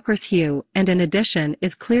dull, ochreous hue and in addition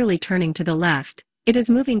is clearly turning to the left. It is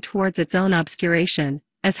moving towards its own obscuration,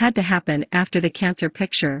 as had to happen after the Cancer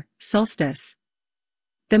picture, solstice.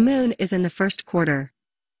 The moon is in the first quarter.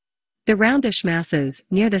 The roundish masses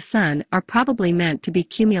near the sun are probably meant to be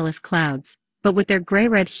cumulus clouds, but with their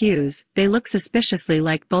gray-red hues, they look suspiciously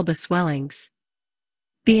like bulbous swellings.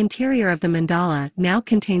 The interior of the mandala now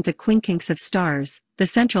contains a quincunx of stars, the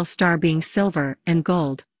central star being silver and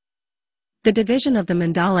gold. The division of the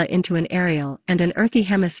mandala into an aerial and an earthy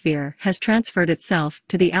hemisphere has transferred itself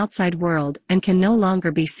to the outside world and can no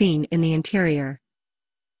longer be seen in the interior.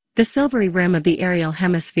 The silvery rim of the aerial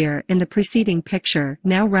hemisphere in the preceding picture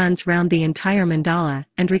now runs round the entire mandala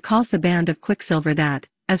and recalls the band of quicksilver that,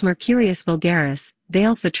 as Mercurius vulgaris,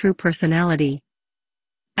 veils the true personality.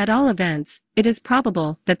 At all events, it is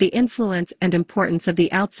probable that the influence and importance of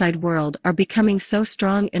the outside world are becoming so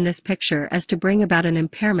strong in this picture as to bring about an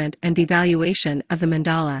impairment and devaluation of the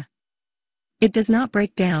mandala. It does not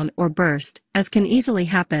break down or burst, as can easily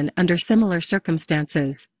happen under similar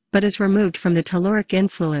circumstances, but is removed from the telluric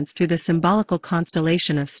influence through the symbolical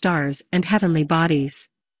constellation of stars and heavenly bodies.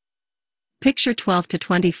 Picture 12 to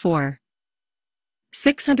 24.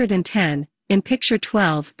 610. in picture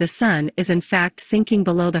 12, the sun is in fact sinking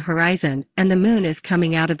below the horizon and the moon is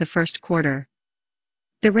coming out of the first quarter.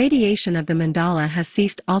 The radiation of the mandala has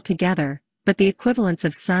ceased altogether, but the equivalents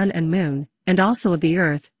of sun and moon, and also of the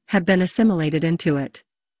earth, have been assimilated into it.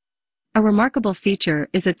 A remarkable feature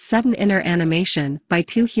is its sudden inner animation by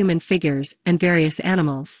two human figures and various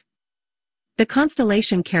animals. The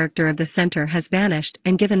constellation character of the center has vanished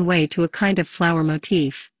and given way to a kind of flower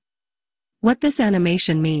motif. What this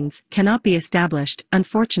animation means cannot be established,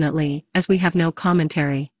 unfortunately, as we have no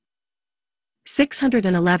commentary.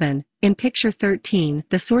 611. In picture 13,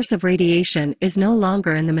 the source of radiation is no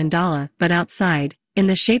longer in the mandala but outside, in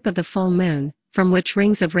the shape of the full moon, from which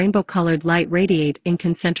rings of rainbow-colored light radiate in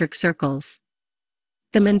concentric circles.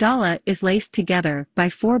 The mandala is laced together by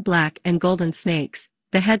 4 black and golden snakes,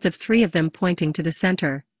 the heads of 3 of them pointing to the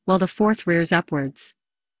center, while the 4th rears upwards.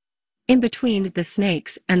 In between the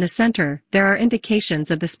snakes and the center, there are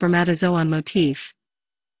indications of the spermatozoon motif.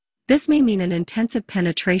 This may mean an intensive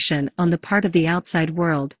penetration on the part of the outside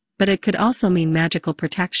world, but it could also mean magical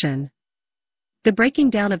protection. The breaking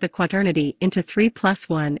down of the quaternity into 3 plus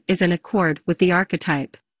 1 is in accord with the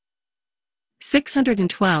archetype.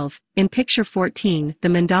 612. In picture 14, the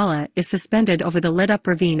mandala is suspended over the lit-up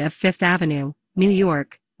ravine of Fifth Avenue, New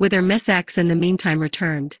York, whither Miss X in the meantime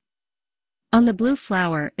returned. On the blue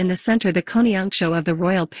flower in the center, the conjunction of the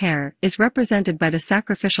royal pair is represented by the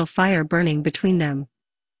sacrificial fire burning between them.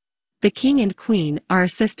 The king and queen are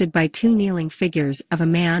assisted by 2 kneeling figures of a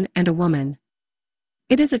man and a woman.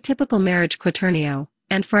 It is a typical marriage quaternio,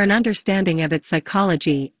 and for an understanding of its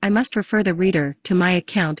psychology, I must refer the reader to my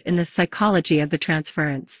account in the Psychology of the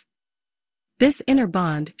Transference. This inner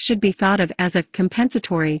bond should be thought of as a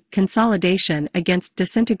compensatory consolidation against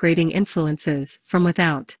disintegrating influences from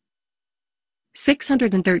without.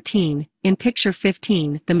 613. In picture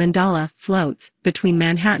 15, the mandala floats between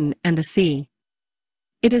Manhattan and the sea.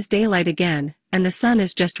 It is daylight again, and the sun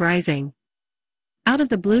is just rising. Out of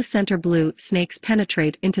the blue center, blue snakes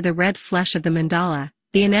penetrate into the red flesh of the mandala.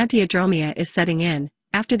 The enantiodromia is setting in,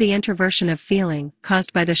 after the introversion of feeling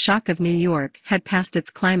caused by the shock of New York had passed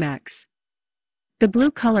its climax. The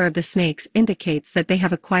blue color of the snakes indicates that they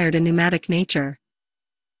have acquired a pneumatic nature.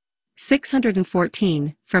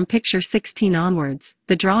 614. From picture 16 onwards,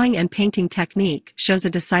 the drawing and painting technique shows a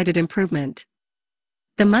decided improvement.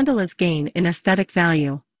 The mandalas gain in aesthetic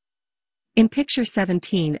value. In picture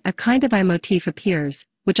 17, a kind of eye motif appears,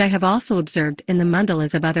 which I have also observed in the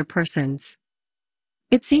mandalas of other persons.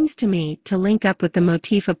 It seems to me to link up with the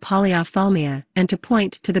motif of polyophthalmia and to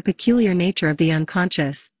point to the peculiar nature of the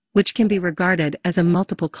unconscious, which can be regarded as a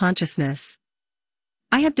multiple consciousness.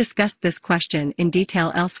 I have discussed this question in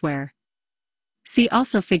detail elsewhere. See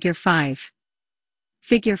also Figure 5.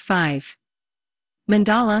 Figure 5.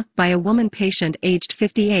 Mandala by a woman patient aged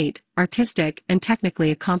 58, artistic and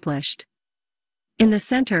technically accomplished. In the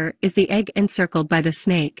center is the egg encircled by the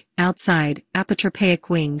snake, outside, apotropaic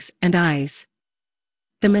wings and eyes.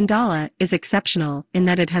 The mandala is exceptional in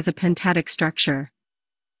that it has a pentatic structure.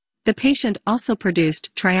 The patient also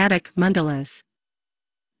produced triadic mandalas.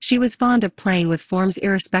 She was fond of playing with forms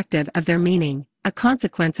irrespective of their meaning, a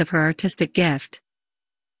consequence of her artistic gift.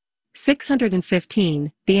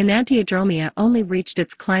 615. The enantiodromia only reached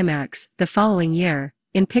its climax the following year.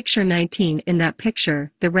 In picture 19, in that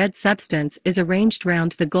picture, the red substance is arranged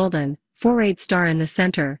round the golden, 4-rayed star in the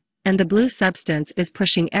center, and the blue substance is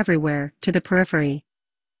pushing everywhere to the periphery.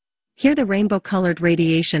 Here the rainbow-colored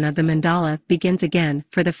radiation of the mandala begins again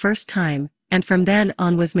for the first time, and from then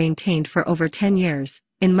on was maintained for over 10 years,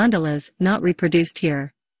 in mandalas not reproduced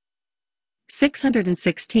here.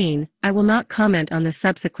 616. I will not comment on the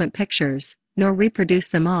subsequent pictures, nor reproduce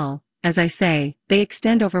them all. As I say, they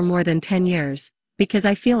extend over more than 10 years, because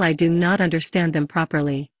I feel I do not understand them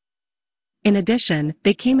properly. In addition,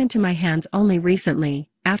 they came into my hands only recently,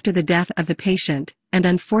 after the death of the patient, and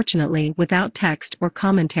unfortunately without text or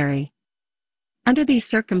commentary. Under these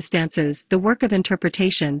circumstances, the work of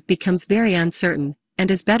interpretation becomes very uncertain,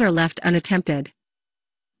 and is better left unattempted.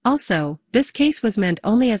 Also, this case was meant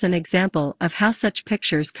only as an example of how such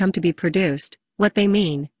pictures come to be produced, what they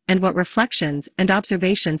mean, and what reflections and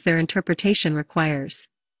observations their interpretation requires.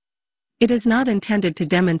 It is not intended to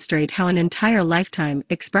demonstrate how an entire lifetime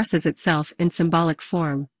expresses itself in symbolic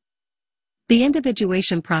form. The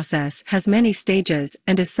individuation process has many stages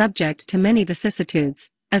and is subject to many vicissitudes,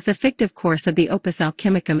 as the fictive course of the Opus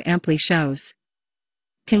Alchemicum amply shows.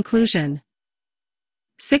 Conclusion.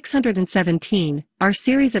 617. Our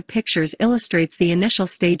series of pictures illustrates the initial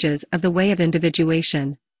stages of the way of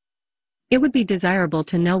individuation. It would be desirable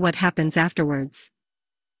to know what happens afterwards.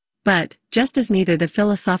 But, just as neither the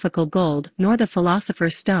philosophical gold nor the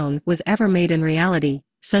philosopher's stone was ever made in reality,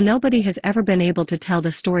 so nobody has ever been able to tell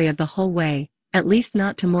the story of the whole way, at least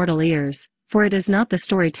not to mortal ears, for it is not the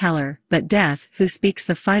storyteller, but death, who speaks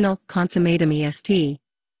the final consummatum est.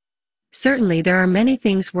 Certainly there are many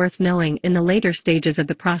things worth knowing in the later stages of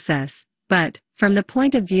the process, but, from the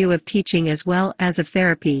point of view of teaching as well as of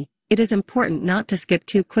therapy, it is important not to skip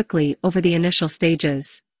too quickly over the initial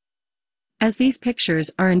stages. As these pictures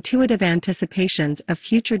are intuitive anticipations of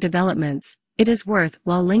future developments, it is worth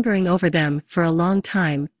while lingering over them for a long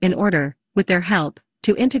time, in order, with their help,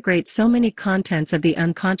 to integrate so many contents of the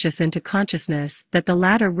unconscious into consciousness that the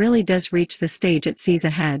latter really does reach the stage it sees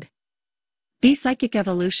ahead. These psychic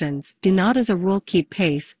evolutions do not as a rule keep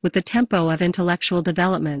pace with the tempo of intellectual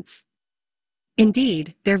developments.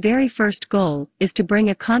 Indeed, their very first goal is to bring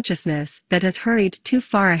a consciousness that has hurried too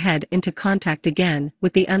far ahead into contact again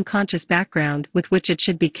with the unconscious background with which it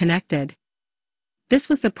should be connected. This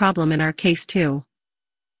was the problem in our case too.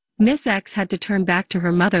 Miss X had to turn back to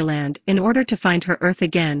her motherland in order to find her Earth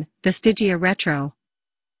again, the Stygia retro.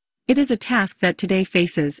 It is a task that today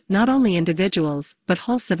faces not only individuals but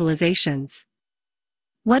whole civilizations.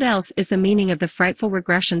 What else is the meaning of the frightful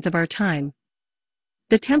regressions of our time?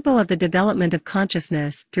 The tempo of the development of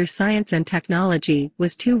consciousness through science and technology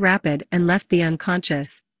was too rapid and left the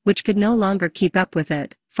unconscious, which could no longer keep up with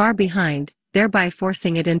it, far behind, thereby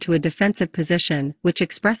forcing it into a defensive position which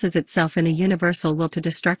expresses itself in a universal will to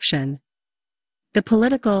destruction. The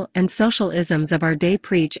political and social isms of our day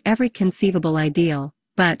preach every conceivable ideal,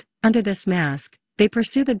 but, under this mask, they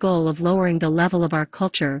pursue the goal of lowering the level of our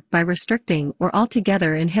culture by restricting or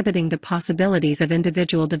altogether inhibiting the possibilities of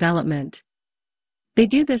individual development. They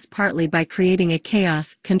do this partly by creating a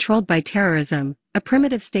chaos controlled by terrorism, a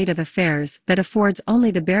primitive state of affairs that affords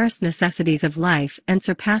only the barest necessities of life and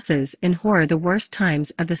surpasses in horror the worst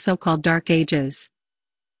times of the so-called Dark Ages.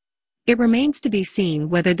 It remains to be seen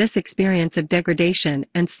whether this experience of degradation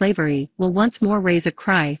and slavery will once more raise a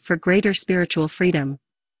cry for greater spiritual freedom.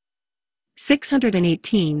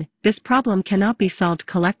 618. This problem cannot be solved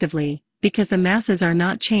collectively, because the masses are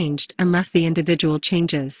not changed unless the individual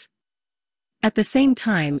changes. At the same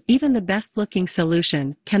time, even the best-looking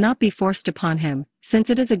solution cannot be forced upon him,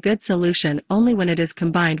 since it is a good solution only when it is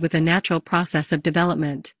combined with a natural process of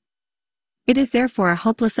development. It is therefore a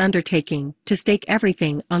hopeless undertaking to stake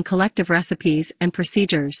everything on collective recipes and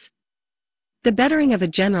procedures. The bettering of a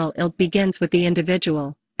general ill begins with the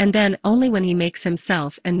individual, and then only when he makes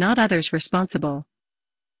himself and not others responsible.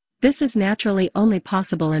 This is naturally only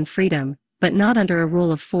possible in freedom, but not under a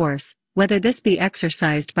rule of force, whether this be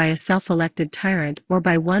exercised by a self-elected tyrant or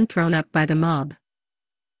by one thrown up by the mob.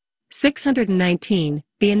 619.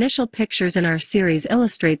 The initial pictures in our series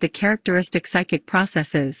illustrate the characteristic psychic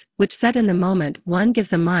processes, which set in the moment one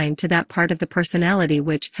gives a mind to that part of the personality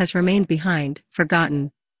which has remained behind,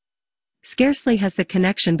 forgotten. Scarcely has the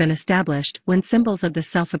connection been established when symbols of the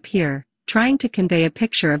self appear, trying to convey a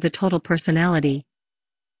picture of the total personality.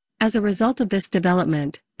 As a result of this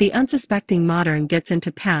development, the unsuspecting modern gets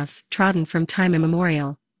into paths trodden from time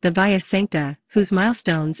immemorial, the via sancta, whose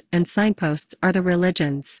milestones and signposts are the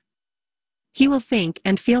religions. He will think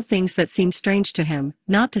and feel things that seem strange to him,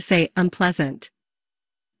 not to say unpleasant.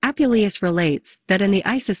 Apuleius relates that in the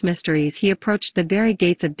Isis mysteries he approached the very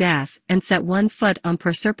gates of death and set one foot on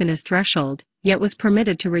Proserpina's threshold, yet was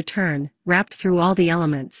permitted to return, wrapped through all the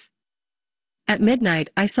elements. At midnight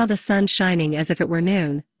I saw the sun shining as if it were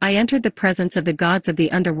noon. I entered the presence of the gods of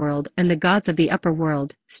the underworld and the gods of the upper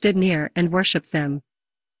world, stood near and worshipped them.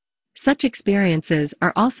 Such experiences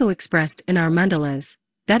are also expressed in our mandalas.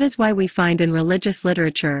 That is why we find in religious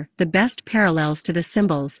literature the best parallels to the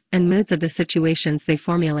symbols and moods of the situations they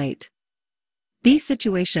formulate. These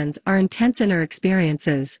situations are intense inner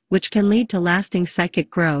experiences, which can lead to lasting psychic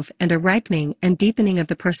growth and a ripening and deepening of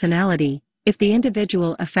the personality, if the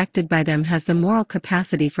individual affected by them has the moral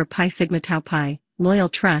capacity for pi sigma tau pi, loyal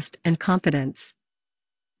trust and confidence.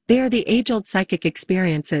 They are the age-old psychic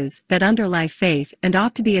experiences that underlie faith and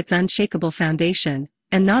ought to be its unshakable foundation,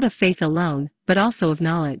 and not of faith alone, but also of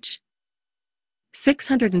knowledge.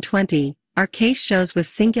 620. Our case shows with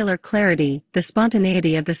singular clarity the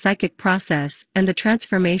spontaneity of the psychic process and the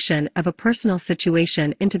transformation of a personal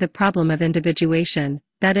situation into the problem of individuation,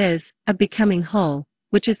 that is, of becoming whole,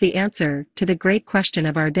 which is the answer to the great question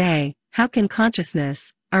of our day: how can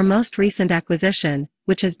consciousness, our most recent acquisition,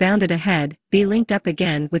 which has bounded ahead, be linked up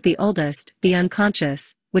again with the oldest, the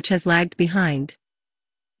unconscious, which has lagged behind?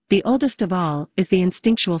 The oldest of all is the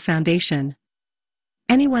instinctual foundation.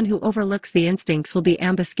 Anyone who overlooks the instincts will be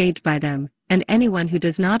ambuscaded by them, and anyone who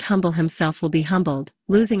does not humble himself will be humbled,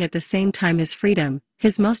 losing at the same time his freedom,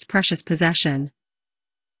 his most precious possession.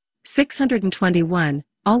 621.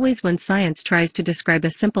 Always when science tries to describe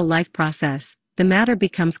a simple life process, the matter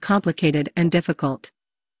becomes complicated and difficult.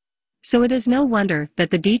 So it is no wonder that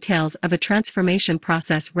the details of a transformation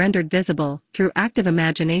process rendered visible through active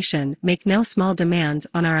imagination make no small demands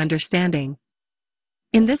on our understanding.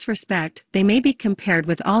 In this respect, they may be compared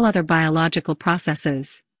with all other biological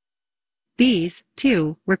processes. These,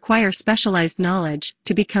 too, require specialized knowledge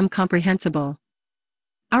to become comprehensible.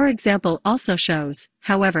 Our example also shows,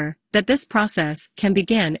 however, that this process can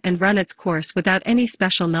begin and run its course without any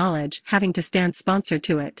special knowledge having to stand sponsor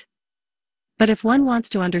to it. But if one wants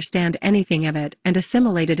to understand anything of it and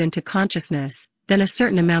assimilate it into consciousness, then a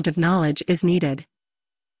certain amount of knowledge is needed.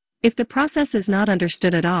 If the process is not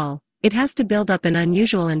understood at all, it has to build up an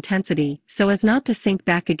unusual intensity so as not to sink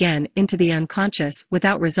back again into the unconscious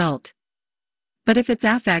without result. But if its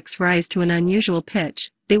affects rise to an unusual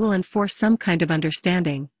pitch, they will enforce some kind of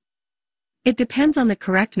understanding. It depends on the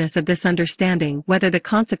correctness of this understanding whether the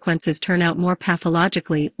consequences turn out more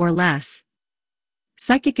pathologically or less.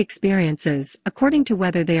 Psychic experiences, according to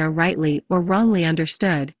whether they are rightly or wrongly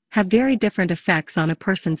understood, have very different effects on a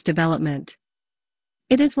person's development.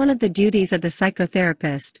 It is one of the duties of the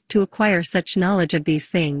psychotherapist to acquire such knowledge of these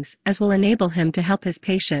things as will enable him to help his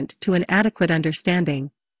patient to an adequate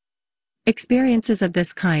understanding. Experiences of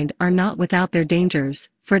this kind are not without their dangers,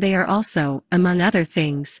 for they are also, among other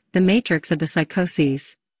things, the matrix of the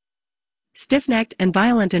psychoses. Stiff-necked and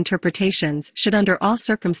violent interpretations should under all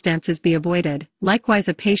circumstances be avoided. Likewise,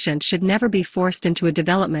 a patient should never be forced into a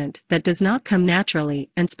development that does not come naturally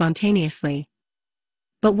and spontaneously.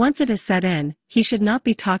 But once it is set in, he should not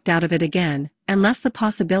be talked out of it again, unless the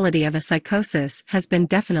possibility of a psychosis has been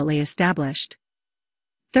definitely established.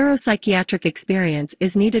 Thorough psychiatric experience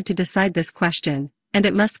is needed to decide this question, and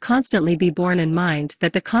it must constantly be borne in mind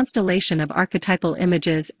that the constellation of archetypal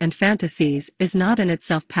images and fantasies is not in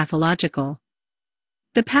itself pathological.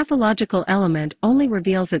 The pathological element only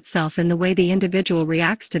reveals itself in the way the individual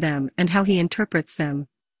reacts to them and how he interprets them.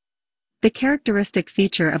 The characteristic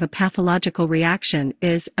feature of a pathological reaction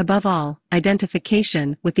is, above all,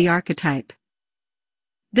 identification with the archetype.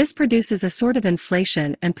 This produces a sort of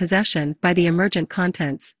inflation and possession by the emergent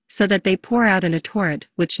contents, so that they pour out in a torrent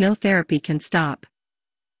which no therapy can stop.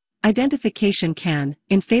 Identification can,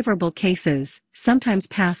 in favorable cases, sometimes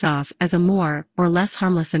pass off as a more or less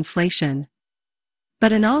harmless inflation.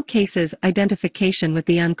 But in all cases, identification with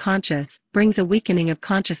the unconscious brings a weakening of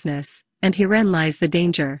consciousness, and herein lies the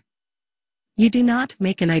danger. You do not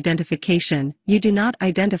make an identification, you do not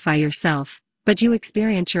identify yourself, but you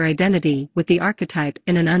experience your identity with the archetype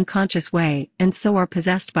in an unconscious way and so are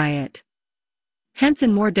possessed by it. Hence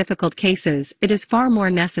in more difficult cases it is far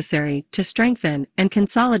more necessary to strengthen and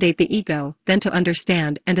consolidate the ego than to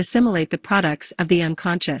understand and assimilate the products of the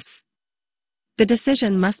unconscious. The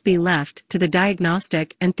decision must be left to the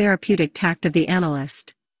diagnostic and therapeutic tact of the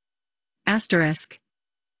analyst. Asterisk.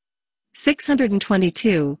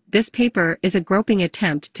 622. This paper is a groping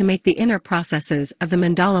attempt to make the inner processes of the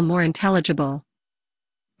mandala more intelligible.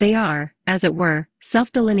 They are, as it were,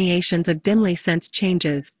 self-delineations of dimly sensed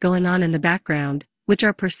changes going on in the background, which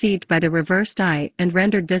are perceived by the reversed eye and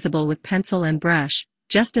rendered visible with pencil and brush,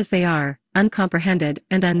 just as they are, uncomprehended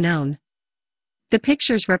and unknown. The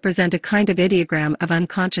pictures represent a kind of ideogram of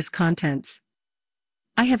unconscious contents.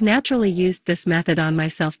 I have naturally used this method on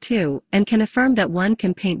myself too, and can affirm that one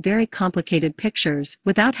can paint very complicated pictures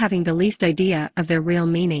without having the least idea of their real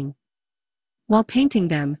meaning. While painting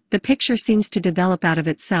them, the picture seems to develop out of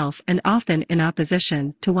itself and often in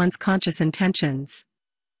opposition to one's conscious intentions.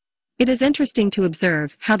 It is interesting to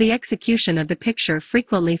observe how the execution of the picture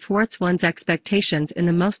frequently thwarts one's expectations in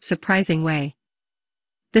the most surprising way.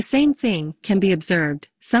 The same thing can be observed,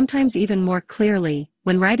 sometimes even more clearly,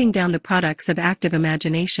 when writing down the products of active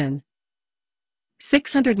imagination.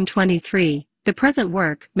 623. The present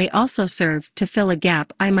work may also serve to fill a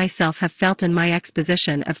gap I myself have felt in my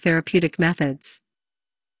exposition of therapeutic methods.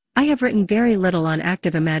 I have written very little on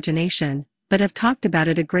active imagination, but have talked about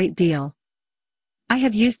it a great deal. I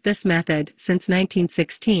have used this method since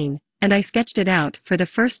 1916, and I sketched it out for the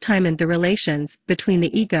first time in the relations between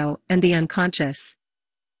the ego and the unconscious.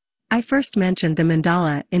 I first mentioned the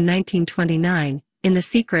mandala in 1929, in The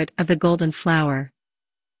Secret of the Golden Flower.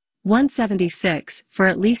 176. For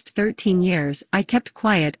at least 13 years I kept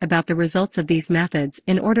quiet about the results of these methods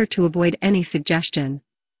in order to avoid any suggestion.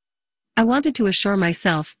 I wanted to assure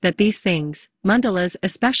myself that these things, mandalas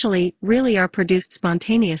especially, really are produced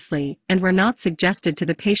spontaneously and were not suggested to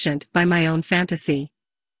the patient by my own fantasy.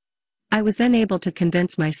 I was then able to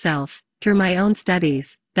convince myself, through my own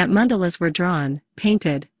studies, that mandalas were drawn,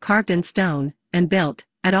 painted, carved in stone, and built,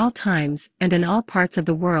 at all times and in all parts of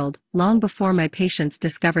the world, long before my patients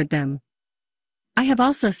discovered them. I have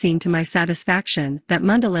also seen to my satisfaction that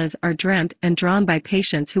mandalas are dreamt and drawn by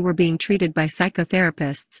patients who were being treated by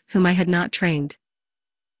psychotherapists whom I had not trained.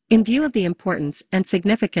 In view of the importance and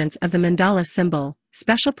significance of the mandala symbol,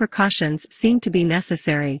 special precautions seem to be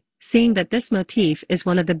necessary, seeing that this motif is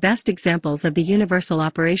one of the best examples of the universal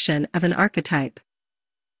operation of an archetype.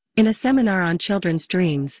 In a seminar on children's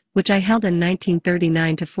dreams, which I held in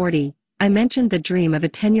 1939-40, I mentioned the dream of a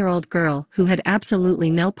 10-year-old girl who had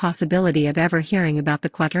absolutely no possibility of ever hearing about the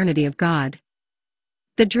quaternity of God.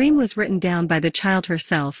 The dream was written down by the child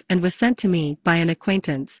herself and was sent to me by an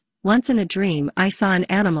acquaintance. Once in a dream I saw an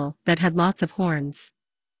animal that had lots of horns.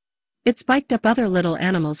 It spiked up other little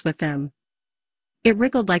animals with them. It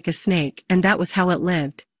wriggled like a snake, and that was how it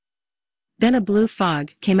lived. Then a blue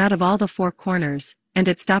fog came out of all the four corners, and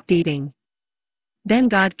it stopped eating. Then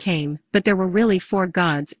God came, but there were really 4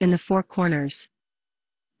 gods in the 4 corners.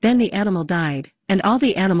 Then the animal died, and all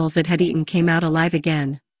the animals it had eaten came out alive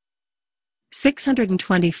again.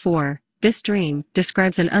 624. This dream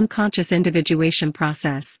describes an unconscious individuation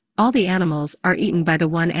process. All the animals are eaten by the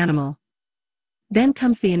one animal. Then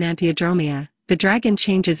comes the enantiodromia. The dragon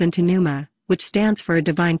changes into pneuma, which stands for a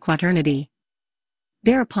divine quaternity.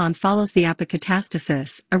 Thereupon follows the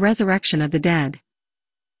apokatastasis, a resurrection of the dead.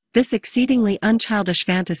 This exceedingly unchildish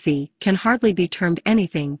fantasy can hardly be termed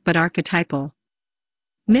anything but archetypal.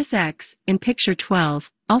 Miss X, in picture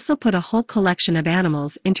 12, also put a whole collection of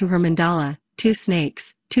animals into her mandala: 2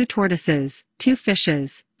 snakes, 2 tortoises, 2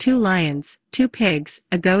 fishes, 2 lions, 2 pigs,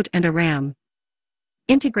 a goat and a ram.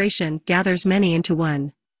 Integration gathers many into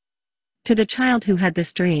one. To the child who had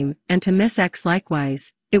this dream, and to Miss X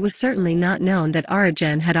likewise, it was certainly not known that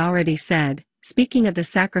Origen had already said, speaking of the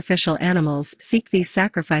sacrificial animals, seek these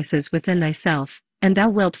sacrifices within thyself, and thou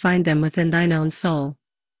wilt find them within thine own soul.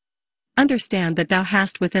 Understand that thou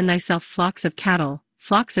hast within thyself flocks of cattle,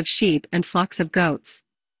 flocks of sheep and flocks of goats.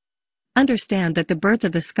 Understand that the birds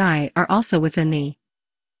of the sky are also within thee.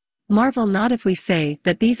 Marvel not if we say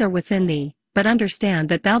that these are within thee, but understand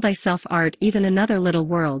that thou thyself art even another little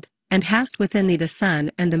world, and hast within thee the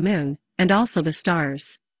sun and the moon, and also the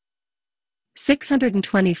stars.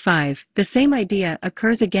 625. The same idea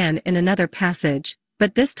occurs again in another passage,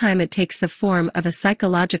 but this time it takes the form of a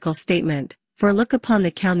psychological statement. For look upon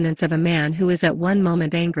the countenance of a man who is at one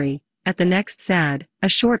moment angry, at the next sad, a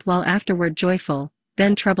short while afterward joyful,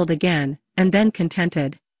 then troubled again, and then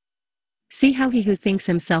contented. See how he who thinks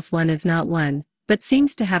himself one is not one, but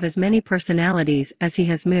seems to have as many personalities as he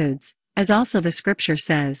has moods, as also the scripture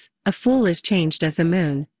says, a fool is changed as the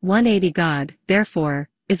moon. 180. God, therefore,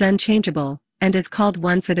 is unchangeable, and is called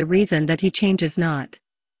one for the reason that he changes not.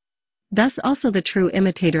 Thus also the true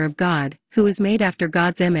imitator of God, who is made after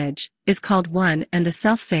God's image, is called one and the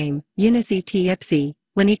selfsame, unis et ipsi,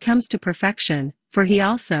 when he comes to perfection, for he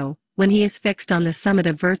also, when he is fixed on the summit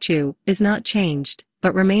of virtue, is not changed,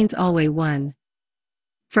 but remains always one.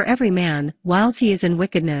 For every man, whiles he is in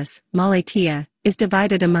wickedness, malatia, is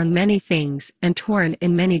divided among many things and torn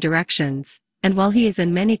in many directions, and while he is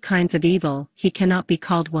in many kinds of evil, he cannot be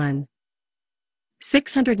called one.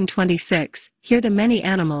 626. Here the many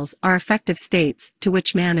animals are affective states to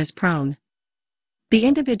which man is prone. The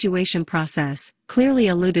individuation process, clearly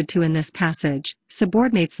alluded to in this passage,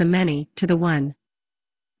 subordinates the many to the one.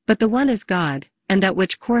 But the one is God, and that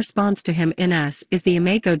which corresponds to him in us is the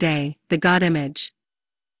imago Dei, the God image.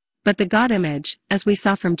 But the God image, as we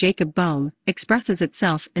saw from Jacob Boehme, expresses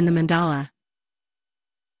itself in the mandala.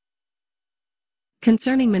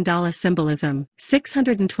 Concerning mandala symbolism,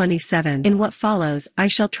 627. In what follows, I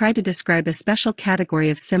shall try to describe a special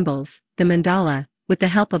category of symbols, the mandala, with the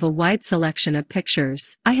help of a wide selection of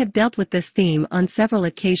pictures. I have dealt with this theme on several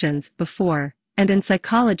occasions before, and in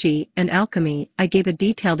psychology and alchemy I gave a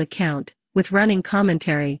detailed account, with running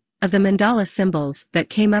commentary, of the mandala symbols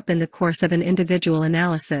that came up in the course of an individual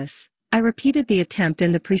analysis. I repeated the attempt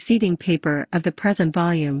in the preceding paper of the present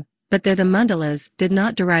volume, but there the mandalas did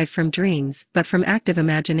not derive from dreams but from active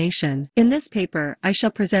imagination. In this paper I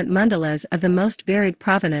shall present mandalas of the most varied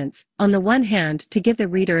provenance, on the one hand to give the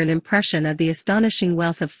reader an impression of the astonishing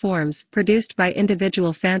wealth of forms produced by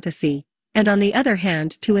individual fantasy, and on the other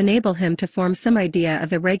hand to enable him to form some idea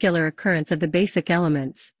of the regular occurrence of the basic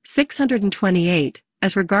elements. 628.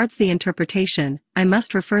 As regards the interpretation, I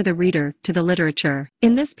must refer the reader to the literature.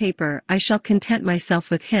 In this paper I shall content myself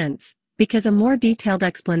with hints, because a more detailed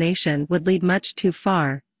explanation would lead much too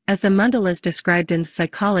far, as the mandalas described in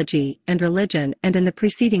psychology and religion and in the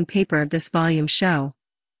preceding paper of this volume show.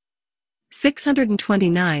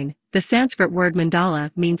 629. The Sanskrit word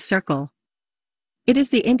mandala means circle. It is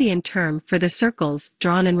the Indian term for the circles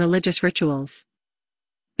drawn in religious rituals.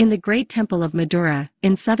 In the great temple of Madura,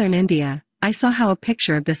 in southern India, I saw how a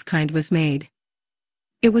picture of this kind was made.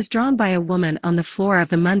 It was drawn by a woman on the floor of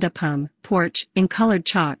the mandapam porch in colored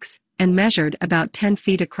chalks, and measured about 10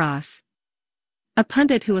 feet across. A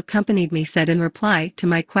pundit who accompanied me said in reply to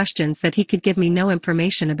my questions that he could give me no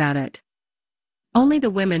information about it. Only the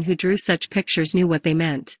women who drew such pictures knew what they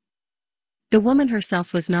meant. The woman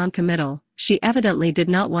herself was non-committal, she evidently did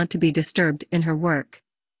not want to be disturbed in her work.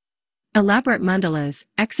 Elaborate mandalas,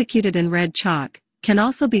 executed in red chalk, can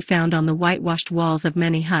also be found on the whitewashed walls of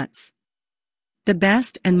many huts. The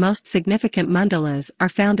best and most significant mandalas are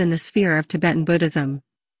found in the sphere of Tibetan Buddhism.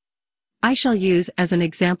 I shall use as an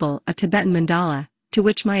example a Tibetan mandala, to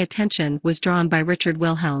which my attention was drawn by Richard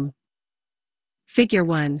Wilhelm. Figure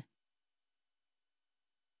 1.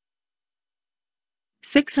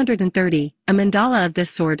 630. A mandala of this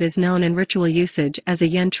sort is known in ritual usage as a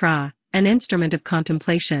yantra, an instrument of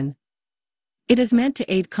contemplation. It is meant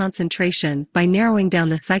to aid concentration by narrowing down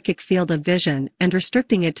the psychic field of vision and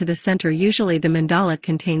restricting it to the center. Usually the mandala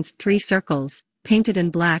contains 3 circles, painted in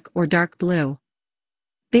black or dark blue.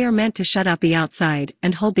 They are meant to shut out the outside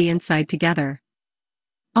and hold the inside together.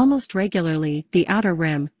 Almost regularly, the outer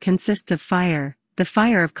rim consists of fire, the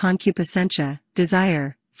fire of concupiscencia,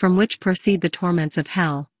 desire, from which proceed the torments of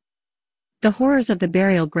hell. The horrors of the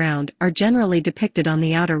burial ground are generally depicted on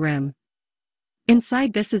the outer rim.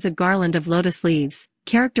 Inside this is a garland of lotus leaves,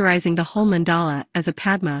 characterizing the whole mandala as a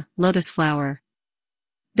padma, lotus flower.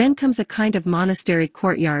 Then comes a kind of monastery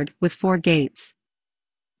courtyard with 4 gates.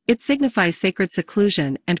 It signifies sacred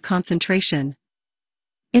seclusion and concentration.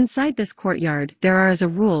 Inside this courtyard there are as a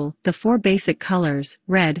rule the 4 basic colors,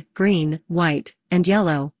 red, green, white, and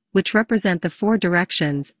yellow, which represent the 4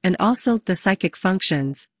 directions and also the psychic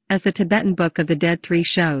functions, as the Tibetan Book of the Dead 3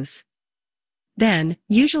 shows. Then,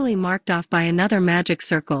 usually marked off by another magic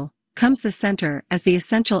circle, comes the center as the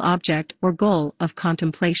essential object or goal of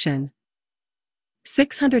contemplation.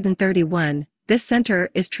 631. This center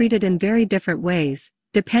is treated in very different ways,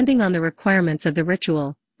 depending on the requirements of the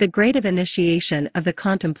ritual, the grade of initiation of the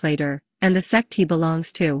contemplator, and the sect he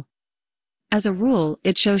belongs to. As a rule,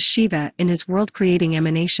 it shows Shiva in his world-creating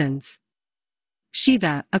emanations.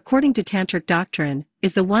 Shiva, according to Tantric doctrine,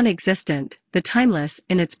 is the one existent, the timeless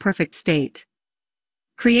in its perfect state.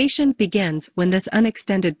 Creation begins when this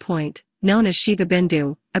unextended point, known as Shiva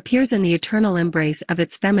Bindu, appears in the eternal embrace of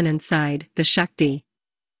its feminine side, the Shakti.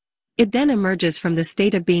 It then emerges from the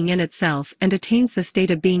state of being in itself and attains the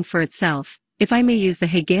state of being for itself, if I may use the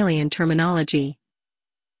Hegelian terminology.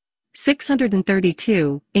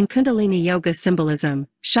 632. In Kundalini Yoga symbolism,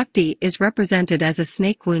 Shakti is represented as a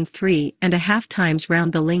snake wound 3.5 times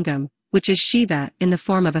round the lingam, which is Shiva in the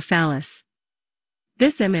form of a phallus.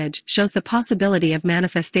 This image shows the possibility of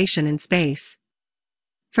manifestation in space.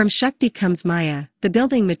 From Shakti comes Maya, the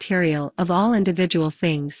building material of all individual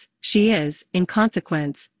things. She is, in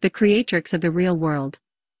consequence, the creatrix of the real world.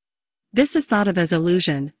 This is thought of as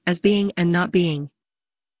illusion, as being and not being.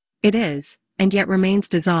 It is, and yet remains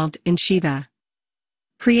dissolved in Shiva.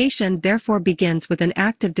 Creation therefore begins with an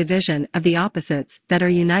active division of the opposites that are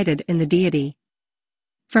united in the deity.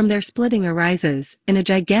 From their splitting arises, in a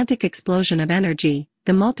gigantic explosion of energy,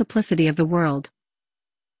 the multiplicity of the world.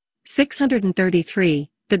 633.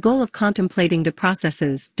 The goal of contemplating the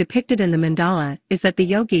processes depicted in the mandala is that the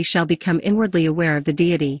yogi shall become inwardly aware of the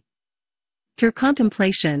deity. Through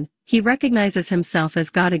contemplation, he recognizes himself as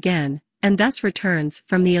God again, and thus returns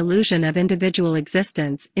from the illusion of individual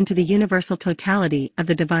existence into the universal totality of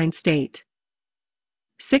the divine state.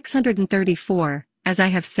 634. As I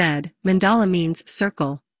have said, mandala means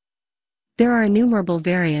circle. There are innumerable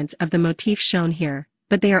variants of the motif shown here,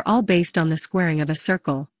 but they are all based on the squaring of a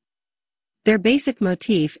circle. Their basic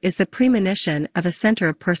motif is the premonition of a center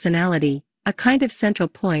of personality, a kind of central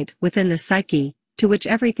point within the psyche, to which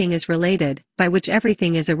everything is related, by which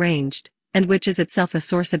everything is arranged, and which is itself a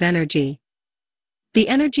source of energy. The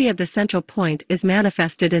energy of the central point is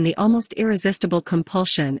manifested in the almost irresistible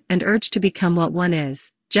compulsion and urge to become what one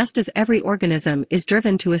is, just as every organism is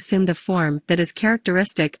driven to assume the form that is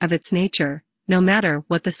characteristic of its nature, no matter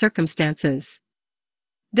what the circumstances.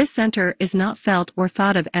 This center is not felt or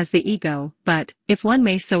thought of as the ego, but, if one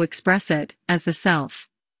may so express it, as the self.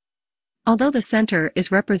 Although the center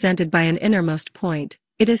is represented by an innermost point,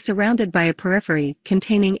 it is surrounded by a periphery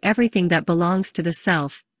containing everything that belongs to the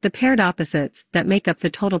self, the paired opposites that make up the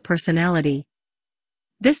total personality.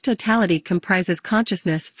 This totality comprises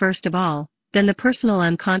consciousness first of all, then the personal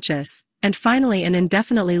unconscious, and finally an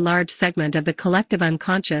indefinitely large segment of the collective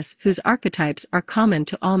unconscious whose archetypes are common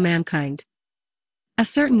to all mankind. A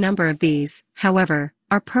certain number of these, however,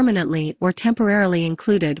 are permanently or temporarily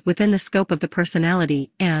included within the scope of the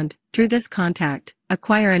personality and, through this contact,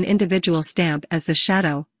 acquire an individual stamp as the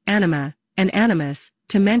shadow, anima, and animus,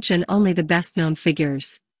 to mention only the best-known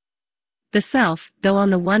figures. The self, though on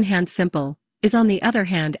the one hand simple, is on the other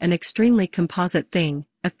hand an extremely composite thing,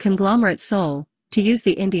 a conglomerate soul, to use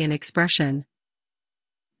the Indian expression.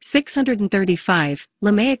 635.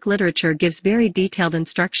 Lamaic literature gives very detailed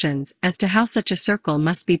instructions as to how such a circle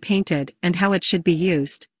must be painted and how it should be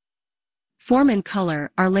used. Form and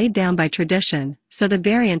color are laid down by tradition, so the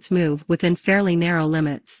variants move within fairly narrow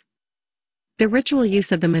limits. The ritual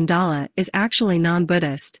use of the mandala is actually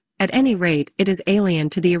non-Buddhist, at any rate it is alien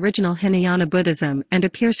to the original Hinayana Buddhism and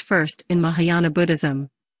appears first in Mahayana Buddhism.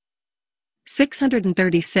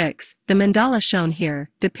 636. The mandala shown here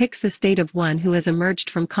depicts the state of one who has emerged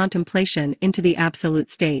from contemplation into the absolute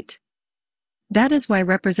state. That is why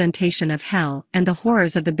representation of hell and the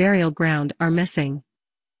horrors of the burial ground are missing.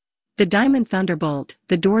 The diamond thunderbolt,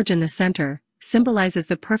 the dorje in the center, symbolizes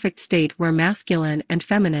the perfect state where masculine and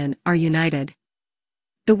feminine are united.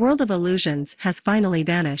 The world of illusions has finally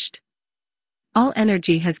vanished. All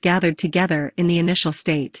energy has gathered together in the initial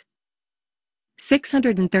state.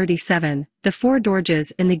 637. The four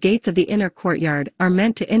dorjes in the gates of the inner courtyard are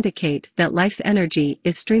meant to indicate that life's energy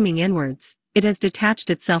is streaming inwards, it has detached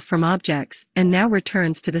itself from objects and now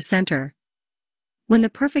returns to the center. When the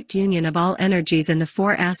perfect union of all energies in the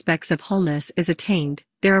four aspects of wholeness is attained,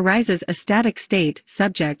 there arises a static state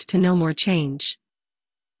subject to no more change.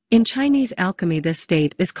 In Chinese alchemy this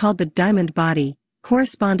state is called the diamond body,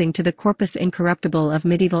 corresponding to the corpus incorruptible of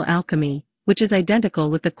medieval alchemy, which is identical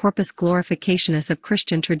with the corpus glorificationis of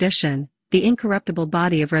Christian tradition, the incorruptible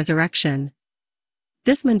body of resurrection.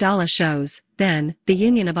 This mandala shows, then, the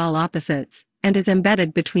union of all opposites, and is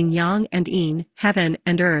embedded between yang and yin, heaven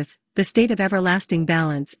and earth, the state of everlasting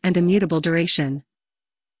balance and immutable duration.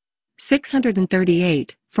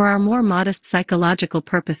 638. For our more modest psychological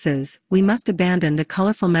purposes, we must abandon the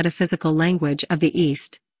colorful metaphysical language of the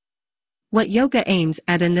East. What yoga aims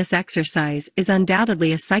at in this exercise is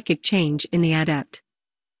undoubtedly a psychic change in the adept.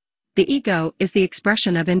 The ego is the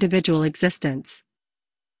expression of individual existence.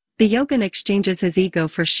 The yogin exchanges his ego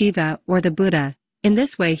for Shiva or the Buddha. In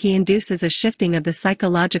this way he induces a shifting of the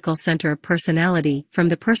psychological center of personality from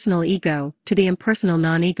the personal ego to the impersonal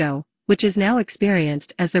non-ego, which is now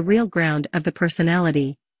experienced as the real ground of the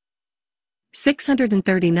personality.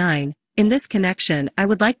 639. In this connection I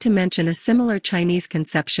would like to mention a similar Chinese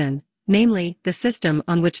conception, namely, the system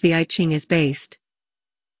on which the I Ching is based.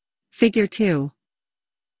 Figure 2.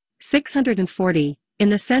 640. In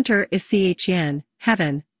the center is Chien,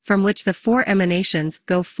 heaven, from which the four emanations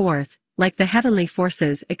go forth, like the heavenly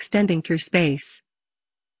forces extending through space.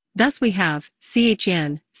 Thus we have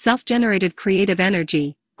Chien, self-generated creative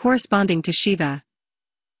energy, corresponding to Shiva.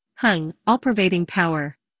 Hung, all-pervading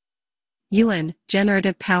power. Yuan,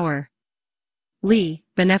 generative power. Li,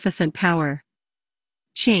 beneficent power.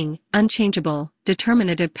 Qing, unchangeable,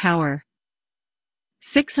 determinative power.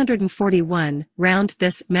 641. Round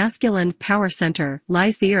this masculine power center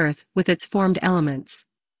lies the earth with its formed elements.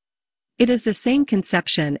 It is the same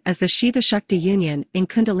conception as the Shiva-Shakti union in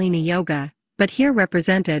Kundalini Yoga, but here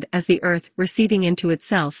represented as the earth receiving into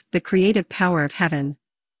itself the creative power of heaven.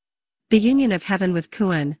 The union of heaven with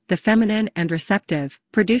Kuan, the feminine and receptive,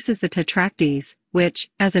 produces the Tetractes,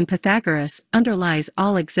 which, as in Pythagoras, underlies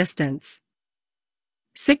all existence.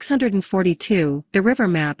 642. The river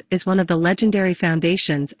map is one of the legendary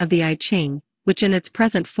foundations of the I Ching, which in its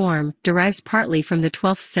present form derives partly from the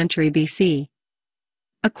 12th century BC.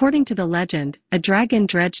 According to the legend, a dragon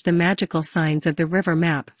dredged the magical signs of the river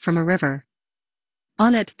map from a river.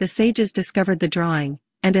 On it the sages discovered the drawing,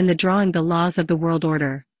 and in the drawing the laws of the world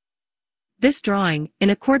order. This drawing, in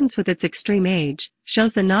accordance with its extreme age,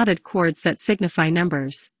 shows the knotted chords that signify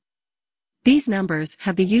numbers. These numbers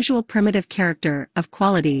have the usual primitive character of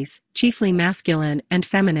qualities, chiefly masculine and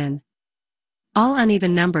feminine. All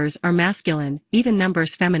uneven numbers are masculine, even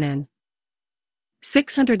numbers feminine.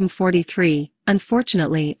 643.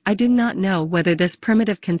 Unfortunately, I do not know whether this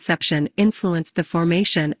primitive conception influenced the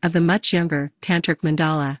formation of the much younger Tantric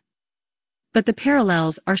mandala. But the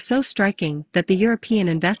parallels are so striking that the European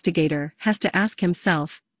investigator has to ask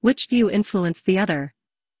himself, which view influenced the other?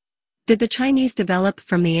 Did the Chinese develop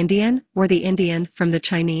from the Indian, or the Indian from the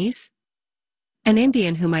Chinese? An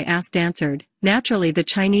Indian whom I asked answered, naturally the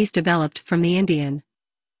Chinese developed from the Indian.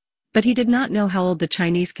 But he did not know how old the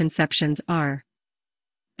Chinese conceptions are.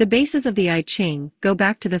 The bases of the I Ching go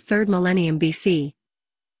back to the 3rd millennium BC.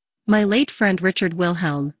 My late friend Richard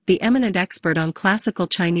Wilhelm, the eminent expert on classical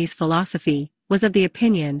Chinese philosophy, was of the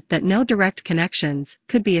opinion that no direct connections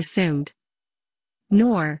could be assumed.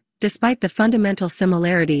 Nor, despite the fundamental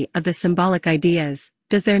similarity of the symbolic ideas,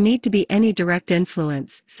 does there need to be any direct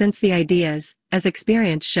influence, since the ideas, as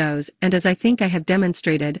experience shows and as I think I have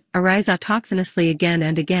demonstrated, arise autochthonously again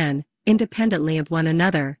and again, independently of one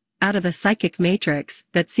another, out of a psychic matrix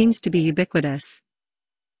that seems to be ubiquitous.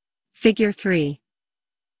 Figure 3.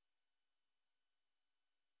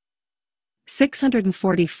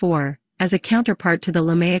 644. As a counterpart to the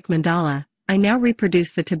Lamaic mandala, I now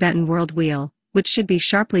reproduce the Tibetan world wheel, which should be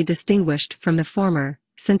sharply distinguished from the former,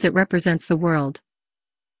 since it represents the world.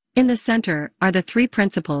 In the center are the three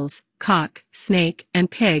principles, cock, snake,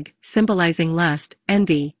 and pig, symbolizing lust,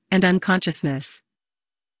 envy, and unconsciousness.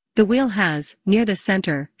 The wheel has, near the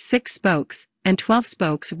center, 6 spokes, and 12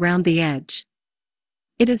 spokes round the edge.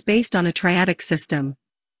 It is based on a triadic system.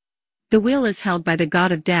 The wheel is held by the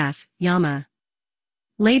god of death, Yama.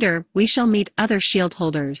 Later, we shall meet other shield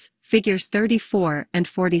holders, figures 34 and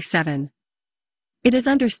 47. It is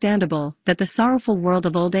understandable that the sorrowful world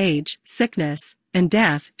of old age, sickness, and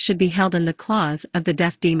death should be held in the claws of the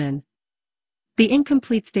death demon. The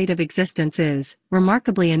incomplete state of existence is,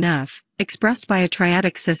 remarkably enough, expressed by a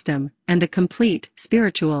triadic system, and the complete,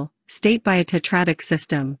 spiritual, state by a tetradic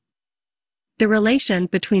system. The relation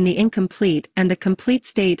between the incomplete and the complete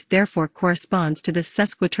state therefore corresponds to the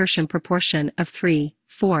sesquitertian proportion of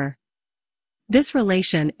 3:4. This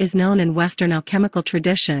relation is known in Western alchemical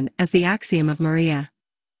tradition as the axiom of Maria.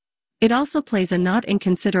 It also plays a not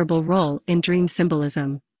inconsiderable role in dream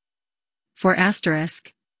symbolism. For *.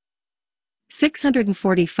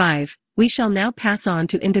 645, we shall now pass on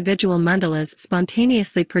to individual mandalas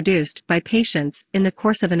spontaneously produced by patients in the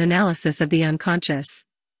course of an analysis of the unconscious.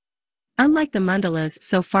 Unlike the mandalas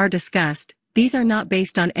so far discussed, these are not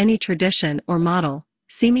based on any tradition or model,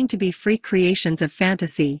 seeming to be free creations of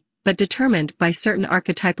fantasy, but determined by certain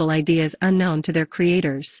archetypal ideas unknown to their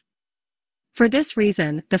creators. For this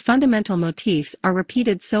reason, the fundamental motifs are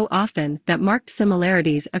repeated so often that marked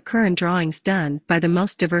similarities occur in drawings done by the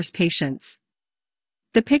most diverse patients.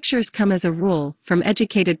 The pictures come as a rule from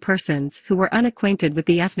educated persons who were unacquainted with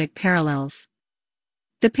the ethnic parallels.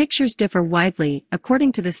 The pictures differ widely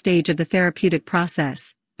according to the stage of the therapeutic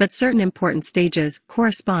process, but certain important stages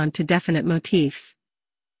correspond to definite motifs.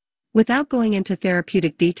 Without going into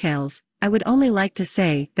therapeutic details, I would only like to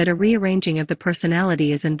say that a rearranging of the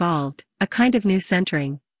personality is involved, a kind of new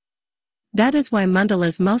centering. That is why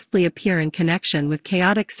mandalas mostly appear in connection with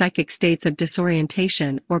chaotic psychic states of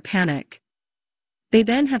disorientation or panic. They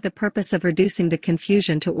then have the purpose of reducing the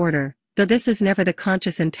confusion to order, though this is never the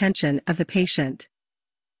conscious intention of the patient.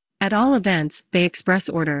 At all events, they express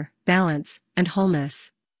order, balance, and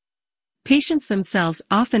wholeness. Patients themselves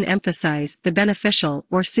often emphasize the beneficial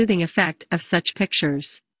or soothing effect of such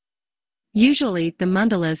pictures. Usually, the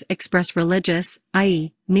mandalas express religious,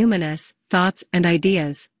 i.e., numinous, thoughts and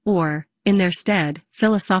ideas, or, in their stead,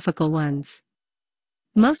 philosophical ones.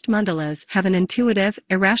 Most mandalas have an intuitive,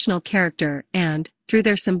 irrational character and, through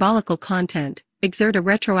their symbolical content, exert a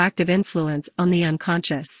retroactive influence on the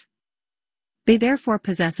unconscious. They therefore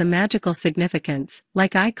possess a magical significance,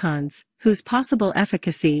 like icons, whose possible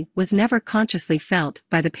efficacy was never consciously felt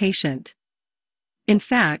by the patient. In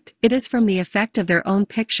fact, it is from the effect of their own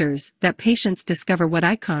pictures that patients discover what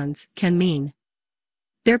icons can mean.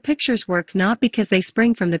 Their pictures work not because they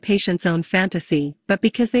spring from the patient's own fantasy, but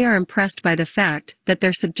because they are impressed by the fact that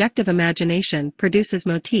their subjective imagination produces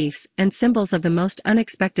motifs and symbols of the most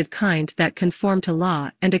unexpected kind that conform to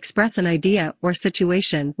law and express an idea or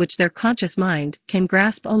situation which their conscious mind can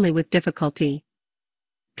grasp only with difficulty.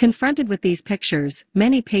 Confronted with these pictures,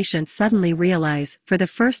 many patients suddenly realize for the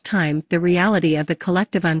first time the reality of the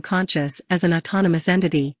collective unconscious as an autonomous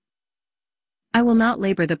entity. I will not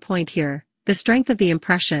labor the point here. The strength of the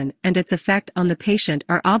impression and its effect on the patient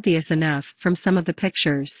are obvious enough from some of the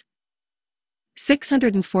pictures.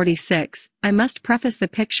 646. I must preface the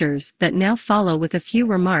pictures that now follow with a few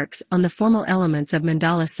remarks on the formal elements of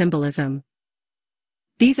mandala symbolism.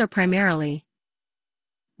 These are primarily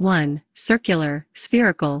 1. Circular,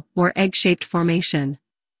 spherical, or egg-shaped formation.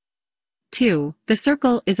 2. The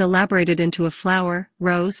circle is elaborated into a flower,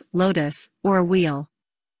 rose, lotus, or a wheel.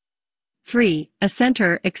 3. A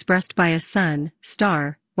center expressed by a sun,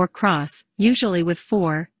 star, or cross, usually with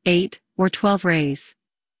 4, 8, or 12 rays.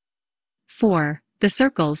 4. The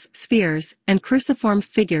circles, spheres, and cruciform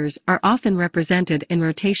figures are often represented in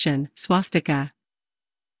rotation, swastika.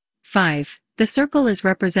 5. The circle is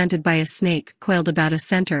represented by a snake coiled about a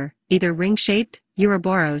center, either ring-shaped,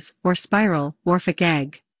 Ouroboros, or spiral, Orphic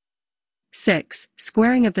egg. 6.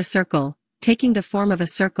 Squaring of the circle, taking the form of a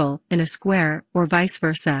circle in a square or vice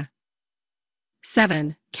versa.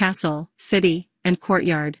 7. Castle, city, and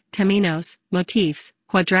courtyard, teminos, motifs,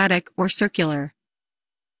 quadratic or circular.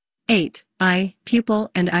 8. Eye, pupil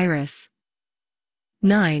and iris.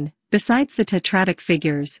 9. Besides the tetradic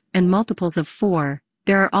figures, and multiples of 4,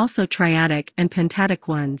 there are also triadic and pentadic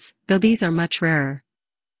ones, though these are much rarer.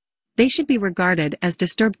 They should be regarded as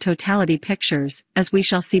disturbed totality pictures, as we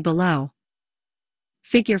shall see below.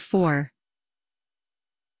 Figure 4.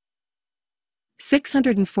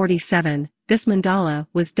 647. This mandala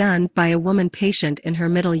was done by a woman patient in her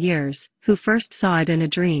middle years, who first saw it in a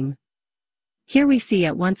dream. Here we see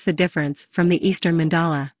at once the difference from the Eastern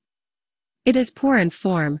mandala. It is poor in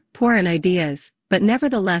form, poor in ideas, but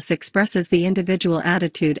nevertheless expresses the individual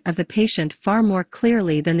attitude of the patient far more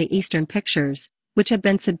clearly than the Eastern pictures, which have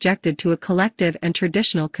been subjected to a collective and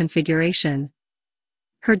traditional configuration.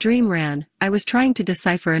 Her dream ran, I was trying to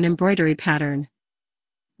decipher an embroidery pattern.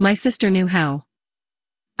 My sister knew how.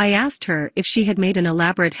 I asked her if she had made an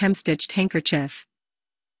elaborate hem-stitched handkerchief.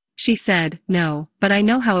 She said, no, but I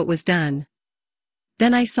know how it was done.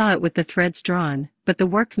 Then I saw it with the threads drawn, but the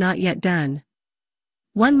work not yet done.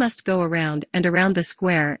 One must go around and around the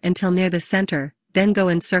square until near the center, then go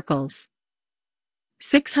in circles.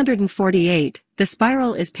 648. The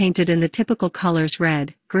spiral is painted in the typical colors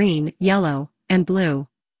red, green, yellow, and blue.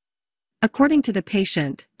 According to the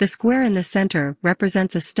patient, the square in the center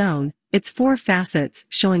represents a stone, its 4 facets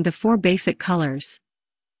showing the 4 basic colors.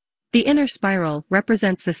 The inner spiral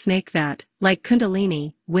represents the snake that, like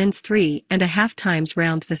Kundalini, winds 3.5 times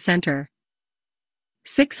round the center.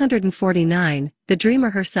 649. The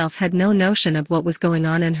dreamer herself had no notion of what was going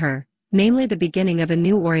on in her, namely the beginning of a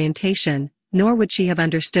new orientation, nor would she have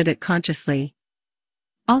understood it consciously.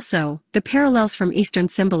 Also, the parallels from Eastern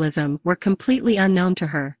symbolism were completely unknown to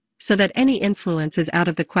her, so that any influence is out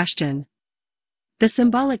of the question. The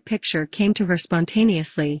symbolic picture came to her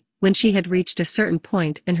spontaneously, when she had reached a certain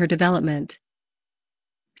point in her development.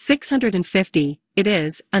 650. It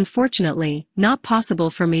is, unfortunately, not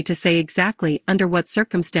possible for me to say exactly under what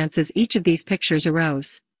circumstances each of these pictures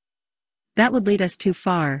arose. That would lead us too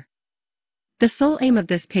far. The sole aim of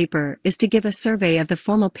this paper is to give a survey of the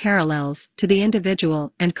formal parallels to the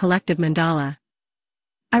individual and collective mandala.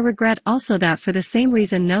 I regret also that for the same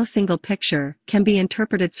reason no single picture can be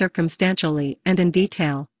interpreted circumstantially and in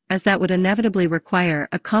detail, as that would inevitably require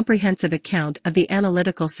a comprehensive account of the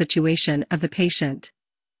analytical situation of the patient.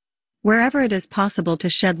 Wherever it is possible to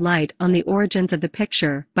shed light on the origins of the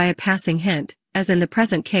picture by a passing hint, as in the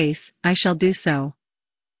present case, I shall do so.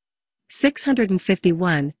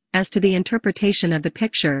 651. As to the interpretation of the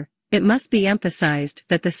picture, it must be emphasized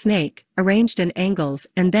that the snake, arranged in angles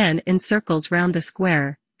and then in circles round the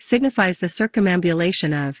square, signifies the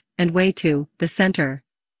circumambulation of, and way to, the center.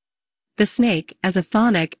 The snake, as a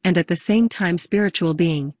chthonic and at the same time spiritual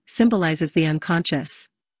being, symbolizes the unconscious.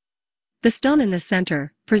 The stone in the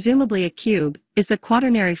center, presumably a cube, is the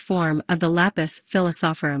quaternary form of the lapis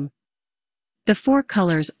philosophorum. The 4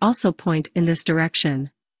 colors also point in this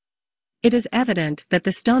direction. It is evident that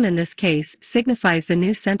the stone in this case signifies the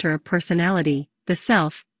new center of personality, the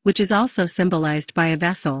self, which is also symbolized by a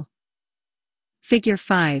vessel. Figure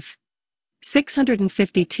 5.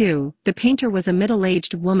 652. The painter was a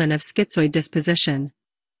middle-aged woman of schizoid disposition.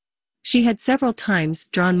 She had several times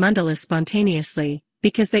drawn mandalas spontaneously,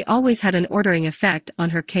 because they always had an ordering effect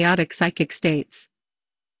on her chaotic psychic states.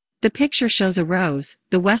 The picture shows a rose,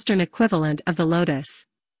 the Western equivalent of the lotus.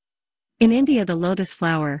 In India the lotus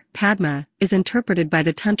flower, Padma, is interpreted by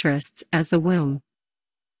the Tantrists as the womb.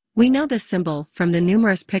 We know this symbol from the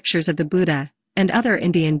numerous pictures of the Buddha, and other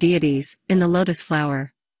Indian deities, in the lotus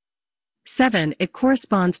flower. 7. It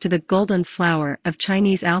corresponds to the golden flower of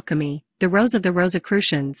Chinese alchemy, the rose of the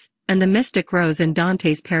Rosicrucians, and the mystic rose in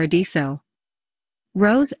Dante's Paradiso.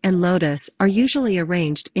 Rose and lotus are usually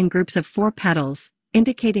arranged in groups of 4 petals,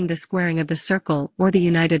 indicating the squaring of the circle or the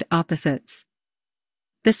united opposites.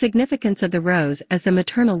 The significance of the rose as the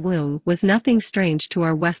maternal womb was nothing strange to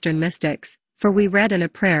our Western mystics, for we read in a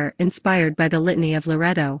prayer inspired by the Litany of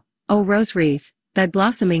Loreto, O rose wreath, thy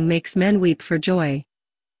blossoming makes men weep for joy.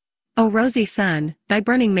 O rosy sun, thy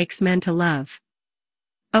burning makes men to love.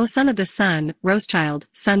 O son of the sun, rosechild,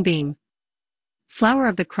 sunbeam. Flower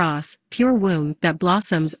of the cross, pure womb that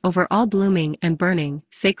blossoms over all blooming and burning,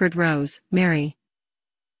 sacred rose, Mary.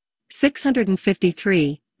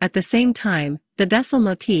 653. At the same time, the vessel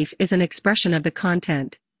motif is an expression of the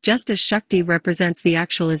content, just as Shakti represents the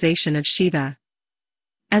actualization of Shiva.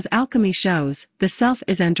 As alchemy shows, the self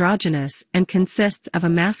is androgynous and consists of a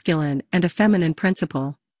masculine and a feminine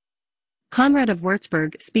principle. Conrad of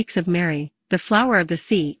Würzburg speaks of Mary, the flower of the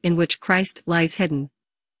sea in which Christ lies hidden.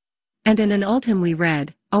 And in an old hymn we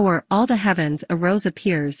read, "O'er all the heavens a rose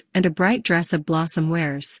appears, and a bright dress of blossom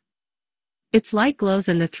wears. Its light glows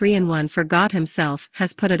in the three-in-one, for God himself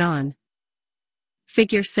has put it on."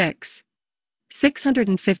 Figure 6.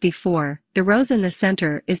 654, the rose in the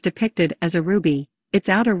center is depicted as a ruby, its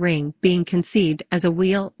outer ring being conceived as a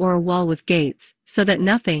wheel or a wall with gates, so that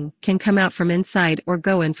nothing can come out from inside or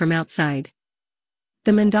go in from outside.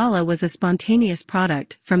 The mandala was a spontaneous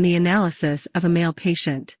product from the analysis of a male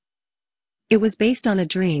patient. It was based on a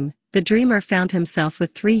dream. The dreamer found himself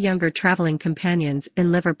with 3 younger traveling companions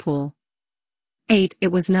in Liverpool. 8.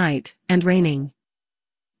 It was night, and raining.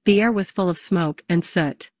 The air was full of smoke and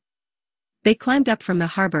soot. They climbed up from the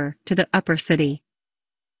harbor to the upper city.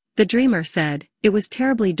 The dreamer said, "It was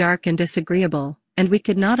terribly dark and disagreeable, and we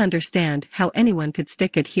could not understand how anyone could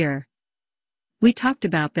stick it here." We talked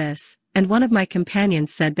about this, and one of my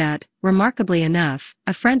companions said that, remarkably enough,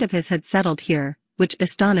 a friend of his had settled here, which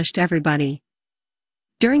astonished everybody.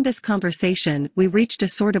 During this conversation we reached a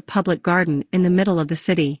sort of public garden in the middle of the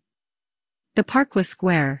city. The park was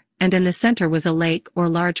square, and in the center was a lake or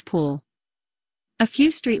large pool. A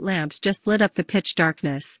few street lamps just lit up the pitch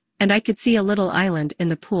darkness, and I could see a little island in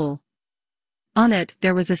the pool. On it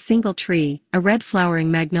there was a single tree, a red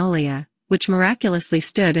flowering magnolia, which miraculously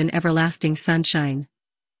stood in everlasting sunshine.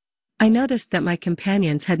 I noticed that my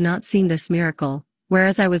companions had not seen this miracle,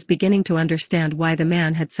 whereas I was beginning to understand why the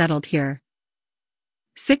man had settled here.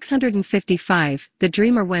 655, the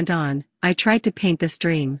dreamer went on, "I tried to paint this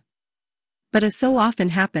dream. But as so often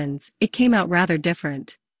happens, it came out rather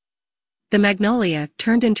different. The magnolia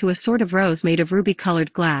turned into a sort of rose made of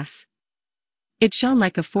ruby-colored glass. It shone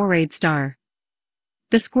like a 4-rayed star.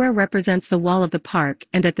 The square represents the wall of the park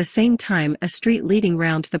and at the same time a street leading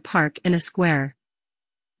round the park in a square.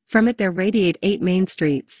 From it there radiate 8 main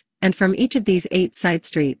streets, and from each of these 8 side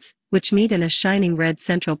streets, which meet in a shining red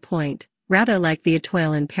central point, rather like the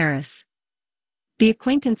Étoile in Paris. The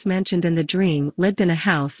acquaintance mentioned in the dream lived in a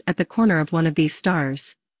house at the corner of one of these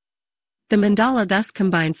stars. The mandala thus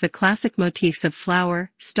combines the classic motifs of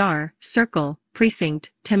flower, star, circle, precinct,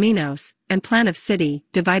 temenos, and plan of city,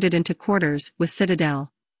 divided into quarters, with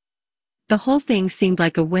citadel. The whole thing seemed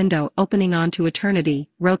like a window opening onto eternity,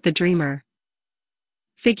 wrote the dreamer.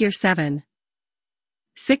 Figure 7.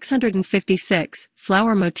 656,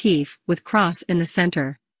 flower motif, with cross in the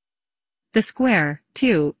center. The square,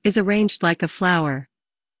 too, is arranged like a flower.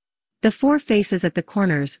 The 4 faces at the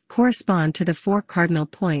corners correspond to the 4 cardinal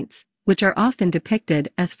points, which are often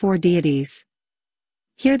depicted as 4 deities.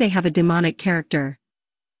 Here they have a demonic character.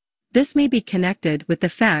 This may be connected with the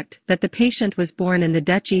fact that the patient was born in the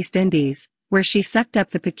Dutch East Indies, where she sucked up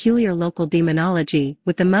the peculiar local demonology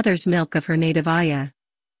with the mother's milk of her native Aya.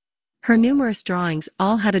 Her numerous drawings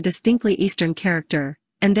all had a distinctly Eastern character,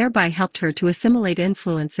 and thereby helped her to assimilate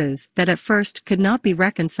influences that at first could not be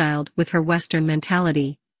reconciled with her Western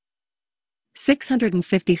mentality.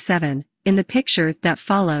 657, in the picture that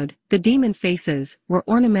followed, the demon faces were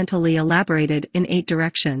ornamentally elaborated in 8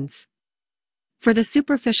 directions. For the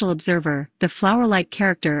superficial observer, the flower-like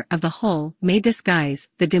character of the whole may disguise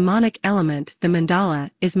the demonic element the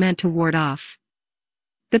mandala is meant to ward off.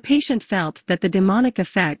 The patient felt that the demonic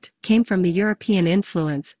effect came from the European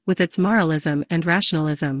influence with its moralism and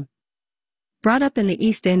rationalism. Brought up in the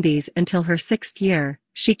East Indies until her 6th year,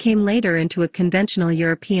 she came later into a conventional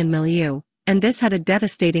European milieu, and this had a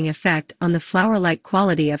devastating effect on the flower-like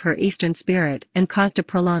quality of her Eastern spirit and caused a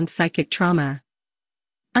prolonged psychic trauma.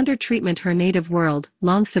 Under treatment, her native world,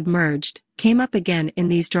 long submerged, came up again in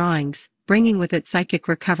these drawings, bringing with it psychic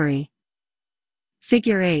recovery.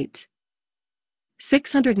 Figure 8.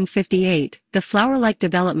 658, the flower-like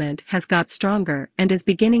development has got stronger and is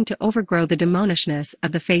beginning to overgrow the demonishness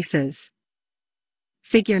of the faces.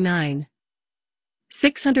 Figure 9.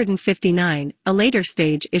 659, a later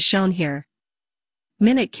stage is shown here.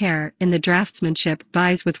 Minute care in the draftsmanship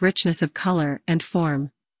vies with richness of color and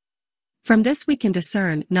form. From this we can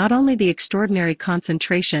discern not only the extraordinary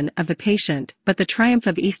concentration of the patient but the triumph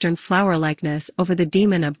of Eastern flower-likeness over the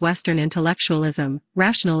demon of Western intellectualism,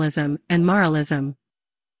 rationalism, and moralism.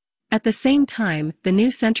 At the same time, the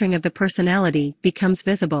new centering of the personality becomes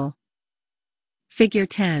visible. Figure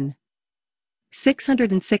 10.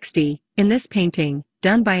 660, in this painting,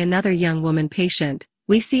 done by another young woman patient,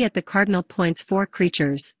 we see at the cardinal points 4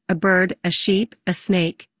 creatures, a bird, a sheep, a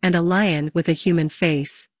snake, and a lion with a human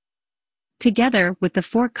face. Together with the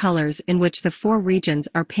 4 colors in which the 4 regions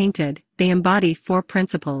are painted, they embody 4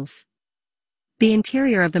 principles. The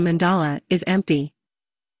interior of the mandala is empty.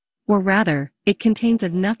 Or rather, it contains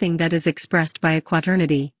of nothing that is expressed by a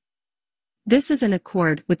quaternity. This is in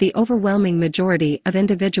accord with the overwhelming majority of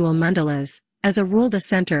individual mandalas. As a rule, the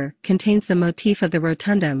center contains the motif of the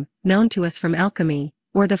rotundum, known to us from alchemy,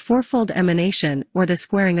 or the fourfold emanation or the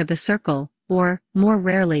squaring of the circle, or, more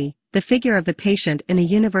rarely, the figure of the patient in a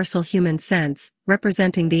universal human sense,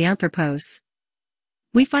 representing the anthropos.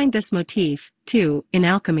 We find this motif, too, in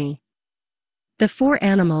alchemy. The four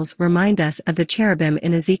animals remind us of the cherubim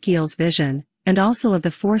in Ezekiel's vision, and also of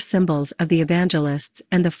the four symbols of the evangelists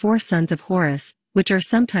and the four sons of Horus, which are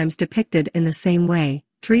sometimes depicted in the same way,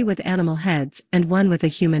 3 with animal heads and 1 with a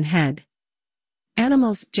human head.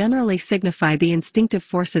 Animals generally signify the instinctive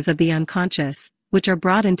forces of the unconscious, which are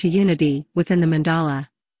brought into unity within the mandala.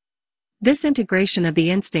 This integration of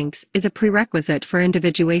the instincts is a prerequisite for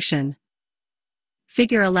individuation.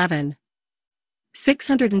 Figure 11.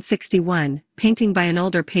 661, painting by an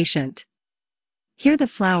older patient. Here the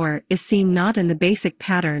flower is seen not in the basic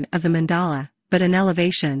pattern of the mandala, but in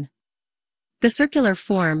elevation. The circular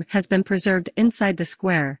form has been preserved inside the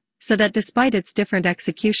square, so that despite its different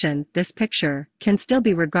execution, this picture can still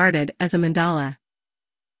be regarded as a mandala.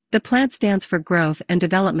 The plant stands for growth and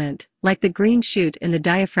development, like the green shoot in the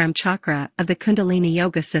diaphragm chakra of the Kundalini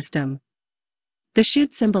yoga system. The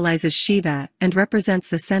shoot symbolizes Shiva and represents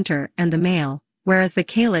the center and the male, whereas the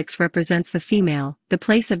calyx represents the female, the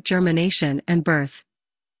place of germination and birth.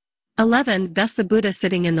 11. Thus the Buddha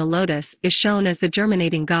sitting in the lotus is shown as the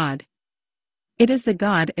germinating god. It is the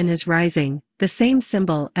god in his rising, the same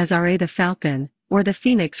symbol as Are the falcon, or the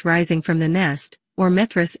phoenix rising from the nest, or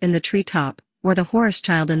Mithras in the treetop, or the Horus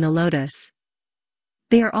child in the lotus.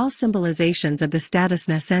 They are all symbolizations of the status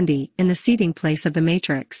nascendi in the seating place of the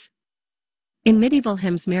matrix. In medieval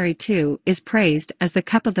hymns, Mary too is praised as the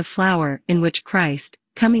cup of the flower in which Christ,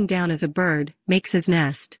 coming down as a bird, makes his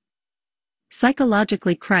nest.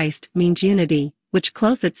 Psychologically, Christ means unity, which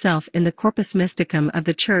clothes itself in the corpus mysticum of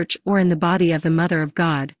the Church or in the body of the Mother of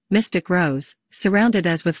God, mystic rose, surrounded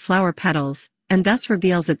as with flower petals, and thus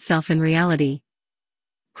reveals itself in reality.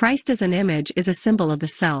 Christ as an image is a symbol of the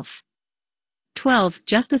self. 12.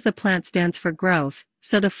 Just as the plant stands for growth,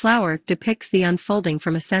 so the flower depicts the unfolding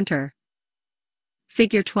from a center.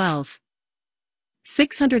 Figure 12.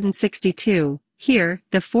 662. Here,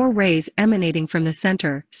 the 4 rays emanating from the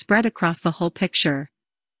center spread across the whole picture.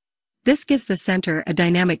 This gives the center a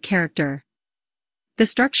dynamic character. The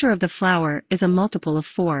structure of the flower is a multiple of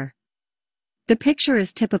 4. The picture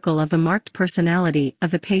is typical of the marked personality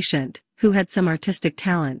of the patient, who had some artistic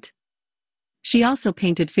talent. She also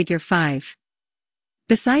painted figure 5.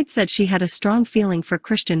 Besides that, she had a strong feeling for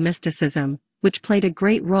Christian mysticism, which played a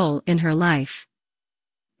great role in her life.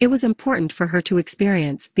 It was important for her to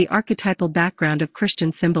experience the archetypal background of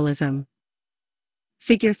Christian symbolism.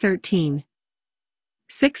 Figure 13.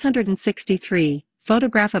 663.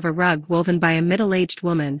 Photograph of a rug woven by a middle-aged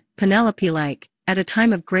woman, Penelope-like, at a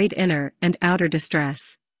time of great inner and outer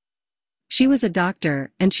distress. She was a doctor,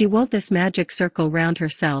 and she wove this magic circle round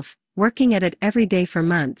herself, working at it every day for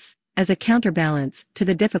months, as a counterbalance to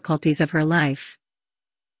the difficulties of her life.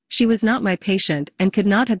 She was not my patient and could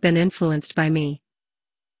not have been influenced by me.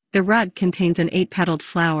 The rug contains an 8-petaled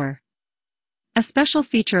flower. A special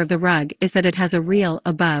feature of the rug is that it has a reel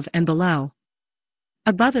above and below.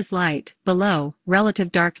 Above is light, below,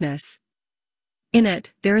 relative darkness. In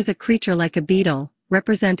it, there is a creature like a beetle,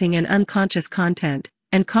 representing an unconscious content,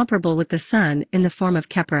 and comparable with the sun in the form of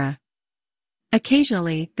Khepra.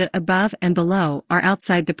 Occasionally, the above and below are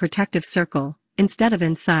outside the protective circle, instead of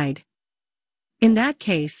inside. In that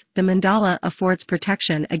case, the mandala affords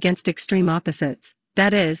protection against extreme opposites.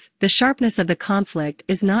 That is, the sharpness of the conflict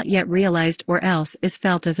is not yet realized or else is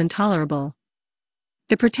felt as intolerable.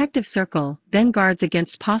 The protective circle then guards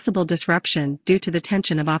against possible disruption due to the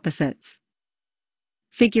tension of opposites.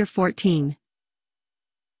 Figure 14.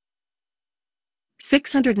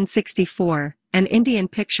 664. An Indian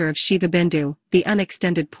picture of Shiva Bindu, the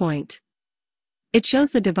unextended point. It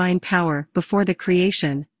shows the divine power before the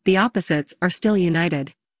creation, the opposites are still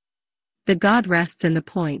united. The god rests in the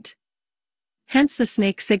point. Hence the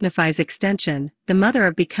snake signifies extension, the mother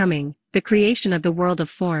of becoming, the creation of the world of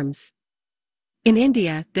forms. In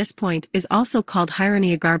India, this point is also called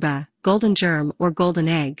Hiranyagarbha, golden germ or golden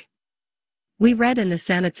egg. We read in the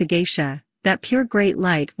Sanatsigesha, that pure great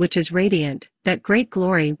light which is radiant, that great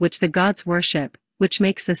glory which the gods worship, which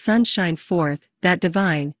makes the sun shine forth, that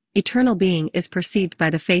divine, eternal being is perceived by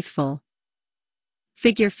the faithful.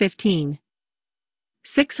 Figure 15.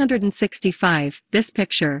 665. This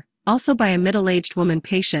picture, also by a middle-aged woman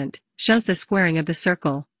patient, shows the squaring of the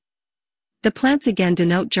circle. The plants again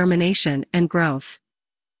denote germination and growth.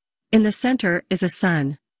 In the center is a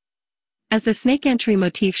sun. As the snake entry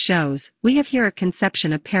motif shows, we have here a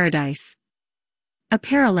conception of paradise. A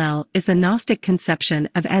parallel is the Gnostic conception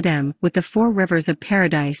of Edom with the four rivers of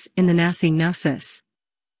paradise in the Nicene Gnosis.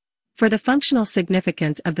 For the functional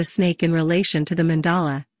significance of the snake in relation to the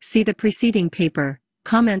mandala, see the preceding paper.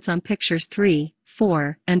 Comments on pictures 3,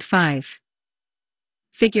 4, and 5.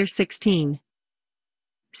 Figure 16.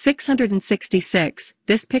 666.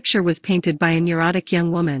 This picture was painted by a neurotic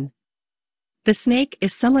young woman. The snake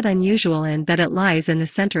is somewhat unusual in that it lies in the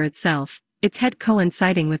center itself, its head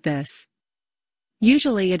coinciding with this.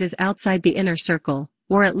 Usually it is outside the inner circle,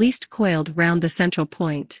 or at least coiled round the central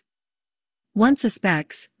point. One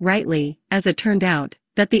suspects, rightly, as it turned out,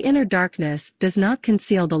 that the inner darkness does not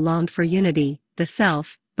conceal the longed for unity, the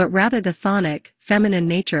self, but rather the chthonic, feminine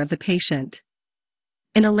nature of the patient.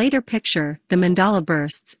 In a later picture, the mandala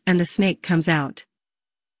bursts and the snake comes out.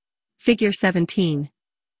 Figure 17.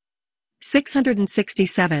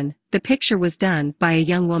 667. The picture was done by a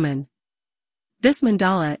young woman. This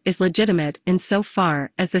mandala is legitimate in so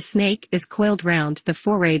far as the snake is coiled round the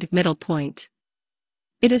forayed middle point.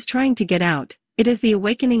 It is trying to get out. It is the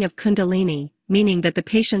awakening of Kundalini, meaning that the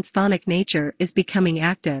patient's chthonic nature is becoming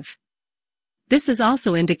active. This is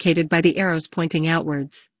also indicated by the arrows pointing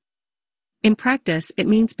outwards. In practice, it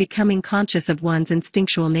means becoming conscious of one's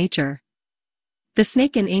instinctual nature. The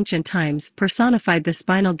snake in ancient times personified the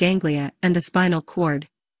spinal ganglia and the spinal cord.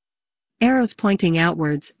 Arrows pointing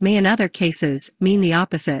outwards may in other cases mean the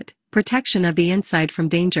opposite, protection of the inside from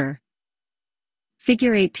danger.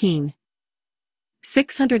 Figure 18.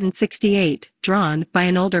 668, drawn by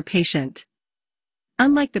an older patient.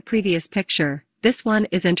 Unlike the previous picture, this one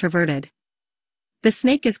is introverted. The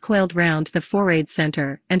snake is coiled round the forayed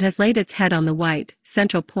center and has laid its head on the white,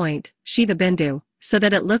 central point, Shiva Bindu, so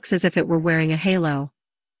that it looks as if it were wearing a halo.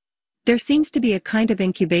 There seems to be a kind of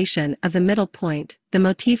incubation of the middle point, the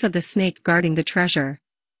motif of the snake guarding the treasure.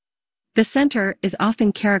 The center is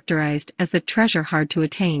often characterized as the treasure hard to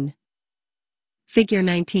attain. Figure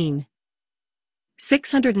 19.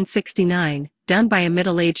 669, done by a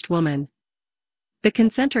middle-aged woman. The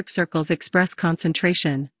concentric circles express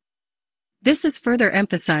concentration. This is further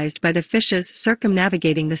emphasized by the fishes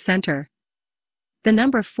circumnavigating the center. The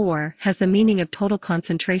number 4 has the meaning of total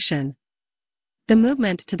concentration. The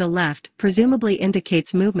movement to the left presumably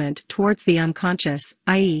indicates movement towards the unconscious,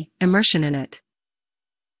 i.e., immersion in it.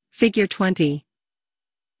 Figure 20.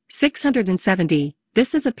 670.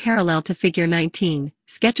 This is a parallel to Figure 19,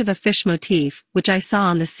 sketch of a fish motif, which I saw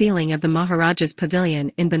on the ceiling of the Maharaja's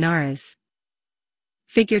pavilion in Benares.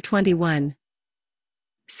 Figure 21.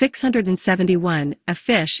 671. A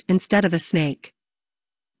fish instead of a snake.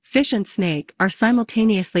 Fish and snake are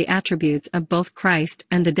simultaneously attributes of both Christ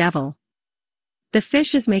and the devil. The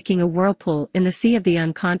fish is making a whirlpool in the sea of the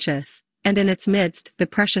unconscious, and in its midst the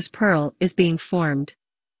precious pearl is being formed.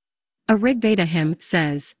 A Rig Veda hymn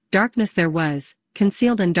says, "Darkness there was,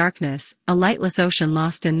 concealed in darkness, a lightless ocean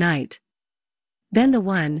lost in night. Then the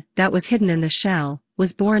one, that was hidden in the shell,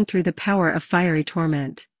 was born through the power of fiery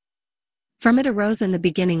torment. From it arose in the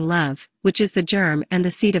beginning love, which is the germ and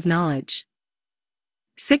the seed of knowledge."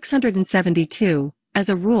 672. As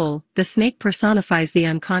a rule, the snake personifies the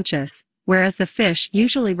unconscious, whereas the fish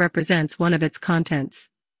usually represents one of its contents.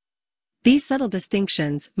 These subtle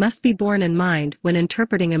distinctions must be borne in mind when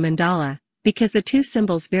interpreting a mandala, because the two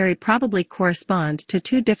symbols very probably correspond to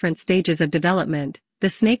two different stages of development,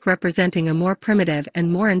 the snake representing a more primitive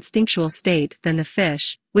and more instinctual state than the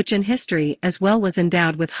fish, which in history as well was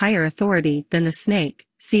endowed with higher authority than the snake,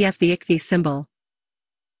 cf. the ichthys symbol.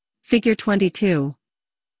 Figure 22.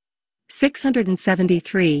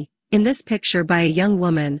 673. In this picture by a young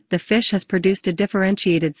woman, the fish has produced a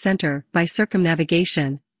differentiated center by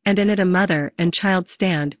circumnavigation, and in it a mother and child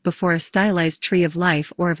stand before a stylized tree of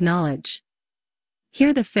life or of knowledge.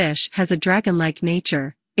 Here the fish has a dragon-like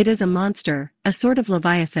nature. It is a monster, a sort of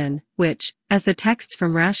leviathan, which, as the texts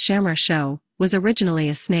from Ras Shamra show, was originally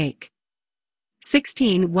a snake.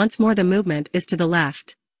 16. Once more the movement is to the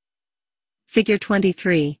left. Figure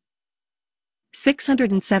 23.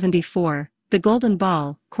 674. The golden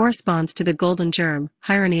ball corresponds to the golden germ,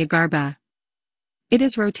 Hiranyagarbha. It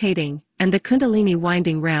is rotating, and the kundalini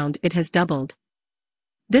winding round it has doubled.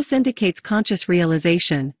 This indicates conscious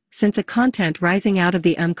realization, since a content rising out of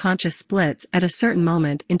the unconscious splits at a certain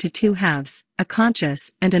moment into two halves, a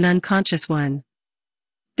conscious and an unconscious one.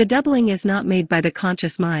 The doubling is not made by the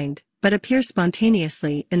conscious mind, but appears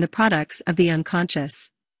spontaneously in the products of the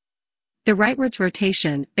unconscious. The rightwards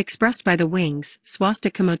rotation, expressed by the wings,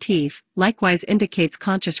 swastika motif, likewise indicates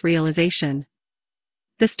conscious realization.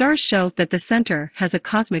 The stars show that the center has a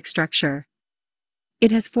cosmic structure.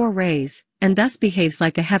 It has 4 rays, and thus behaves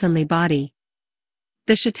like a heavenly body.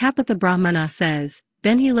 The Shatapatha Brahmana says,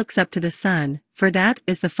 then he looks up to the sun, for that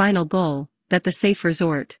is the final goal, that the safe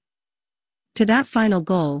resort. To that final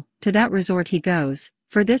goal, to that resort he goes,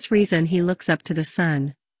 for this reason he looks up to the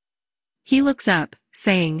sun. He looks up,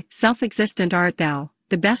 saying, Self-existent art thou,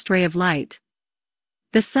 the best ray of light.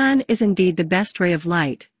 The sun is indeed the best ray of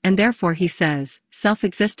light, and therefore he says,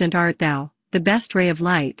 Self-existent art thou, the best ray of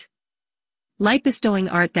light. Light bestowing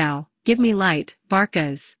art thou, give me light,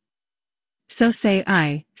 Barkas. So say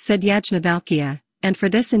I, said Yajnavalkya, and for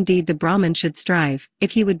this indeed the Brahman should strive,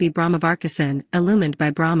 if he would be Brahmavarkasan, illumined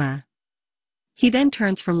by Brahma. He then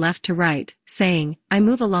turns from left to right, saying, I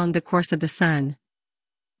move along the course of the sun.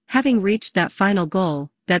 Having reached that final goal,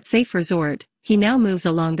 that safe resort, he now moves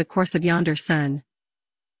along the course of yonder sun.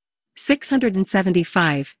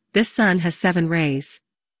 675. This sun has 7 rays.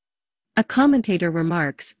 A commentator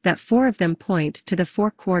remarks that 4 of them point to the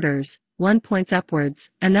 4 quarters, one points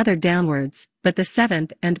upwards, another downwards, but the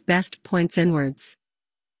 7th and best points inwards.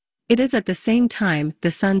 It is at the same time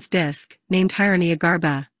the sun's disk, named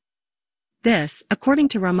Hiranyagarbha. This, according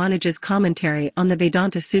to Ramanuja's commentary on the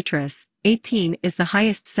Vedanta Sutras, 18 is the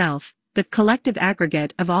highest self, the collective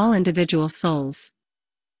aggregate of all individual souls.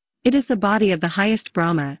 It is the body of the highest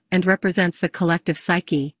Brahma and represents the collective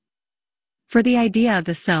psyche. For the idea of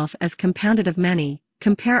the self as compounded of many,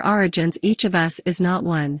 compare origins, each of us is not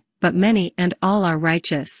one, but many, and all are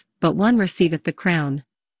righteous, but one receiveth the crown.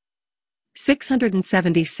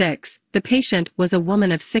 676. The patient was a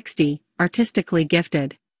woman of 60, artistically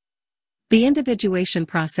gifted. The individuation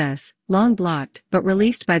process, long blocked but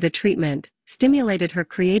released by the treatment, stimulated her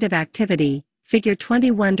creative activity. Figure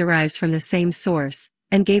 21 derives from the same source,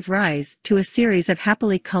 and gave rise to a series of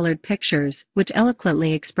happily colored pictures which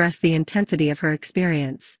eloquently express the intensity of her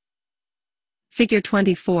experience. Figure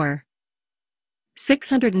 24.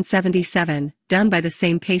 677, done by the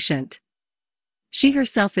same patient. She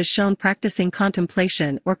herself is shown practicing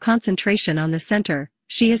contemplation or concentration on the center.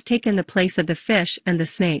 She has taken the place of the fish and the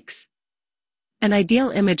snakes. An ideal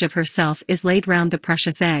image of herself is laid round the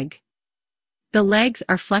precious egg. The legs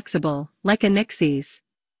are flexible, like a nixie's.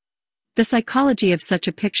 The psychology of such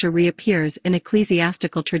a picture reappears in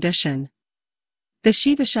ecclesiastical tradition. The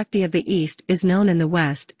Shiva Shakti of the East is known in the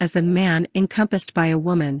West as the man encompassed by a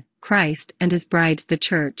woman, Christ, and his bride, the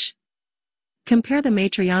Church. Compare the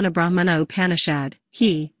Maitrayana Brahmana Upanishad.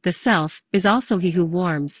 He, the self, is also he who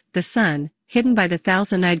warms the sun, hidden by the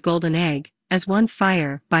 1,000-eyed golden egg, as one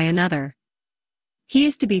fire by another. He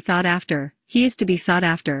is to be thought after, he is to be sought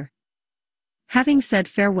after. Having said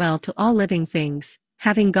farewell to all living things,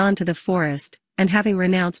 having gone to the forest, and having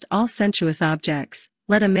renounced all sensuous objects,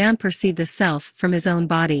 let a man perceive the self from his own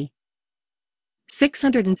body.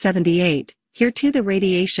 678. Here too the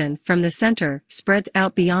radiation from the center spreads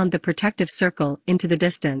out beyond the protective circle into the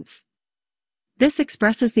distance. This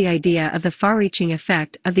expresses the idea of the far-reaching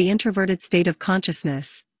effect of the introverted state of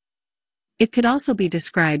consciousness. It could also be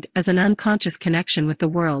described as an unconscious connection with the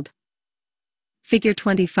world. Figure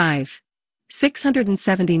 25.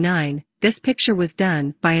 679. This picture was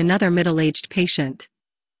done by another middle-aged patient.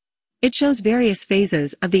 It shows various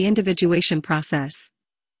phases of the individuation process.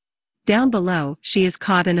 Down below, she is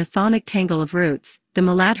caught in a chthonic tangle of roots, the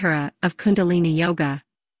Muladhara of Kundalini Yoga.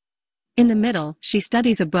 In the middle, she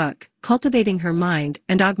studies a book, cultivating her mind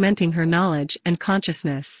and augmenting her knowledge and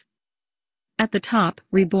consciousness. At the top,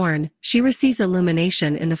 reborn, she receives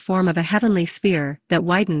illumination in the form of a heavenly sphere that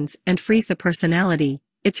widens and frees the personality,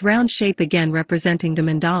 its round shape again representing the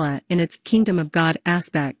mandala in its kingdom of God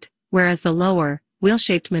aspect, whereas the lower,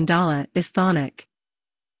 wheel-shaped mandala is chthonic.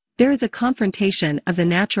 There is a confrontation of the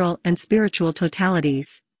natural and spiritual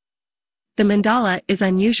totalities. The mandala is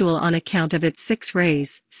unusual on account of its 6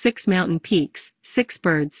 rays, 6 mountain peaks, 6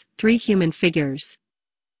 birds, 3 human figures.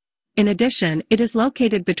 In addition, it is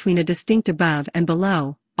located between a distinct above and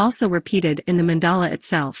below, also repeated in the mandala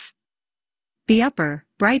itself. The upper,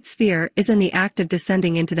 bright sphere is in the act of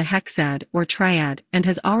descending into the hexad or triad and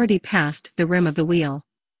has already passed the rim of the wheel.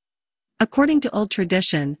 According to old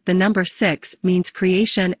tradition, the number 6 means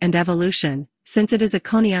creation and evolution, since it is a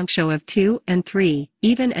coniunctio of 2 and 3,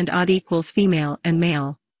 even and odd equals female and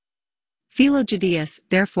male. Philogidius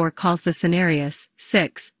therefore calls the scenarius,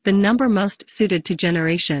 6, the number most suited to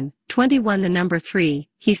generation, 21 the number 3,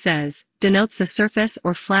 he says, denotes the surface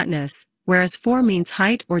or flatness, whereas 4 means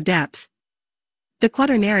height or depth. The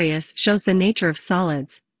quaternarius shows the nature of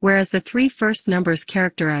solids, whereas the 3 first numbers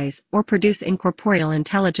characterize or produce incorporeal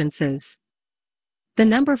intelligences. The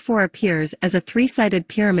number 4 appears as a 3-sided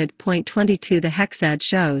pyramid. 22 The hexad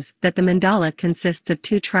shows that the mandala consists of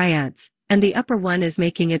 2 triads, and the upper one is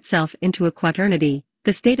making itself into a quaternity,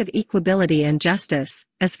 the state of equability and justice,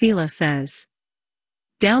 as Philo says.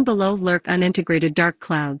 down below lurk unintegrated dark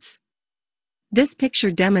clouds. This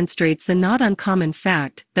picture demonstrates the not uncommon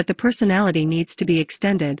fact that the personality needs to be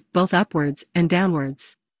extended both upwards and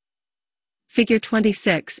downwards. Figure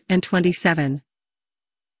 26 and 27.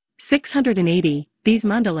 680. These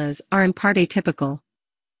mandalas are in part atypical.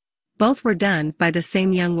 Both were done by the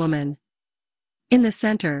same young woman. In the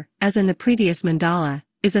center, as in the previous mandala,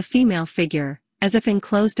 is a female figure, as if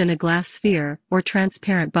enclosed in a glass sphere or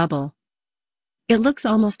transparent bubble. It looks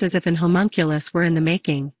almost as if an homunculus were in the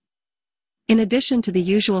making. In addition to the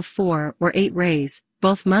usual 4 or 8 rays,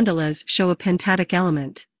 both mandalas show a pentatic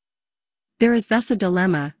element. There is thus a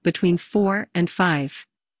dilemma between 4 and 5.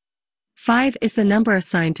 5 is the number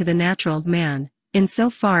assigned to the natural man,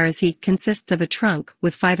 insofar as he consists of a trunk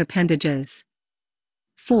with 5 appendages.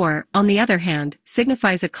 4, on the other hand,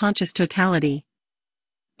 signifies a conscious totality.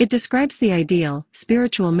 It describes the ideal,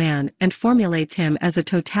 spiritual man and formulates him as a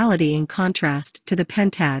totality in contrast to the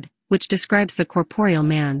pentad, which describes the corporeal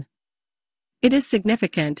man. It is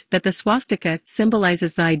significant that the swastika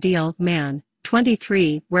symbolizes the ideal man,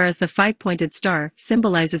 23, whereas the 5-pointed star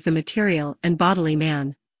symbolizes the material and bodily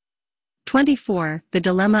man. 24, the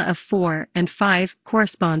dilemma of 4 and 5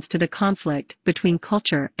 corresponds to the conflict between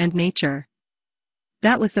culture and nature.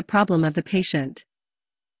 That was the problem of the patient.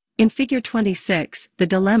 In figure 26, the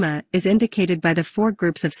dilemma is indicated by the 4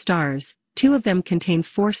 groups of stars, 2 of them contain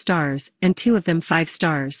 4 stars and 2 of them 5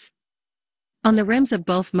 stars. On the rims of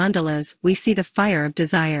both mandalas we see the fire of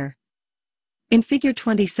desire. In figure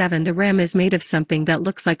 27 the rim is made of something that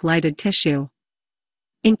looks like lighted tissue.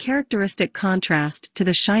 In characteristic contrast to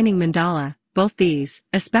the shining mandala, both these,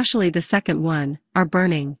 especially the second one, are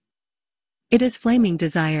burning. It is flaming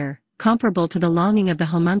desire, comparable to the longing of the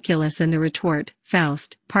homunculus in the retort,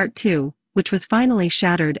 Faust, Part 2, which was finally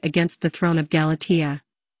shattered against the throne of Galatea.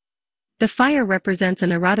 The fire represents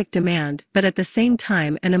an erotic demand but at the same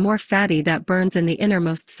time an amor fati that burns in the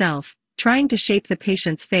innermost self, trying to shape the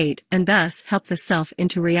patient's fate and thus help the self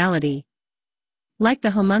into reality. Like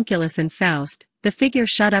the homunculus in Faust, the figure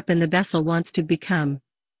shut up in the vessel wants to become.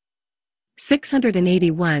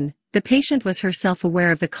 681. The patient was herself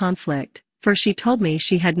aware of the conflict, for she told me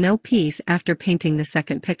she had no peace after painting the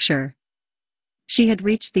second picture. She had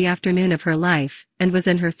reached the afternoon of her life, and was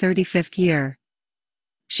in her 35th year.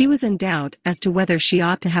 She was in doubt as to whether she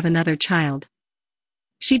ought to have another child.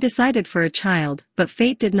 She decided for a child, but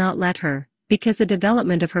fate did not let her, because the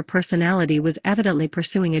development of her personality was evidently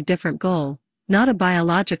pursuing a different goal, not a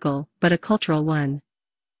biological, but a cultural one.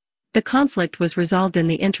 The conflict was resolved in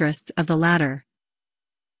the interests of the latter.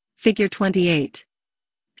 Figure 28.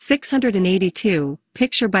 682,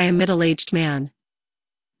 picture by a middle-aged man.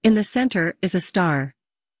 In the center is a star.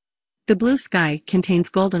 The blue sky contains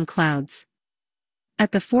golden clouds.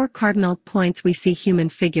 At the 4 cardinal points we see human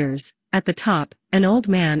figures, at the top, an old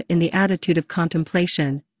man in the attitude of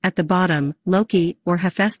contemplation, at the bottom, Loki or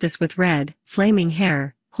Hephaestus with red, flaming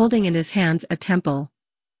hair, holding in his hands a temple.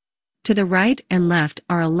 To the right and left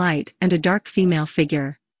are a light and a dark female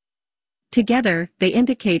figure. Together, they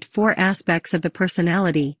indicate 4 aspects of the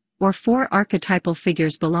personality, or 4 archetypal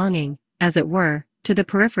figures belonging, as it were, to the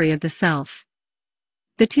periphery of the self.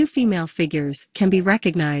 The 2 female figures can be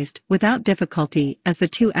recognized without difficulty as the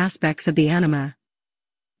 2 aspects of the anima.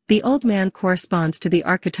 The old man corresponds to the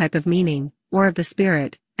archetype of meaning, or of the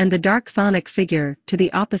spirit, and the dark chthonic figure to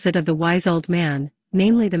the opposite of the wise old man,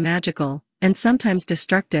 namely the magical, and sometimes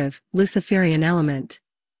destructive, Luciferian element.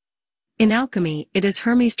 In alchemy it is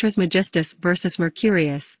Hermes Trismegistus versus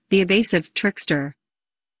Mercurius, the evasive trickster.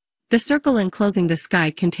 The circle enclosing the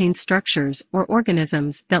sky contains structures or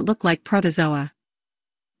organisms that look like protozoa.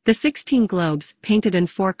 The 16 globes, painted in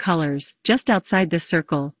 4 colors, just outside this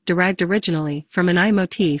circle, derived originally from an eye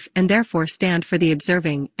motif and therefore stand for the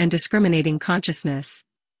observing and discriminating consciousness.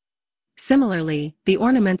 Similarly, the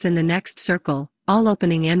ornaments in the next circle, all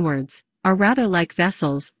opening inwards, are rather like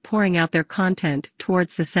vessels pouring out their content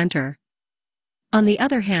towards the center. On the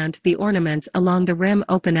other hand, the ornaments along the rim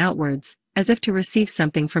open outwards, as if to receive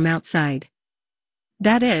something from outside.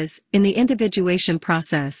 That is, in the individuation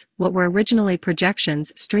process, what were originally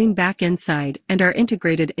projections stream back inside and are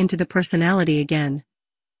integrated into the personality again.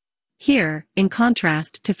 Here, in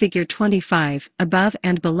contrast to figure 25, above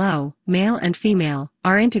and below, male and female,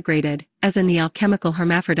 are integrated, as in the alchemical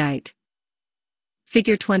hermaphrodite.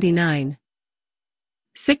 Figure 29.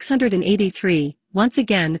 683, once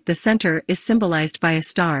again, the center is symbolized by a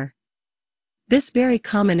star. This very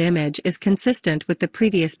common image is consistent with the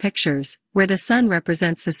previous pictures, where the sun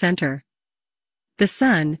represents the center. The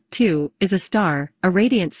sun, too, is a star, a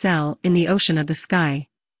radiant cell in the ocean of the sky.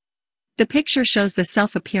 The picture shows the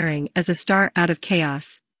self appearing as a star out of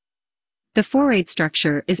chaos. The 4/8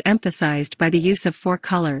 structure is emphasized by the use of 4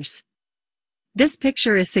 colors. This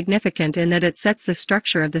picture is significant in that it sets the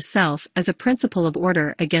structure of the self as a principle of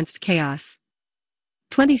order against chaos.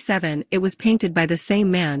 27. It was painted by the same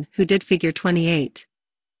man who did figure 28.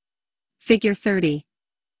 Figure 30.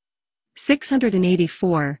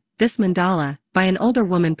 684. This mandala, by an older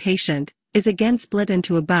woman patient, is again split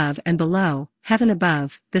into above and below, heaven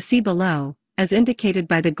above, the sea below, as indicated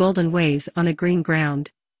by the golden waves on a green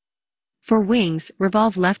ground. 4 wings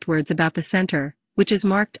revolve leftwards about the center, which is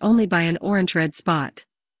marked only by an orange-red spot.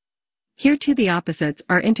 Here too the opposites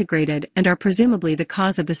are integrated and are presumably the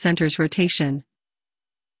cause of the center's rotation.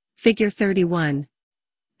 Figure 31.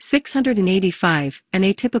 685. An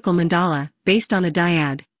atypical mandala, based on a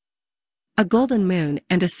dyad. A golden moon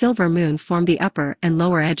and a silver moon form the upper and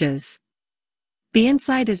lower edges. The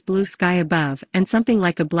inside is blue sky above and something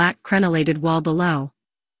like a black crenellated wall below.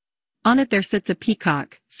 On it there sits a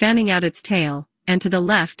peacock, fanning out its tail, and to the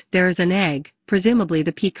left there is an egg, presumably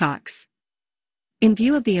the peacock's. In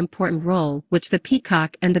view of the important role which the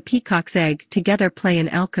peacock and the peacock's egg together play in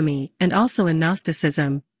alchemy and also in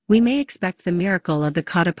Gnosticism, we may expect the miracle of the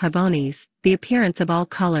kata pavonis, the appearance of all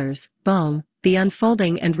colors, boom, the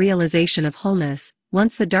unfolding and realization of wholeness,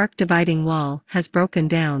 once the dark dividing wall has broken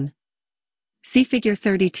down. See figure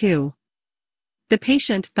 32. The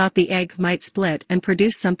patient thought the egg might split and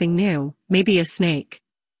produce something new, maybe a snake.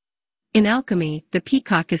 In alchemy, the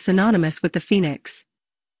peacock is synonymous with the phoenix.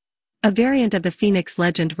 A variant of the phoenix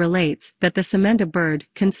legend relates that the semenda bird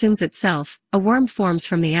consumes itself, a worm forms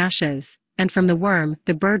from the ashes, and from the worm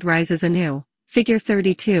the bird rises anew. Figure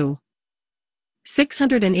 32.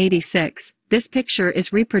 686. This picture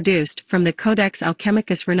is reproduced from the Codex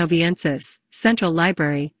Alchemicus Renoviensis, Central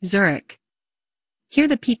Library, Zurich. Here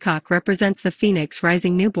the peacock represents the phoenix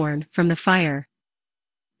rising newborn from the fire.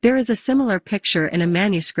 There is a similar picture in a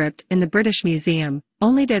manuscript in the British Museum,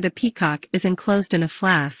 only there the peacock is enclosed in a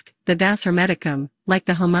flask, the vas hermeticum, like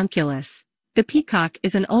the homunculus. The peacock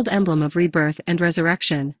is an old emblem of rebirth and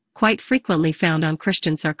resurrection, quite frequently found on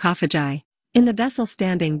Christian sarcophagi. In the vessel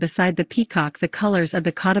standing beside the peacock the colors of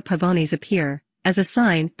the kata pavonis appear, as a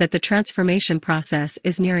sign that the transformation process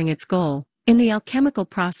is nearing its goal. In the alchemical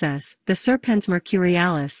process, the serpens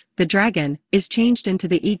mercurialis, the dragon, is changed into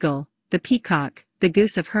the eagle, the peacock, the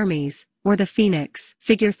goose of Hermes, or the phoenix.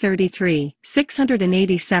 Figure 33.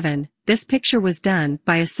 687. This picture was done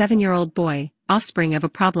by a 7-year-old boy, offspring of a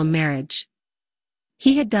problem marriage.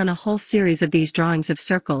 He had done a whole series of these drawings of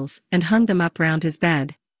circles and hung them up round his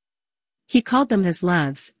bed. He called them his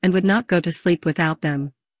loves and would not go to sleep without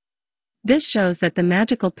them. This shows that the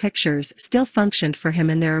magical pictures still functioned for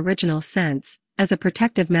him in their original sense, as a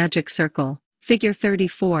protective magic circle. Figure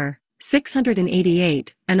 34.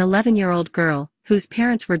 688. An 11-year-old girl, whose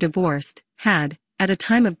parents were divorced, had, at a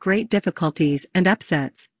time of great difficulties and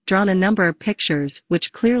upsets, drawn a number of pictures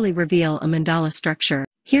which clearly reveal a mandala structure.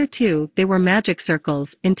 Here too, they were magic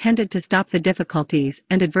circles intended to stop the difficulties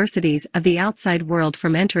and adversities of the outside world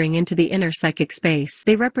from entering into the inner psychic space.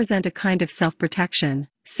 They represent a kind of self-protection.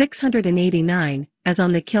 689. As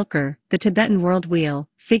on the kilker, the Tibetan world wheel,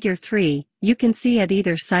 figure 3, you can see at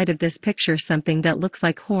either side of this picture something that looks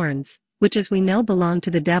like horns, which as we know belong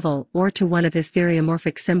to the devil or to one of his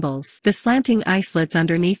theriomorphic symbols. The slanting islets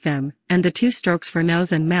underneath them, and the 2 strokes for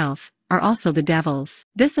nose and mouth, are also the devil's.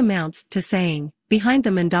 This amounts to saying, behind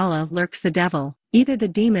the mandala lurks the devil. Either the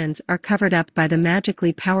demons are covered up by the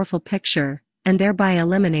magically powerful picture, and thereby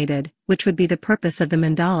eliminated, which would be the purpose of the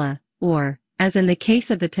mandala, or, as in the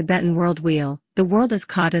case of the Tibetan world wheel, the world is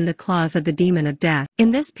caught in the claws of the demon of death.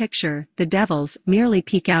 In this picture, the devils merely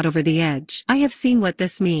peek out over the edge. I have seen what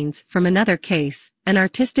this means from another case. An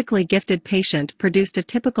artistically gifted patient produced a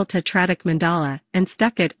typical tetradic mandala and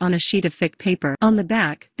stuck it on a sheet of thick paper. On the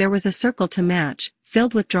back, there was a circle to match,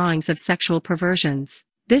 filled with drawings of sexual perversions.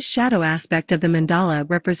 This shadow aspect of the mandala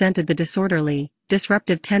represented the disorderly,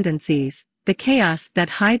 disruptive tendencies, the chaos that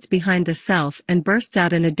hides behind the self and bursts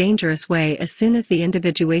out in a dangerous way as soon as the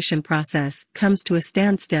individuation process comes to a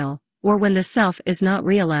standstill, or when the self is not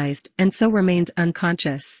realized and so remains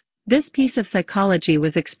unconscious. This piece of psychology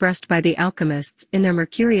was expressed by the alchemists in their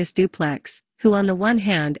Mercurius duplex, who on the one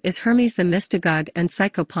hand is Hermes the mystagogue and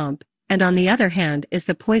psychopomp, and on the other hand is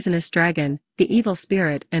the poisonous dragon, the evil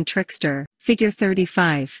spirit and trickster. Figure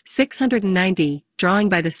 35. 690, drawing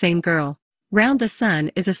by the same girl. Round the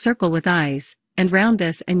sun is a circle with eyes, and round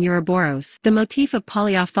this an Ouroboros. The motif of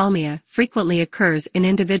polyophthalmia frequently occurs in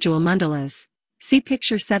individual mandalas. See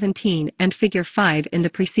picture 17 and figure 5 in the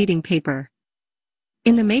preceding paper.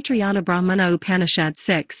 In the Maitrayana Brahmana Upanishad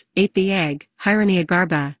 6, 8 the egg,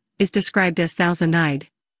 Hiranyagarbha, is described as thousand-eyed.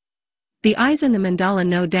 The eyes in the mandala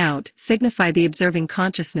no doubt signify the observing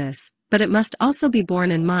consciousness, but it must also be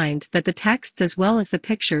borne in mind that the texts as well as the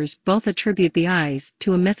pictures both attribute the eyes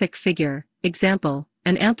to a mythic figure, example,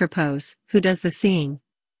 an anthropos, who does the seeing.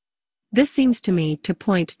 This seems to me to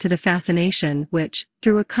point to the fascination which,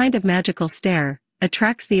 through a kind of magical stare,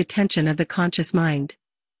 attracts the attention of the conscious mind.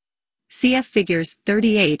 Cf. Figures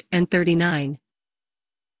 38 and 39.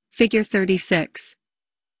 Figure 36.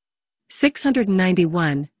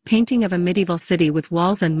 691, painting of a medieval city with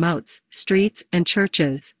walls and moats, streets and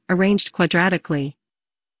churches, arranged quadratically.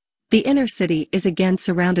 The inner city is again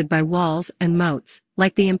surrounded by walls and moats,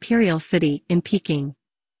 like the imperial city in Peking.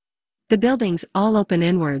 The buildings all open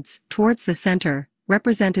inwards, towards the center,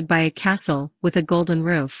 represented by a castle with a golden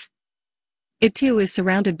roof. It too is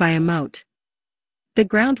surrounded by a moat. The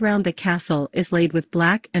ground round the castle is laid with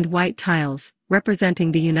black and white tiles,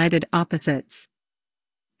 representing the united opposites.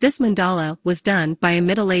 This mandala was done by a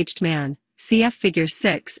middle-aged man, cf. Figures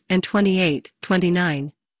 6 and 28,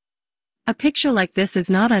 29. A picture like this is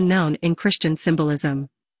not unknown in Christian symbolism.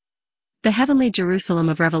 The heavenly Jerusalem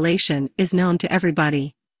of Revelation is known to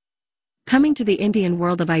everybody. Coming to the Indian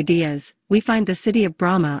world of ideas, we find the city of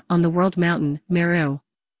Brahma on the world mountain, Meru.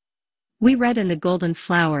 We read in the Golden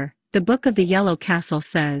Flower, the Book of the Yellow Castle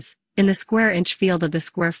says, in the square-inch field of the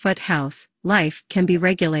square-foot house, life can be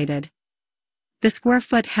regulated. The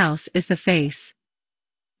square-foot house is the face.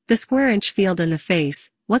 The square-inch field in the face,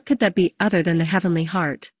 what could that be other than the heavenly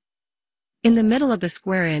heart? In the middle of the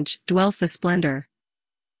square-inch dwells the splendor.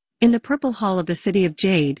 In the purple hall of the city of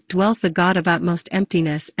jade dwells the God of utmost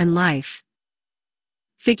emptiness and life.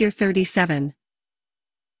 Figure 37.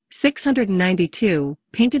 692,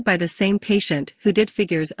 painted by the same patient who did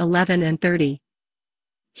figures 11 and 30.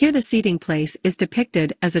 Here the seating place is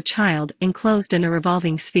depicted as a child enclosed in a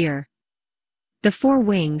revolving sphere. The four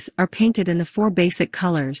wings are painted in the four basic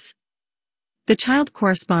colors. The child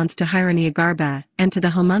corresponds to Hiranyagarbha and to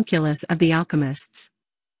the homunculus of the alchemists.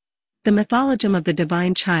 The mythologism of the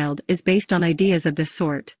divine child is based on ideas of this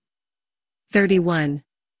sort. 31.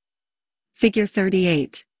 Figure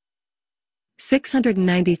 38.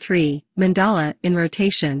 693, mandala in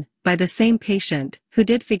rotation, by the same patient who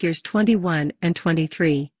did figures 21 and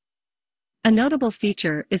 23. A notable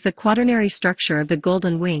feature is the quaternary structure of the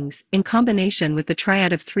golden wings in combination with the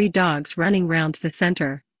triad of three dogs running round the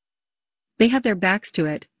center. They have their backs to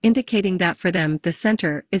it, indicating that for them the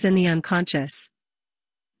center is in the unconscious.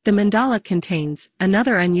 The mandala contains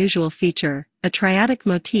another unusual feature, a triadic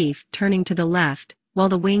motif turning to the left, while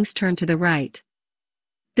the wings turn to the right.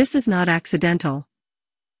 This is not accidental.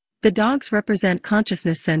 The dogs represent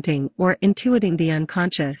consciousness scenting or intuiting the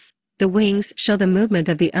unconscious. The wings show the movement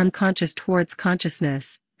of the unconscious towards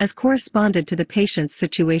consciousness, as corresponded to the patient's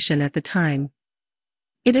situation at the time.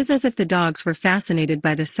 It is as if the dogs were fascinated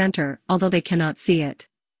by the center, although they cannot see it.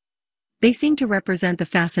 They seem to represent the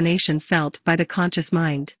fascination felt by the conscious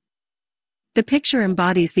mind. The picture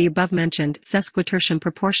embodies the above-mentioned sesquitertian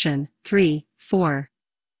proportion, 3:4.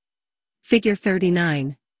 Figure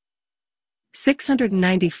 39.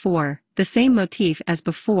 694, the same motif as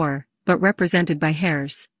before, but represented by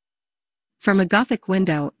hares. From a Gothic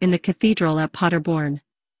window in the cathedral at Paderborn.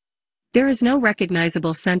 There is no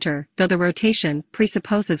recognizable center, though the rotation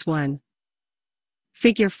presupposes one.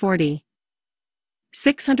 Figure 40.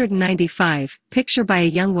 695, picture by a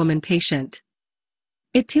young woman patient.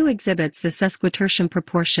 It too exhibits the sesquitertian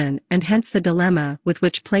proportion and hence the dilemma with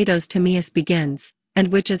which Plato's Timaeus begins,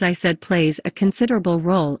 and which as I said plays a considerable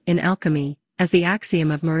role in alchemy, as the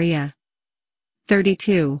axiom of Maria.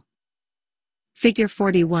 32. Figure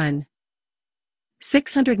 41.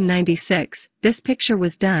 696, this picture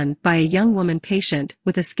was done by a young woman patient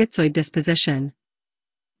with a schizoid disposition.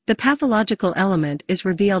 The pathological element is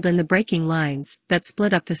revealed in the breaking lines that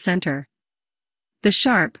split up the center. The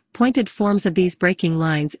sharp, pointed forms of these breaking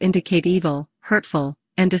lines indicate evil, hurtful,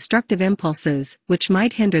 and destructive impulses which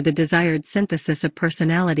might hinder the desired synthesis of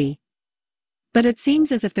personality. But it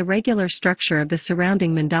seems as if the regular structure of the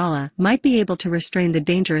surrounding mandala might be able to restrain the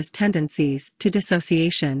dangerous tendencies to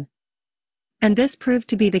dissociation. And this proved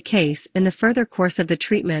to be the case in the further course of the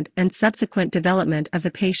treatment and subsequent development of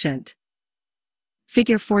the patient.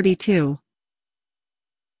 Figure 42.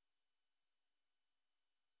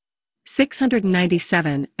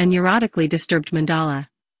 697, a neurotically disturbed mandala.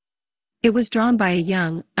 It was drawn by a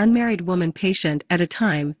young, unmarried woman patient at a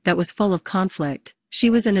time that was full of conflict. She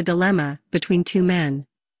was in a dilemma between two men.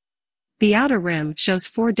 The outer rim shows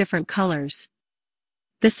four different colors.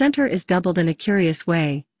 The center is doubled in a curious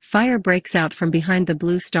way. Fire breaks out from behind the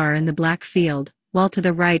blue star in the black field, while to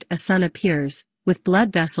the right a sun appears, with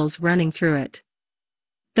blood vessels running through it.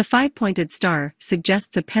 The five-pointed star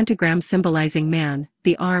suggests a pentagram symbolizing man,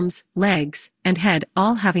 the arms, legs, and head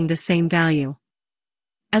all having the same value.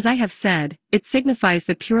 As I have said, it signifies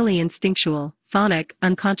the purely instinctual, phonic,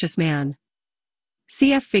 unconscious man.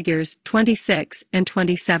 Cf. figures 26 and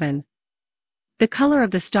 27. The color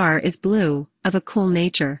of the star is blue, of a cool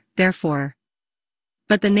nature, therefore.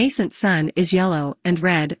 But the nascent sun is yellow and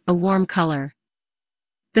red, a warm color.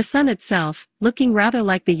 The sun itself, looking rather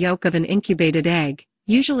like the yolk of an incubated egg,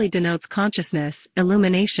 usually denotes consciousness,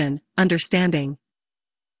 illumination, understanding.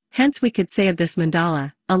 Hence we could say of this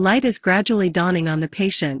mandala, a light is gradually dawning on the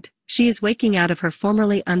patient, she is waking out of her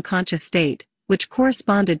formerly unconscious state, which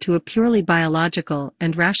corresponded to a purely biological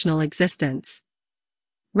and rational existence.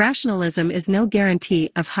 Rationalism is no guarantee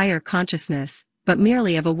of higher consciousness, but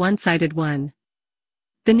merely of a one-sided one.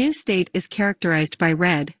 The new state is characterized by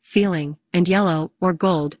red, feeling, and yellow, or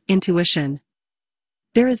gold, intuition.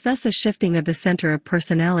 There is thus a shifting of the center of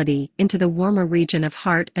personality into the warmer region of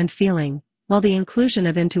heart and feeling, while the inclusion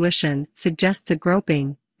of intuition suggests a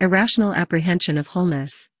groping, irrational apprehension of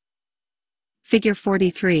wholeness. Figure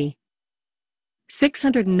 43.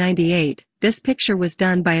 698. This picture was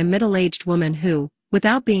done by a middle-aged woman who,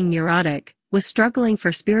 without being neurotic, was struggling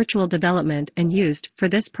for spiritual development and used, for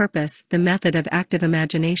this purpose, the method of active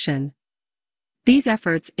imagination. These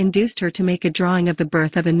efforts induced her to make a drawing of the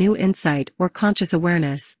birth of a new insight or conscious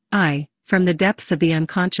awareness, I, from the depths of the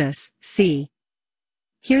unconscious, see.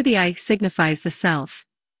 Here the I signifies the self.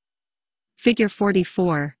 Figure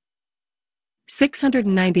 44.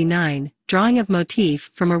 699. Drawing of motif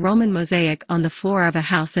from a Roman mosaic on the floor of a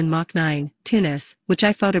house in Mach 9, Tunis, which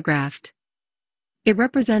I photographed. It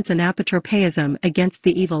represents an apotropeism against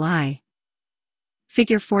the evil eye.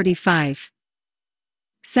 Figure 45.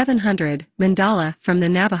 700. Mandala from the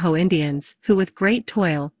Navajo Indians, who with great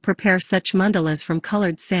toil prepare such mandalas from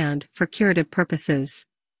colored sand for curative purposes.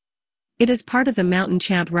 It is part of the mountain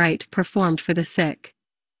chant rite performed for the sick.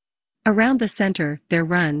 Around the center there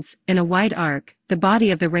runs, in a wide arc, the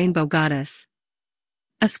body of the rainbow goddess.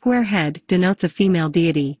 A square head denotes a female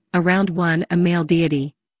deity, a round one a male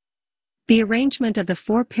deity. The arrangement of the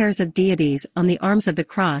four pairs of deities on the arms of the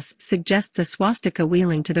cross suggests a swastika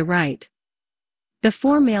wheeling to the right. The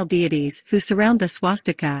four male deities who surround the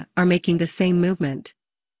swastika are making the same movement.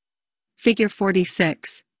 Figure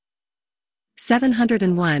 46.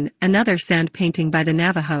 701. Another sand painting by the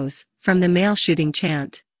Navajos, from the male shooting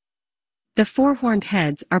chant. The four horned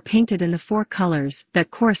heads are painted in the four colors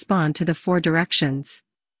that correspond to the four directions.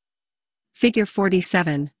 Figure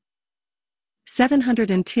 47.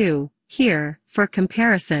 702. Here, for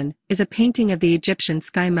comparison, is a painting of the Egyptian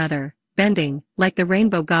Sky Mother, bending, like the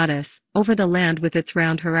rainbow goddess, over the land with its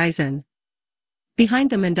round horizon. Behind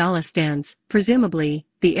the mandala stands, presumably,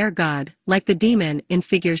 the air god, like the demon in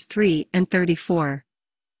figures 3 and 34.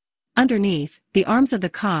 Underneath, the arms of the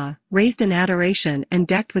ka, raised in adoration and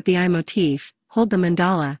decked with the eye motif, hold the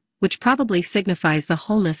mandala, which probably signifies the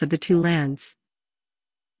wholeness of the two lands.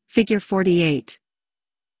 Figure 48.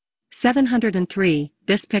 703.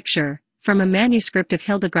 This picture, from a manuscript of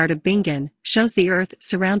Hildegard of Bingen, shows the earth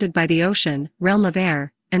surrounded by the ocean, realm of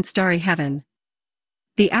air, and starry heaven.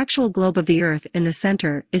 The actual globe of the earth in the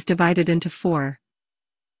center is divided into four.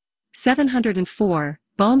 704.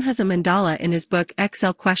 Bohm has a mandala in his book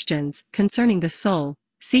XL Questions Concerning the Soul,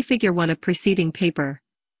 see figure 1 of preceding paper.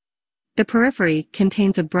 The periphery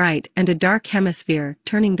contains a bright and a dark hemisphere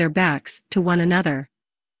turning their backs to one another.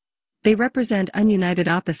 They represent ununited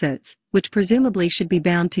opposites, which presumably should be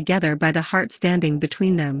bound together by the heart standing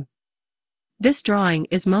between them. This drawing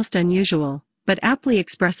is most unusual, but aptly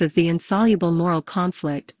expresses the insoluble moral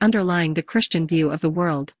conflict underlying the Christian view of the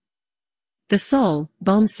world. The soul,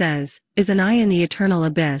 Bohm says, is an eye in the eternal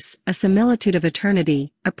abyss, a similitude of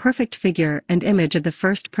eternity, a perfect figure and image of the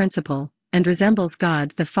first principle, and resembles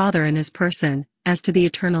God the Father in his person, as to the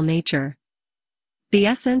eternal nature. The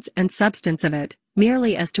essence and substance of it,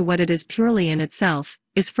 merely as to what it is purely in itself,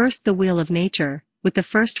 is first the wheel of nature, with the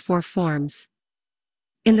first four forms.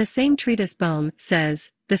 In the same treatise Bohm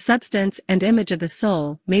says, the substance and image of the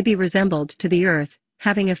soul may be resembled to the earth,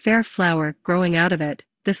 having a fair flower growing out of it.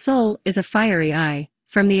 The soul is a fiery eye,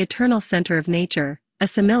 from the eternal center of nature, a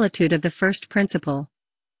similitude of the first principle.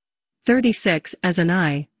 36. As an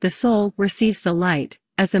eye, the soul receives the light,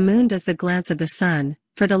 as the moon does the glance of the sun,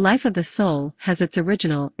 for the life of the soul has its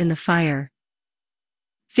original in the fire.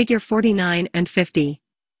 Figure 49 and 50.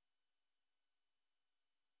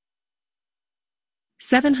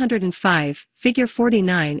 705. Figure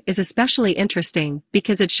 49 is especially interesting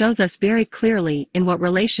because it shows us very clearly in what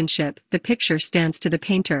relationship the picture stands to the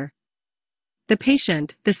painter. The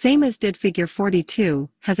patient, the same as did figure 42,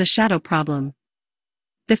 has a shadow problem.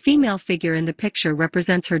 The female figure in the picture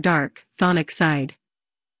represents her dark, chthonic side.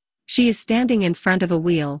 She is standing in front of a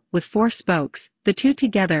wheel with 4 spokes, the 2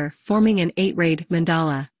 together forming an 8-rayed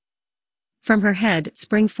mandala. From her head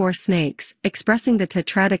spring 4 snakes, expressing the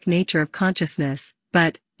tetradic nature of consciousness,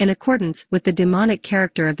 but, in accordance with the demonic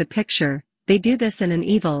character of the picture, they do this in an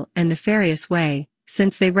evil and nefarious way,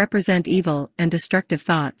 since they represent evil and destructive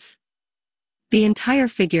thoughts. The entire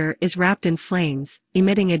figure is wrapped in flames,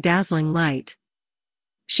 emitting a dazzling light.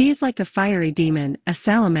 She is like a fiery demon, a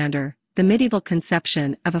salamander, the medieval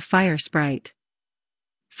conception of a fire sprite.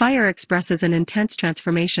 Fire expresses an intense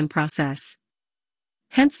transformation process.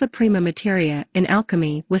 Hence the prima materia in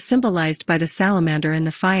alchemy was symbolized by the salamander in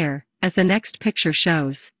the fire, as the next picture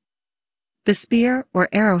shows. The spear or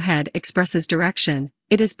arrowhead expresses direction,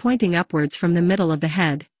 it is pointing upwards from the middle of the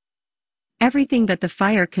head. Everything that the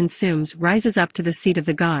fire consumes rises up to the seat of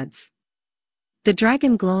the gods. The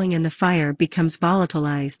dragon glowing in the fire becomes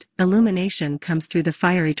volatilized, illumination comes through the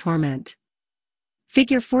fiery torment.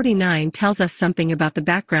 Figure 49 tells us something about the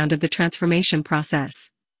background of the transformation process.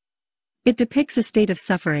 It depicts a state of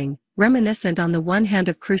suffering, reminiscent on the one hand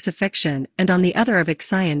of crucifixion and on the other of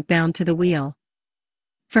Ixion bound to the wheel.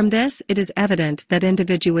 From this it is evident that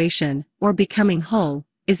individuation, or becoming whole,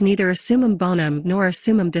 is neither a summum bonum nor a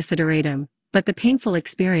summum desideratum, but the painful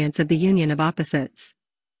experience of the union of opposites.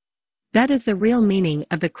 That is the real meaning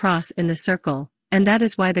of the cross in the circle, and that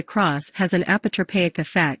is why the cross has an apotropaic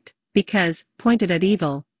effect, because, pointed at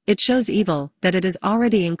evil, it shows evil that it is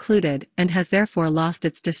already included and has therefore lost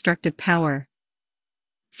its destructive power.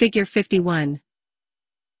 Figure 51.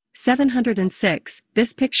 706.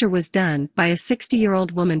 This picture was done by a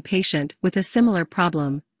 60-year-old woman patient with a similar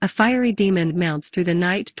problem. A fiery demon mounts through the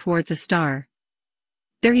night towards a star.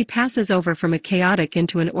 There he passes over from a chaotic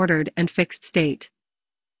into an ordered and fixed state.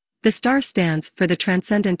 The star stands for the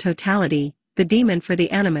transcendent totality, the demon for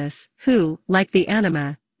the animus, who, like the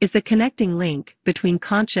anima, is the connecting link between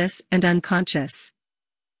conscious and unconscious.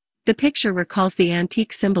 The picture recalls the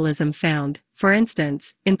antique symbolism found, for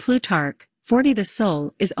instance, in Plutarch. 40. The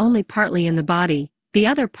soul is only partly in the body, the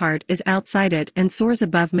other part is outside it and soars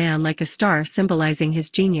above man like a star, symbolizing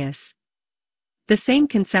his genius. The same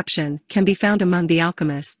conception can be found among the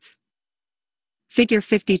alchemists. Figure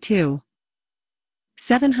 52.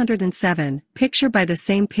 707. Picture by the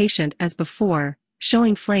same patient as before,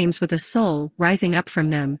 showing flames with a soul rising up from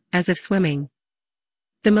them, as if swimming.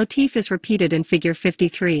 The motif is repeated in figure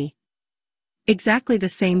 53. Exactly the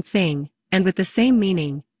same thing, and with the same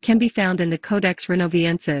meaning, can be found in the Codex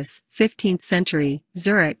Renoviensis, 15th century,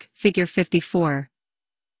 Zurich, figure 54.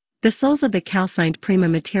 The souls of the calcined prima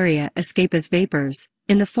materia escape as vapors,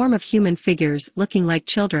 in the form of human figures looking like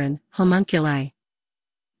children, homunculi.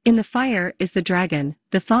 In the fire is the dragon,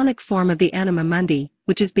 the chthonic form of the anima mundi,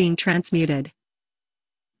 which is being transmuted.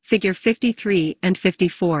 Figure 53 and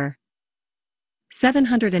 54.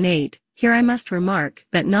 708. Here I must remark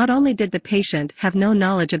that not only did the patient have no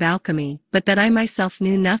knowledge of alchemy, but that I myself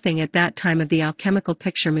knew nothing at that time of the alchemical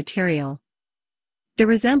picture material. The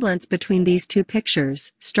resemblance between these two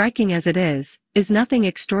pictures, striking as it is nothing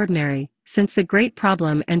extraordinary, since the great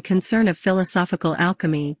problem and concern of philosophical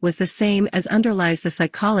alchemy was the same as underlies the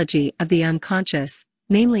psychology of the unconscious,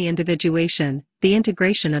 namely individuation, the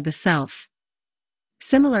integration of the self.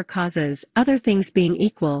 Similar causes, other things being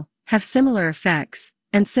equal, have similar effects,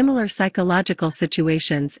 and similar psychological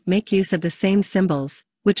situations make use of the same symbols,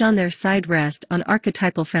 which on their side rest on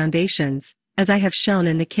archetypal foundations, as I have shown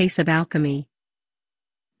in the case of alchemy.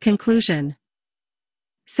 Conclusion.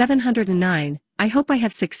 709. I hope I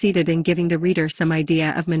have succeeded in giving the reader some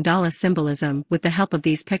idea of mandala symbolism with the help of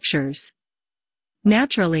these pictures.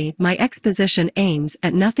 Naturally, my exposition aims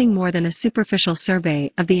at nothing more than a superficial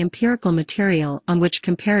survey of the empirical material on which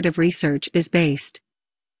comparative research is based.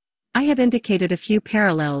 I have indicated a few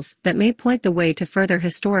parallels that may point the way to further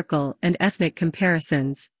historical and ethnic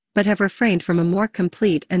comparisons, but have refrained from a more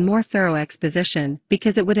complete and more thorough exposition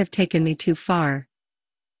because it would have taken me too far.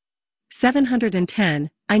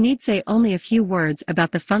 710. I need say only a few words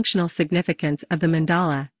about the functional significance of the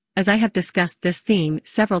mandala, as I have discussed this theme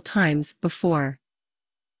several times before.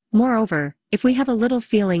 Moreover, if we have a little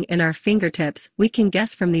feeling in our fingertips, we can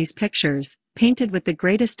guess from these pictures, painted with the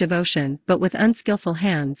greatest devotion but with unskillful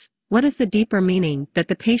hands, what is the deeper meaning that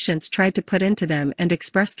the patients tried to put into them and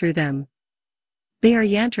express through them. They are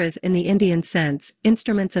yantras in the Indian sense,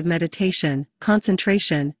 instruments of meditation,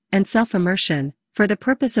 concentration, and self-immersion, for the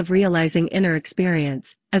purpose of realizing inner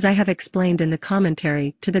experience, as I have explained in the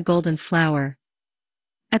commentary to the Golden Flower.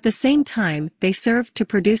 At the same time, they serve to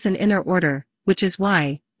produce an inner order, which is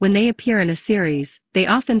why, when they appear in a series, they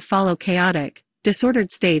often follow chaotic,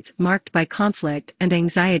 disordered states marked by conflict and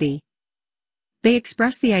anxiety. They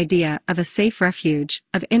express the idea of a safe refuge,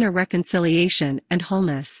 of inner reconciliation and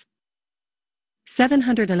wholeness.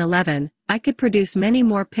 711. I could produce many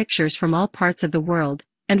more pictures from all parts of the world,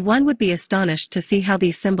 and one would be astonished to see how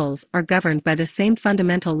these symbols are governed by the same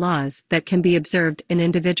fundamental laws that can be observed in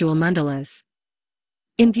individual mandalas.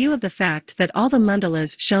 In view of the fact that all the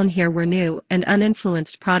mandalas shown here were new and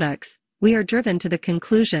uninfluenced products, we are driven to the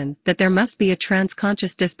conclusion that there must be a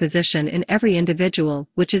transconscious disposition in every individual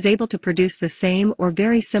which is able to produce the same or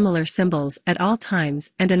very similar symbols at all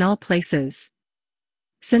times and in all places.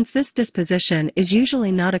 Since this disposition is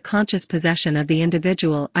usually not a conscious possession of the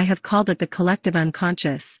individual, I have called it the collective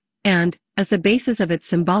unconscious, and, as the basis of its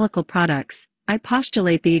symbolical products, I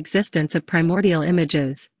postulate the existence of primordial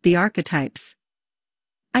images, the archetypes.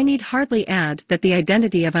 I need hardly add that the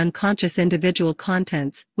identity of unconscious individual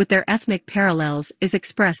contents, with their ethnic parallels, is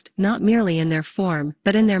expressed not merely in their form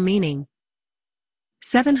but in their meaning.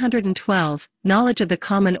 712. Knowledge of the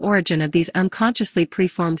common origin of these unconsciously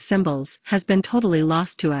preformed symbols has been totally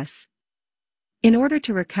lost to us. In order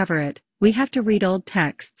to recover it, we have to read old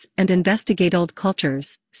texts and investigate old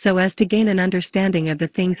cultures, so as to gain an understanding of the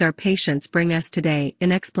things our patients bring us today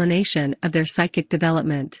in explanation of their psychic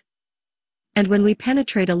development. And when we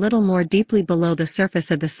penetrate a little more deeply below the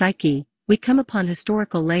surface of the psyche, we come upon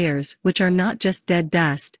historical layers which are not just dead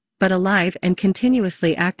dust, but alive and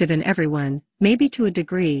continuously active in everyone, maybe to a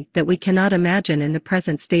degree that we cannot imagine in the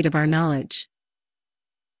present state of our knowledge.